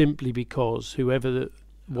 simply because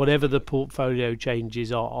whatever the portfolio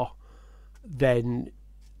changes are, then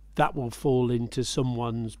that will fall into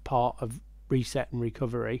someone's part of reset and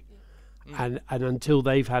recovery. Yeah. And until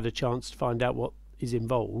they've had a chance to find out what is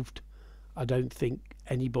involved, I don't think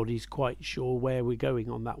anybody's quite sure where we're going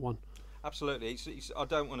on that one. Absolutely. I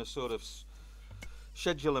don't want to sort of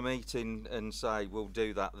schedule a meeting and say we'll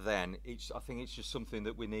do that then. I think it's just something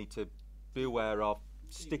that we need to be aware of.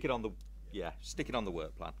 Stick it on the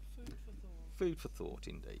work plan. Food for thought,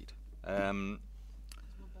 indeed.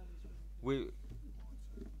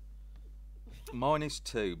 Mine is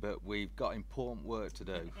too, but we've got important work to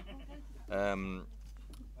do.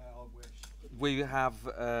 we have.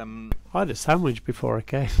 I had a sandwich before I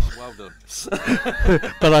came, Well done.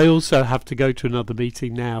 but I also have to go to another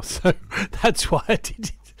meeting now, so that's why I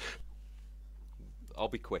did it. I'll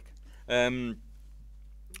be quick.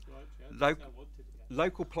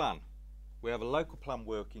 Local plan. We have a local plan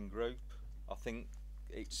working group. I think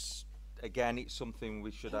it's something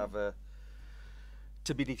we should have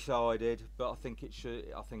to be decided, but I think it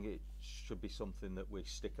should be something that we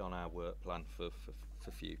stick on our work plan for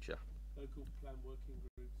future. Local plan working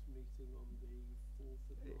groups meeting on the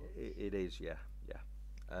 4th of March. It is, yeah.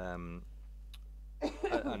 And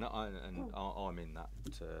I'm in that.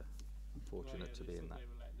 Fortunate to be in that.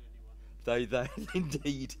 They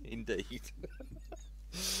indeed.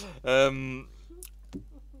 In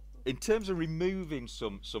terms of removing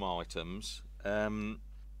some items,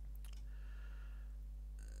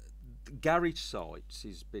 garage sites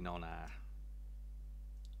has been on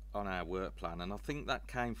our work plan, and I think that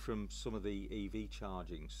came from some of the EV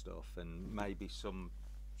charging stuff, and maybe some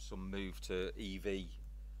move to EV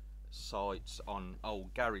sites on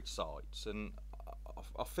old garage sites, and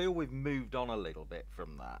I feel we've moved on a little bit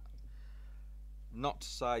from that. Not to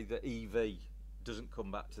say that EV doesn't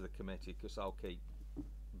come back to the committee, because I'll keep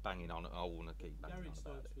banging on it. I want to keep banging on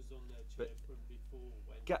about it. Garage sites was on their chair from before.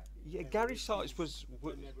 Garage sites was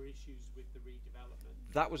there were issues with the redevelopment.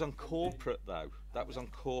 That was on corporate though. That was on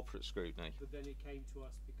corporate scrutiny. But then it came to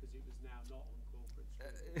us because it was now not on corporate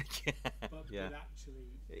scrutiny. But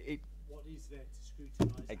actually, what is there to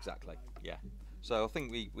scrutinise? Exactly. Yeah. So I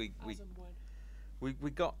think we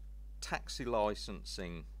got taxi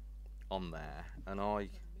licensing on there, and I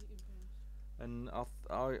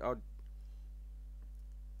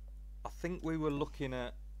think we were looking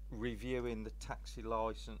at reviewing the taxi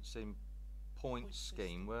licensing points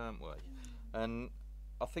scheme, weren't we? And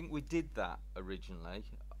I think we did that originally.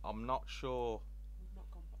 I'm not sure.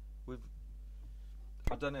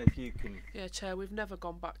 I don't know if you can. Yeah, Chair, we've never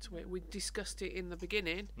gone back to it. We discussed it in the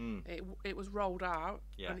beginning. It was rolled out,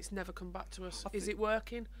 and it's never come back to us. Is it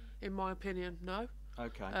working? In my opinion, no.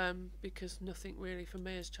 Okay. Because nothing really for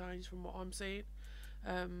me has changed from what I'm seeing.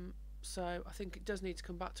 So I think it does need to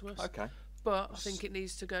come back to us. Okay. But I think it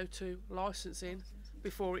needs to go to licensing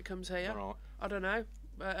before it comes here. Right. I don't know.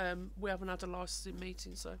 We haven't had a licensing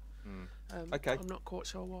meeting, so okay. I'm not quite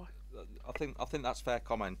sure why. I think that's fair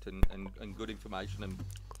comment and good information. And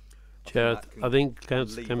Chair, I think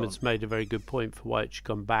Councillor Clements made a very good point for why it should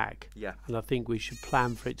come back. Yeah. And I think we should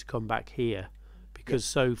plan for it to come back here, because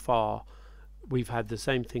so far we've had the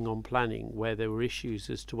same thing on planning, where there were issues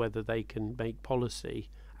as to whether they can make policy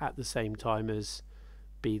at the same time as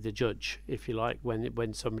be the judge, if you like,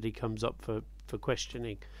 when somebody comes up for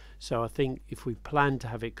questioning. So I think if we plan to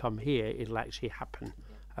have it come here, it'll actually happen,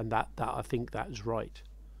 and that I think that's right.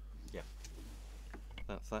 Yeah.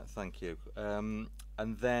 Thank you. And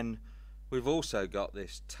then we've also got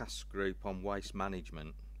this task group on waste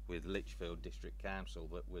management with Lichfield District Council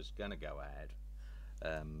that was going to go ahead.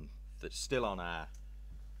 That's still on our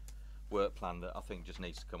work plan, that I think just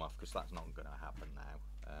needs to come off, because that's not going to happen now.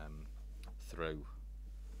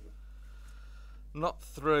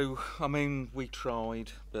 I mean, we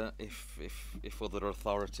tried, but if other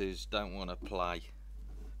authorities don't want to play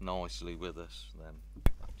nicely with us, then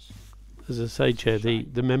that's... As I say, Chair,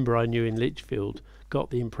 the member I knew in Lichfield got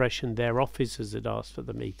the impression their officers had asked for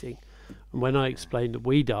the meeting, and when I explained that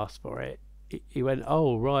we'd asked for it, he went,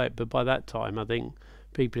 "Oh right," but by that time I think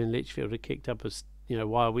people in Lichfield had kicked up as,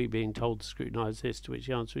 why are we being told to scrutinise this? To which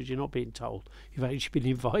the answer is, you're not being told. You've actually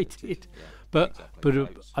been invited. Yeah, but exactly.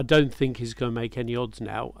 I don't think it's going to make any odds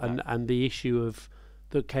now. And the issue of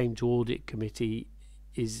that came to audit committee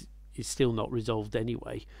is still not resolved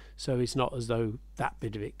anyway. So it's not as though that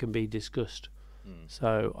bit of it can be discussed.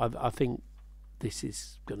 So I think this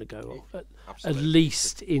is going to go at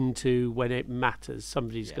least into when it matters.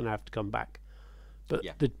 Somebody's going to have to come back. But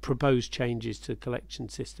the proposed changes to the collection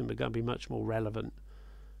system are going to be much more relevant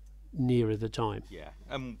nearer the time. Yeah,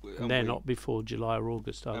 and they're not before July or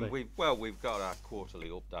August, are they? We've got our quarterly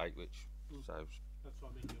update, which so that's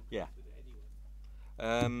what I mean. Yeah.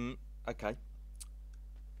 Anyway. Okay.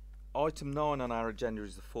 Item 9 on our agenda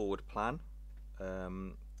is the forward plan. I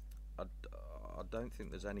don't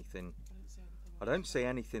think there's anything. I don't see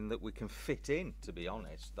anything that we can fit in, to be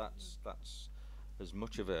honest. That's as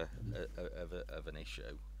much of an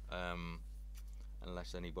issue,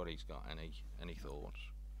 unless anybody's got any thoughts.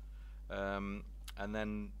 And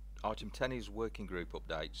then item 10 is working group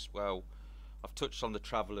updates. Well, I've touched on the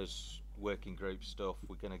travellers working group stuff.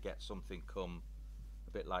 We're going to get something come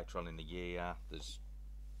a bit later on in the year.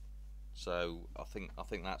 So I think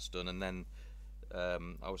that's done. And then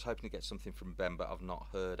I was hoping to get something from Ben, but I've not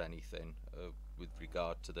heard anything with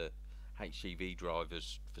regard to the HGV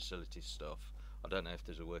drivers facilities stuff. I don't know if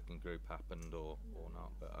there's a working group happened or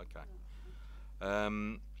not, but okay.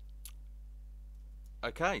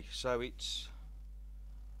 Okay, so it's,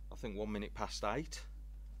 I think, 1 minute past 8.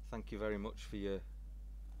 Thank you very much for your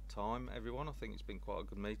time, everyone. I think it's been quite a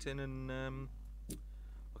good meeting, and I'll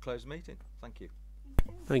close the meeting. Thank you.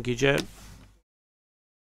 Thank you, Chair.